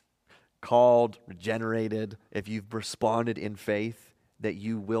called, regenerated, if you've responded in faith, that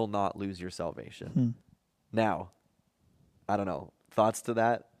you will not lose your salvation. Now, I don't know, thoughts to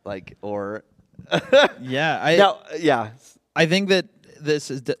that? Yeah, I think that this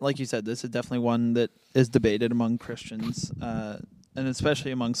is, like you said, this is definitely one that is debated among Christians, and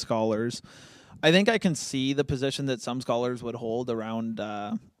especially among scholars. I think I can see the position that some scholars would hold around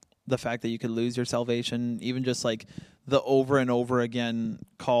the fact that you could lose your salvation, even just like the over and over again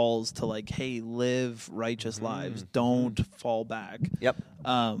calls to like, hey, live righteous lives, don't fall back. Yep.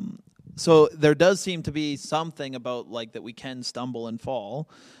 So there does seem to be something about like that we can stumble and fall.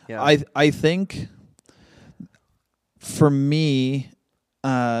 Yeah. I think for me,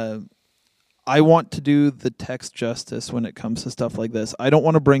 I want to do the text justice when it comes to stuff like this. I don't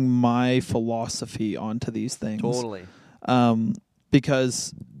want to bring my philosophy onto these things. Totally.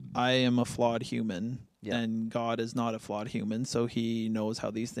 Because I am a flawed human, Yeah. and God is not a flawed human, so he knows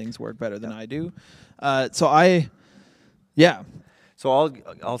how these things work better than I do. So I'll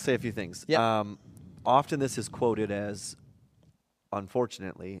say a few things. Yeah. Often this is quoted as,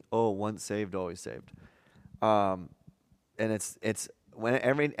 unfortunately, once saved, always saved. And it's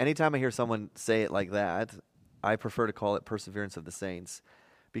anytime I hear someone say it like that, I prefer to call it perseverance of the saints,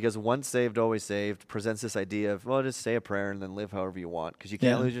 because once saved, always saved presents this idea of, well, just say a prayer and then live however you want, because you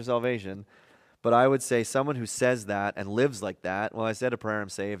can't lose your salvation. But I would say someone who says that and lives like that, well, I said a prayer, I'm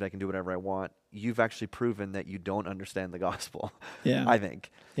saved, I can do whatever I want. You've actually proven that you don't understand the gospel, I think.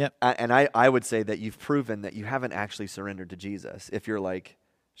 Yep. And I would say that you've proven that you haven't actually surrendered to Jesus. If you're like,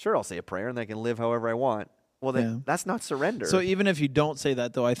 sure, I'll say a prayer and I can live however I want. Well, then that's not surrender. So even if you don't say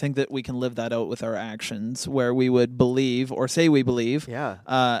that, though, I think that we can live that out with our actions, where we would believe or say we believe,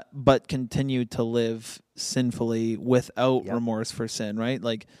 but continue to live sinfully without remorse for sin, right?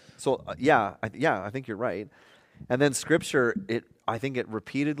 Like, so I think you're right. And then Scripture, I think it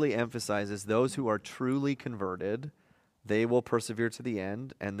repeatedly emphasizes those who are truly converted, they will persevere to the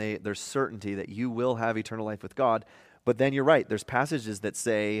end, and there's certainty that you will have eternal life with God. But then you're right. There's passages that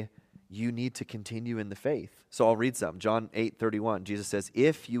say you need to continue in the faith. So I'll read some. John 8:31, Jesus says,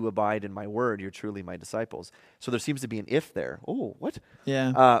 if you abide in my word, you're truly my disciples. So there seems to be an if there. Oh, what?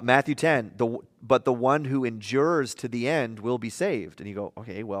 Yeah. Matthew 10, but the one who endures to the end will be saved. And you go,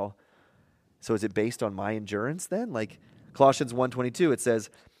 okay, well, so is it based on my endurance then? Like Colossians 1:22, it says,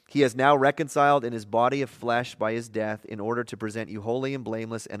 he has now reconciled in his body of flesh by his death in order to present you holy and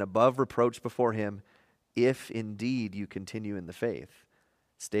blameless and above reproach before him, if indeed you continue in the faith,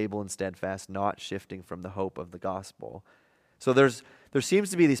 stable and steadfast, not shifting from the hope of the gospel. So there seems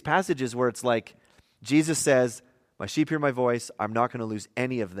to be these passages where it's like Jesus says, my sheep hear my voice, I'm not going to lose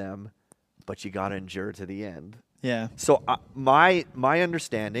any of them, but you got to endure to the end. Yeah. So my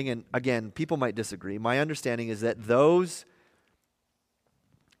understanding, and again, people might disagree, my understanding is that those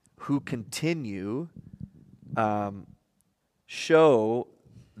who continue show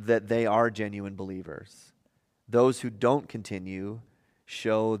that they are genuine believers. Those who don't continue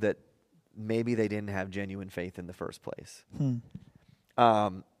show that maybe they didn't have genuine faith in the first place.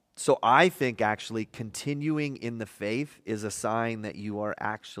 So I think actually continuing in the faith is a sign that you are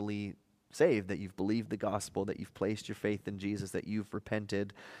actually saved, that you've believed the gospel, that you've placed your faith in Jesus, that you've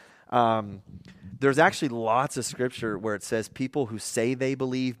repented. There's actually lots of scripture where it says people who say they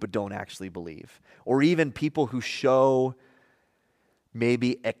believe but don't actually believe, or even people who show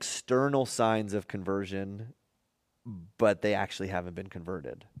maybe external signs of conversion but they actually haven't been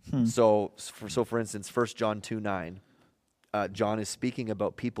converted. So for instance, 1 John 2:9, John is speaking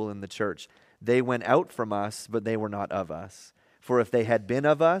about people in the church They went out from us, but they were not of us. For if they had been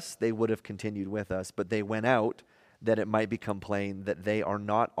of us, they would have continued with us. But they went out that it might become plain that they are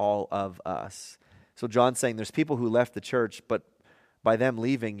not all of us. So John's saying there's people who left the church, but by them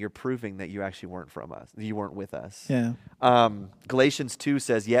leaving, you're proving that you actually weren't from us. You weren't with us. Yeah. Galatians 2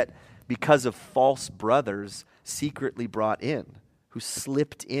 says, yet because of false brothers secretly brought in, who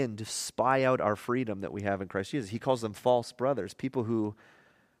slipped in to spy out our freedom that we have in Christ Jesus. He calls them false brothers, people who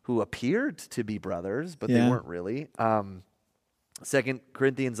appeared to be brothers, but they weren't really. 2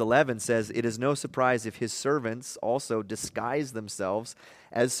 Corinthians 11 says, it is no surprise if his servants also disguise themselves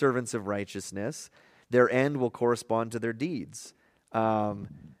as servants of righteousness. Their end will correspond to their deeds. And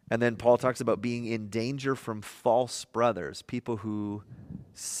then Paul talks about being in danger from false brothers, people who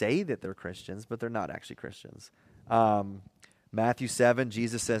say that they're Christians, but they're not actually Christians. Matthew 7,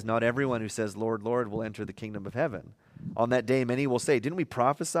 Jesus says, not everyone who says, Lord, Lord, will enter the kingdom of heaven. On that day, many will say, didn't we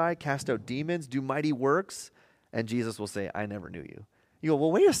prophesy, cast out demons, do mighty works? And Jesus will say, I never knew you. You go,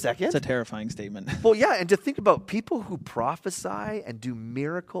 well, wait a second. It's a terrifying statement. Well, yeah, and to think about people who prophesy and do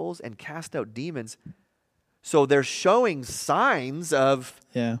miracles and cast out demons, so they're showing signs of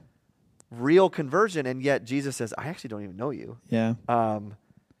real conversion, and yet Jesus says, I actually don't even know you. Yeah.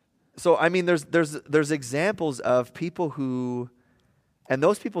 So, I mean, there's examples of people who, and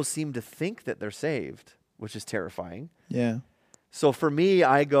those people seem to think that they're saved, which is terrifying. Yeah. So for me,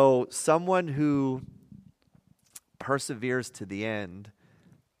 I go, someone who perseveres to the end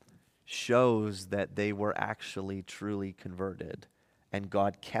shows that they were actually truly converted and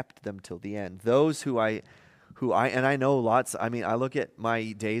God kept them till the end. Those who I know lots, I mean, I look at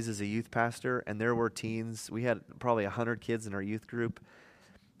my days as a youth pastor and there were teens, we had probably 100 kids in our youth group,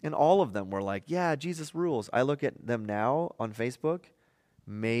 and all of them were like, yeah, Jesus rules. I look at them now on Facebook,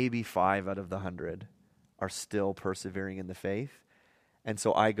 maybe 5 out of the 100 are still persevering in the faith. And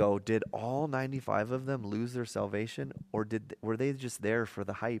so I go, did all 95 of them lose their salvation, or were they just there for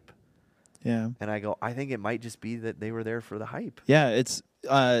the hype? Yeah. And I go, I think it might just be that they were there for the hype. Yeah, it's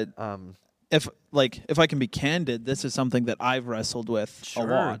if I can be candid, this is something that I've wrestled with a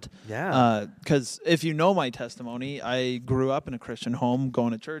lot. Yeah. Because if you know my testimony, I grew up in a Christian home,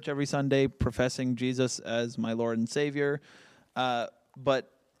 going to church every Sunday, professing Jesus as my Lord and Savior,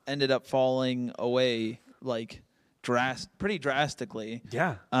 but ended up falling away pretty drastically.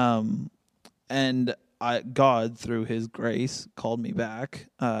 Yeah. And God, through His grace, called me back.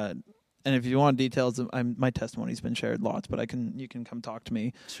 And if you want details, my testimony's been shared lots, but you can come talk to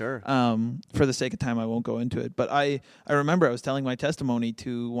me. Sure. For the sake of time, I won't go into it. But I remember I was telling my testimony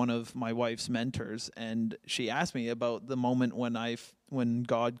to one of my wife's mentors, and she asked me about the moment when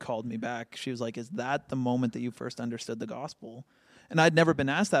God called me back. She was like, "Is that the moment that you first understood the gospel?" And I'd never been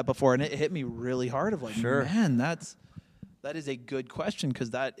asked that before, and it hit me really hard. Of like, sure. Man, that is a good question, because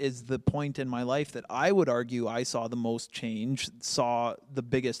that is the point in my life that I would argue I saw the most change, saw the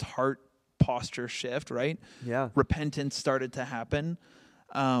biggest heart posture shift, right? Yeah. Repentance started to happen.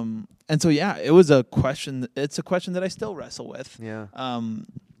 And so, yeah, it was a question. It's a question that I still wrestle with. Yeah. And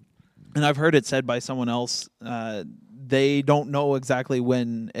I've heard it said by someone else, they don't know exactly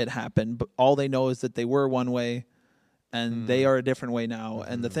when it happened, but all they know is that they were one way and they are a different way now.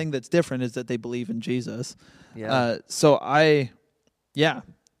 Mm-hmm. And the thing that's different is that they believe in Jesus. Yeah. So I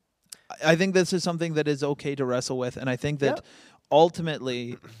think this is something that is okay to wrestle with. And I think that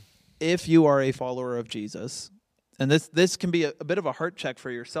ultimately, if you are a follower of Jesus, and this can be a bit of a heart check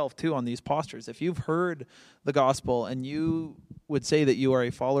for yourself too on these postures. If you've heard the gospel and you would say that you are a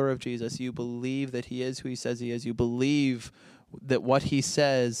follower of Jesus, you believe that He is who He says He is, you believe that what He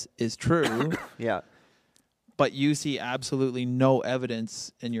says is true. Yeah. But you see absolutely no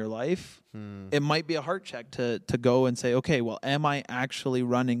evidence in your life, it might be a heart check to go and say, okay, well, am I actually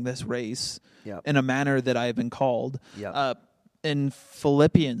running this race in a manner that I have been called? Yeah. In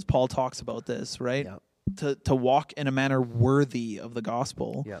Philippians, Paul talks about this, right? Yep. To walk in a manner worthy of the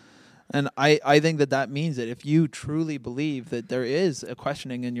gospel. Yep. And I think that means that if you truly believe that there is a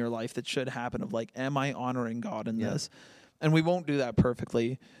questioning in your life that should happen of like, am I honoring God in this? And we won't do that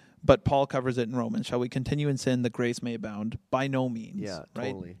perfectly, but Paul covers it in Romans. Shall we continue in sin that grace may abound? By no means. Yeah,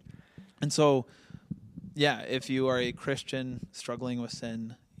 right? totally. And so, if you are a Christian struggling with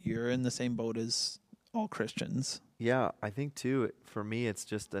sin, you're in the same boat as all Christians. Yeah, I think too, for me, it's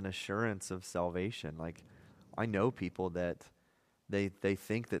just an assurance of salvation. Like, I know people that they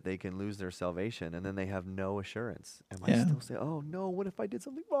think that they can lose their salvation, and then they have no assurance. And I still say, oh no, what if I did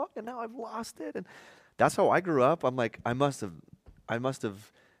something wrong and now I've lost it? And that's how I grew up. I'm like, I must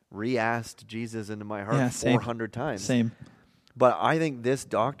have re-asked Jesus into my heart 400 times. Same. But I think this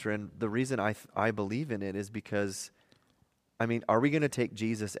doctrine, the reason I believe in it is because I mean, are we going to take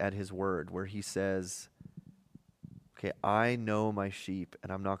Jesus at his word where he says, okay, I know my sheep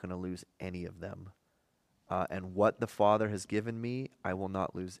and I'm not going to lose any of them. And what the Father has given me, I will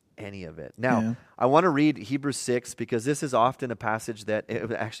not lose any of it. Now, Yeah. I want to read Hebrews 6 because this is often a passage that,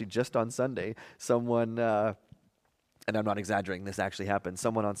 actually just on Sunday, someone, and I'm not exaggerating, this actually happened.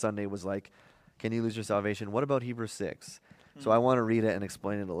 Someone on Sunday was like, can you lose your salvation? What about Hebrews 6? So I want to read it and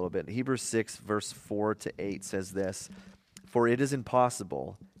explain it a little bit. Hebrews 6, verse 4 to 8 says this, for it is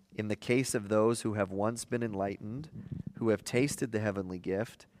impossible in the case of those who have once been enlightened, who have tasted the heavenly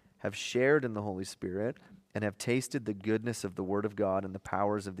gift, have shared in the Holy Spirit, and have tasted the goodness of the Word of God and the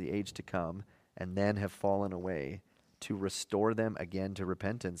powers of the age to come, and then have fallen away, to restore them again to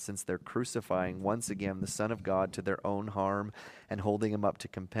repentance, since they're crucifying once again the Son of God to their own harm and holding him up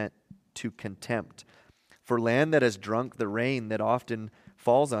to contempt. For land that has drunk the rain that often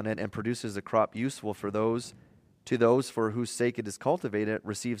falls on it and produces a crop useful for those for whose sake it is cultivated,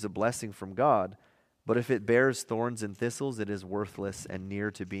 receives a blessing from God. But if it bears thorns and thistles, it is worthless and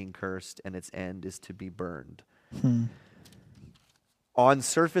near to being cursed, and its end is to be burned. On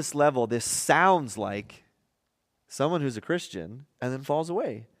surface level, this sounds like someone who's a Christian and then falls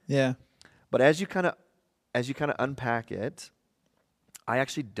away. Yeah. But as you kind of unpack it, I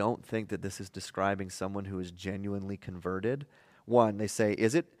actually don't think that this is describing someone who is genuinely converted. One, they say,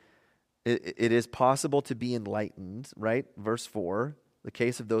 it is possible to be enlightened, right? Verse 4, the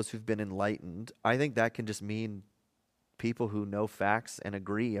case of those who've been enlightened. I think that can just mean people who know facts and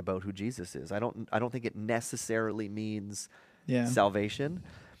agree about who Jesus is. I don't think it necessarily means salvation.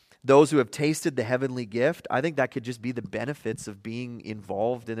 Those who have tasted the heavenly gift, I think that could just be the benefits of being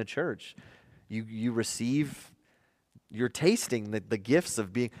involved in a church. You're tasting the gifts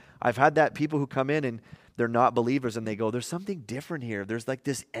of being. I've had that people who come in and they're not believers and they go, there's something different here. There's like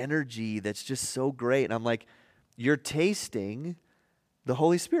this energy that's just so great. And I'm like, you're tasting the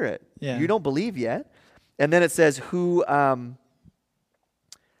Holy Spirit. Yeah. You don't believe yet. And then it says, who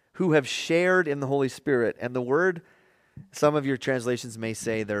have shared in the Holy Spirit. And the word, some of your translations may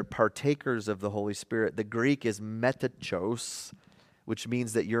say they're partakers of the Holy Spirit. The Greek is metachos, which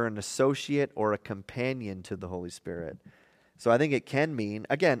means that you're an associate or a companion to the Holy Spirit. So I think it can mean,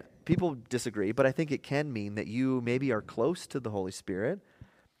 again, people disagree, but I think it can mean that you maybe are close to the Holy Spirit,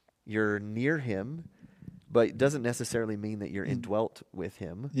 you're near him, but it doesn't necessarily mean that you're indwelt with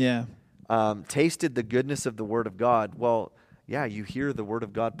him. Yeah. Tasted the goodness of the Word of God. Well, yeah, you hear the Word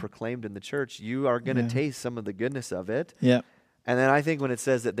of God proclaimed in the church. You are going to taste some of the goodness of it. Yeah. And then I think when it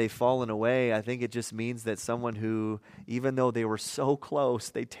says that they've fallen away, I think it just means that someone who, even though they were so close,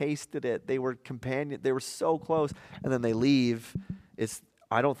 they tasted it, they were so close, and then they leave.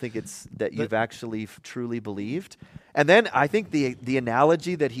 I don't think it's that you've actually truly believed. And then I think the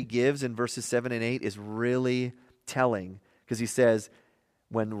analogy that he gives in verses 7 and 8 is really telling, because he says,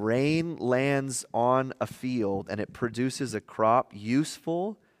 when rain lands on a field and it produces a crop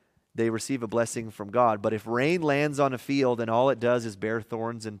useful, they receive a blessing from God. But if rain lands on a field and all it does is bear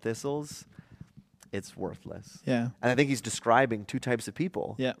thorns and thistles, it's worthless. Yeah. And I think he's describing two types of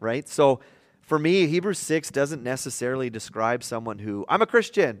people, Yeah. right? So for me, Hebrews 6 doesn't necessarily describe someone who, I'm a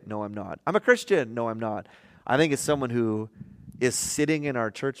Christian. No, I'm not. I'm a Christian. No, I'm not. I think it's someone who is sitting in our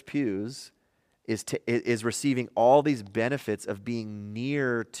church pews, is receiving all these benefits of being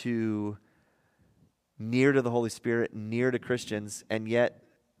near to the Holy Spirit, near to Christians, and yet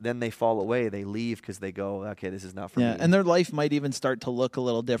then they fall away. They leave because they go, okay, this is not for me. And their life might even start to look a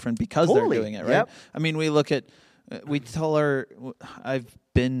little different because Totally. they're doing it, right? Yep. I mean, I've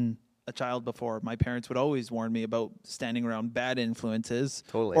been a child before. My parents would always warn me about standing around bad influences.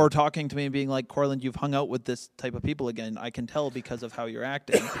 Totally. Or talking to me and being like, Cortland, you've hung out with this type of people again. I can tell because of how you're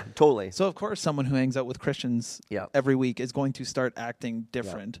acting. Totally. So, of course, someone who hangs out with Christians every week is going to start acting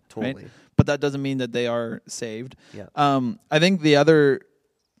different. totally. Right? But that doesn't mean that they are saved. Yeah. I think the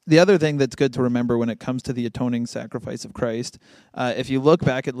other thing that's good to remember when it comes to the atoning sacrifice of Christ, if you look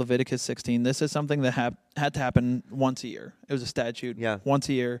back at Leviticus 16, this is something that had to happen once a year. It was a statute once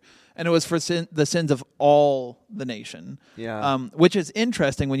a year, and it was for the sins of all the nation. Yeah. Which is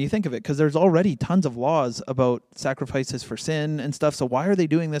interesting when you think of it, because there's already tons of laws about sacrifices for sin and stuff, so why are they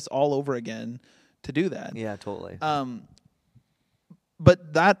doing this all over again to do that? Yeah, totally.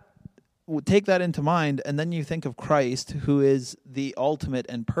 But take that into mind, and then you think of Christ, who is the ultimate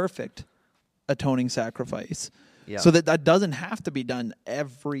and perfect atoning sacrifice. Yeah. So that doesn't have to be done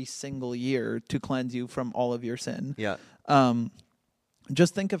every single year to cleanse you from all of your sin. Yeah.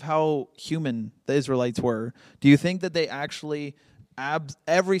 Just think of how human the Israelites were. Do you think that they actually,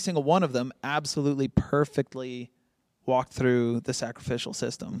 every single one of them, absolutely perfectly walked through the sacrificial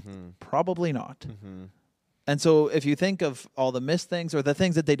system? Mm-hmm. Probably not. Mm-hmm. And so if you think of all the missed things or the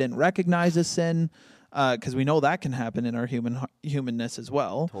things that they didn't recognize as sin, because we know that can happen in our humanness as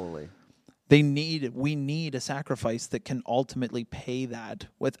well. Totally. We need a sacrifice that can ultimately pay that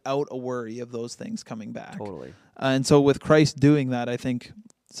without a worry of those things coming back. Totally. And so with Christ doing that, I think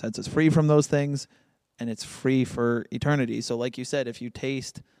sets us free from those things, and it's free for eternity. So like you said, if you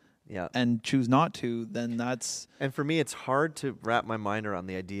taste and choose not to, then that's... And for me, it's hard to wrap my mind around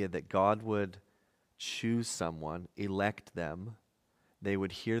the idea that God would choose someone, elect them, they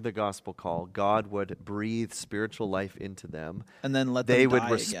would hear the gospel call, God would breathe spiritual life into them, and then let them they die would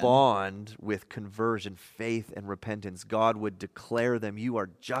again. respond with conversion, faith, and repentance. God would declare them, you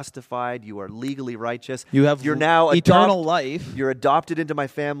are justified, you are legally righteous, you're now eternal life. You're adopted into my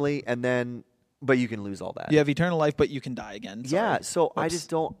family, and then, but you can lose all that. You have eternal life, but you can die again. Sorry. Yeah, so Whoops.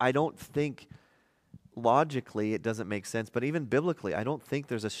 I don't think, logically it doesn't make sense, but even biblically, I don't think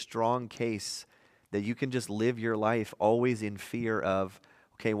there's a strong case that you can just live your life always in fear of,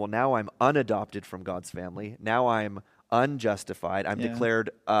 okay, well, now I'm unadopted from God's family. Now I'm unjustified. I'm declared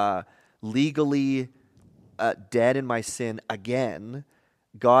legally dead in my sin again.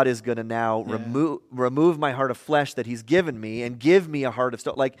 God is going to now remove my heart of flesh that he's given me and give me a heart of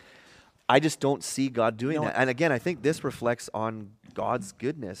stone. Like, I just don't see God doing that. And again, I think this reflects on God's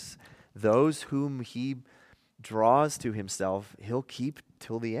goodness. Those whom he draws to himself, he'll keep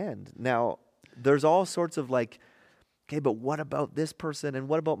till the end. Now, there's all sorts of like, okay, but what about this person? And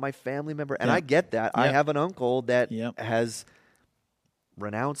what about my family member? And I get that. I have an uncle that has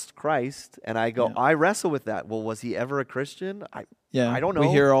renounced Christ. And I go, I wrestle with that. Well, was he ever a Christian? I don't know. We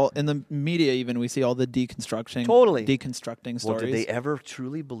hear all, in the media even, we see all the deconstructing stories. Well, did they ever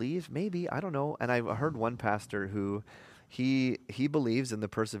truly believe? Maybe. I don't know. And I heard one pastor who, he believes in the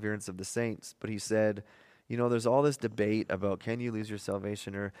perseverance of the saints, but he said, you know, there's all this debate about can you lose your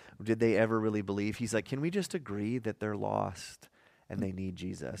salvation or did they ever really believe? He's like, can we just agree that they're lost and they need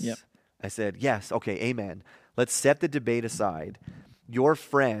Jesus? Yep. I said, yes, okay, amen. Let's set the debate aside. Your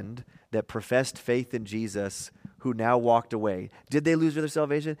friend that professed faith in Jesus who now walked away, did they lose their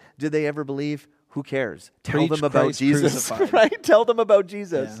salvation? Did they ever believe? Who cares? Tell them about Christ Jesus, crucified. right? Tell them about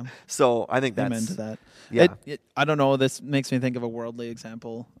Jesus. Yeah. So I think that's... Amen to that. Yeah. I don't know. This makes me think of a worldly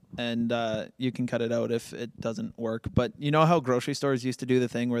example, and you can cut it out if it doesn't work. But you know how grocery stores used to do the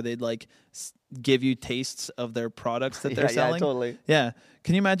thing where they'd like give you tastes of their products that they're selling? Yeah, totally. Yeah.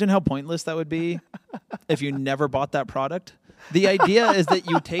 Can you imagine how pointless that would be if you never bought that product? The idea is that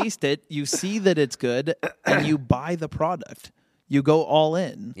you taste it, you see that it's good, and you buy the product. You go all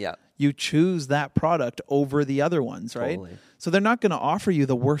in. Yeah. You choose that product over the other ones, right? Totally. So they're not going to offer you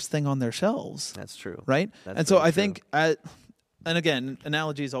the worst thing on their shelves. That's true. Right? That's and so I true. think, and again,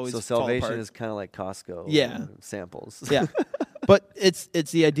 analogies always So fall salvation apart. is kind of like Costco samples. Yeah. But it's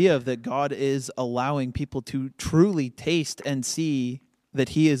the idea of that God is allowing people to truly taste and see that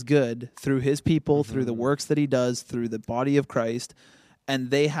he is good through his people, through the works that he does, through the body of Christ,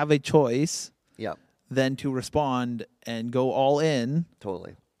 and they have a choice then to respond and go all in.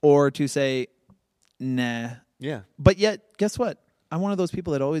 Totally. Or to say, nah. Yeah. But yet, guess what? I'm one of those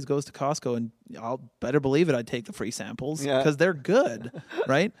people that always goes to Costco, and I'll better believe it, I'd take the free samples because they're good,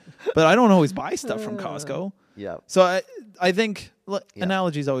 right? But I don't always buy stuff from Costco. Yeah. So I think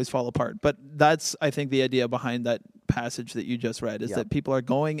analogies always fall apart. But that's, I think, the idea behind that passage that you just read is that people are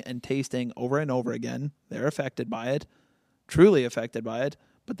going and tasting over and over again. They're affected by it, truly affected by it,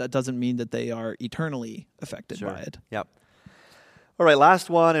 but that doesn't mean that they are eternally affected by it. Yep. All right, last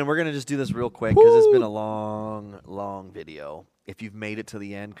one, and we're going to just do this real quick because it's been a long, long video. If you've made it to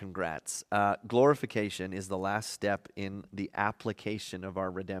the end, congrats. Glorification is the last step in the application of our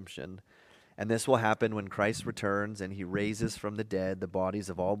redemption. And this will happen when Christ returns and he raises from the dead the bodies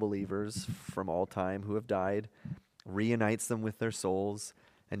of all believers from all time who have died, reunites them with their souls,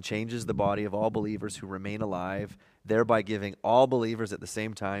 and changes the body of all believers who remain alive, thereby giving all believers at the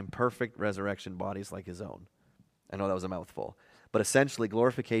same time perfect resurrection bodies like his own. I know that was a mouthful. But essentially,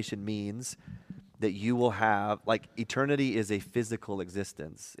 glorification means that you will have, like, eternity is a physical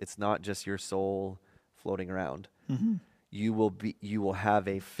existence. It's not just your soul floating around. Mm-hmm. You will have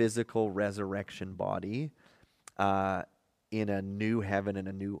a physical resurrection body in a new heaven and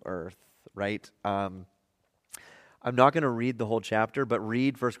a new earth, right? I'm not going to read the whole chapter, but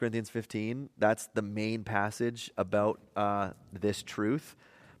read 1 Corinthians 15. That's the main passage about this truth.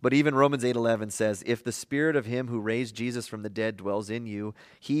 But even Romans 8:11 says, if the spirit of him who raised Jesus from the dead dwells in you,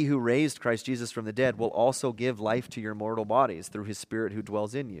 he who raised Christ Jesus from the dead will also give life to your mortal bodies through his spirit who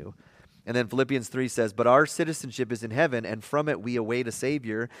dwells in you. And then Philippians 3 says, but our citizenship is in heaven, and from it we await a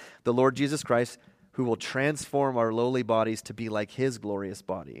Savior, the Lord Jesus Christ, who will transform our lowly bodies to be like his glorious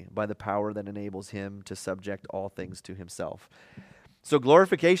body by the power that enables him to subject all things to himself. So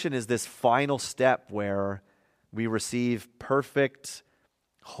glorification is this final step where we receive perfect,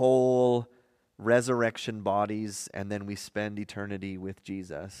 whole resurrection bodies, and then we spend eternity with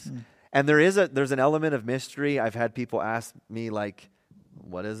Jesus. And there's an element of mystery. I've had people ask me, like,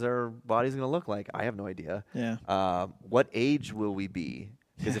 what is our bodies going to look like? I have no idea. Yeah. What age will we be?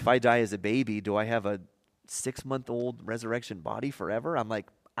 Because if I die as a baby, do I have a 6-month-old resurrection body forever? I'm like,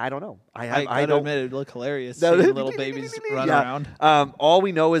 I don't know. I don't gotta admit, it'd look hilarious seeing little babies run around. All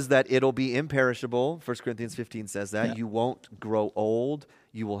we know is that it'll be imperishable. 1 Corinthians 15 says that. Yeah. You won't grow old.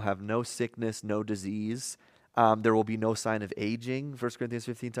 You will have no sickness, no disease. There will be no sign of aging, 1 Corinthians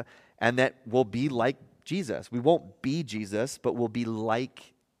 15. And that will be like Jesus. We won't be Jesus, but we'll be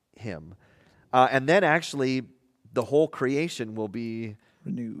like him. And then actually, the whole creation will be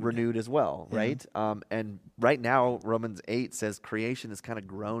renewed as well, right? And right now, Romans 8 says creation is kind of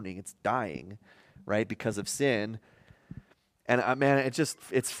groaning. It's dying, right, because of sin. And man,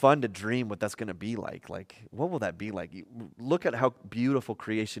 it's fun to dream what that's going to be like. Like, what will that be like? Look at how beautiful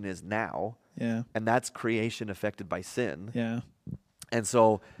creation is now. Yeah. And that's creation affected by sin. Yeah. And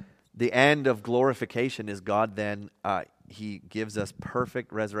so the end of glorification is God then, he gives us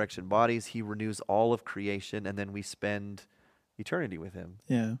perfect resurrection bodies. He renews all of creation, and then we spend eternity with him.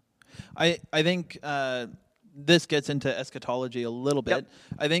 Yeah. I think this gets into eschatology a little bit. Yep.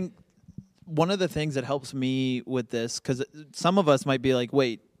 I think one of the things that helps me with this, because some of us might be like,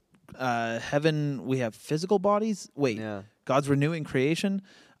 wait, heaven, we have physical bodies? Wait, Yeah. God's renewing creation?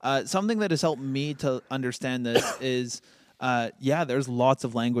 Something that has helped me to understand this is, there's lots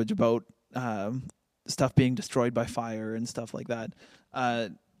of language about stuff being destroyed by fire and stuff like that.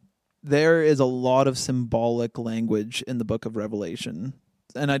 There is a lot of symbolic language in the book of Revelation.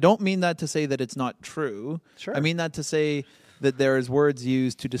 And I don't mean that to say that it's not true. Sure. I mean that to say that there is words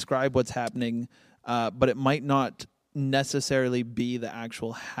used to describe what's happening, but it might not necessarily be the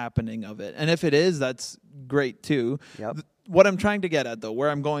actual happening of it. And if it is, that's great too. Yep. What I'm trying to get at, though, where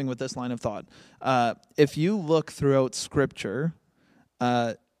I'm going with this line of thought, if you look throughout Scripture,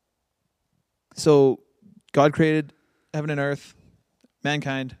 so God created heaven and earth,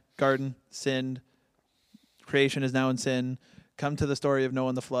 mankind, garden, sinned, creation is now in sin. Come to the story of Noah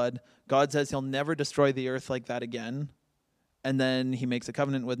and the flood. God says he'll never destroy the earth like that again. And then he makes a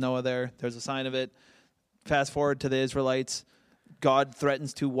covenant with Noah there. There's a sign of it. Fast forward to the Israelites. God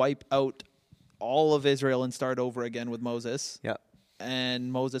threatens to wipe out all of Israel and start over again with Moses. Yeah.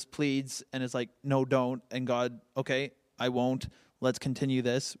 And Moses pleads and is like, no, don't. And God, okay, I won't. Let's continue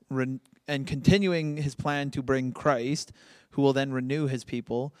this. And continuing his plan to bring Christ, who will then renew his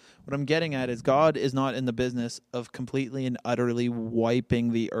people. What I'm getting at is God is not in the business of completely and utterly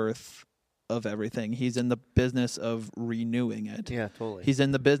wiping the earth of everything. He's in the business of renewing it. Yeah, totally. He's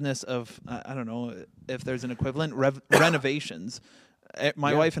in the business of, I don't know if there's an equivalent, renovations.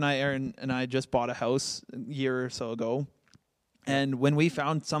 My wife and I, Erin and I, just bought a house a year or so ago. And when we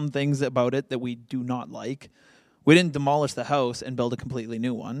found some things about it that we do not like, we didn't demolish the house and build a completely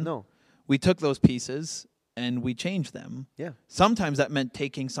new one. No. We took those pieces and we changed them. Yeah. Sometimes that meant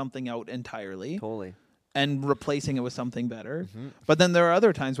taking something out entirely. Totally. And replacing it with something better. Mm-hmm. But then there are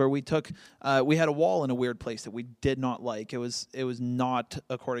other times where we took, we had a wall in a weird place that we did not like. It was not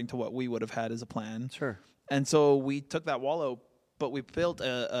according to what we would have had as a plan. Sure. And so we took that wall out, but we built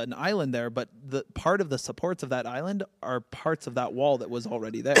an island there. But the part of the supports of that island are parts of that wall that was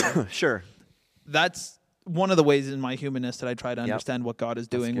already there. Sure. That's one of the ways in my humanness that I try to understand what God is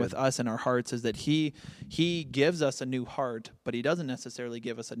doing with us and our hearts is that He gives us a new heart, but He doesn't necessarily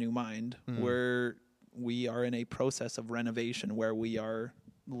give us a new mind. We are in a process of renovation where we are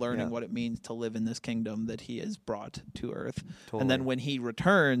learning what it means to live in this kingdom that He has brought to earth. Totally. And then when He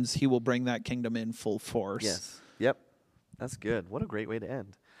returns, He will bring that kingdom in full force. Yes. Yep. That's good. What a great way to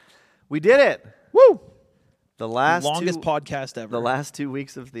end. We did it. Woo! The longest podcast ever. The last 2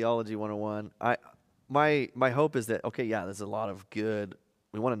 weeks of Theology 101. My hope is that, there's a lot of good.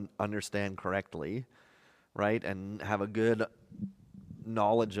 We want to understand correctly, right? And have a good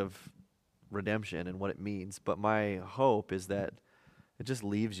knowledge of redemption and what it means. But my hope is that it just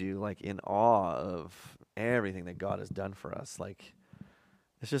leaves you like in awe of everything that God has done for us. Like,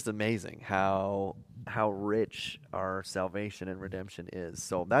 it's just amazing how rich our salvation and redemption is.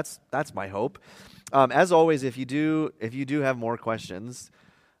 So that's my hope. As always, if you do have more questions,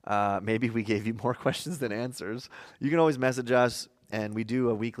 maybe we gave you more questions than answers, you can always message us, and we do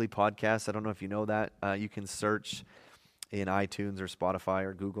a weekly podcast. I don't know if you know that. You can search in iTunes or Spotify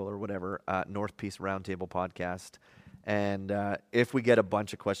or Google or whatever, North Peace Roundtable Podcast. And if we get a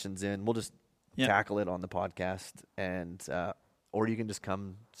bunch of questions in, we'll just Yeah. tackle it on the podcast, and or you can just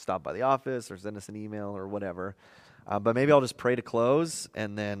come stop by the office or send us an email or whatever. But maybe I'll just pray to close,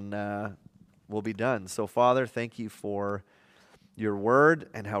 and then we'll be done. So, Father, thank you for your word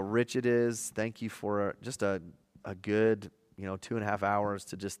and how rich it is. Thank you for just a good 2.5 hours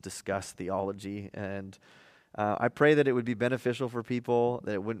to just discuss theology. And I pray that it would be beneficial for people,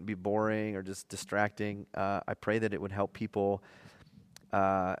 that it wouldn't be boring or just distracting. I pray that it would help people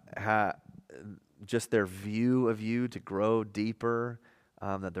just their view of you to grow deeper,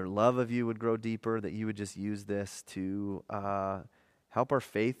 that their love of you would grow deeper, that you would just use this to help our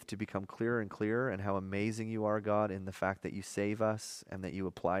faith to become clearer and clearer, and how amazing you are, God, in the fact that you save us and that you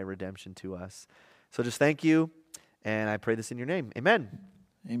apply redemption to us. So just thank you, and I pray this in your name. Amen.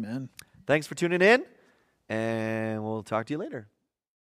 Amen. Thanks for tuning in, and we'll talk to you later.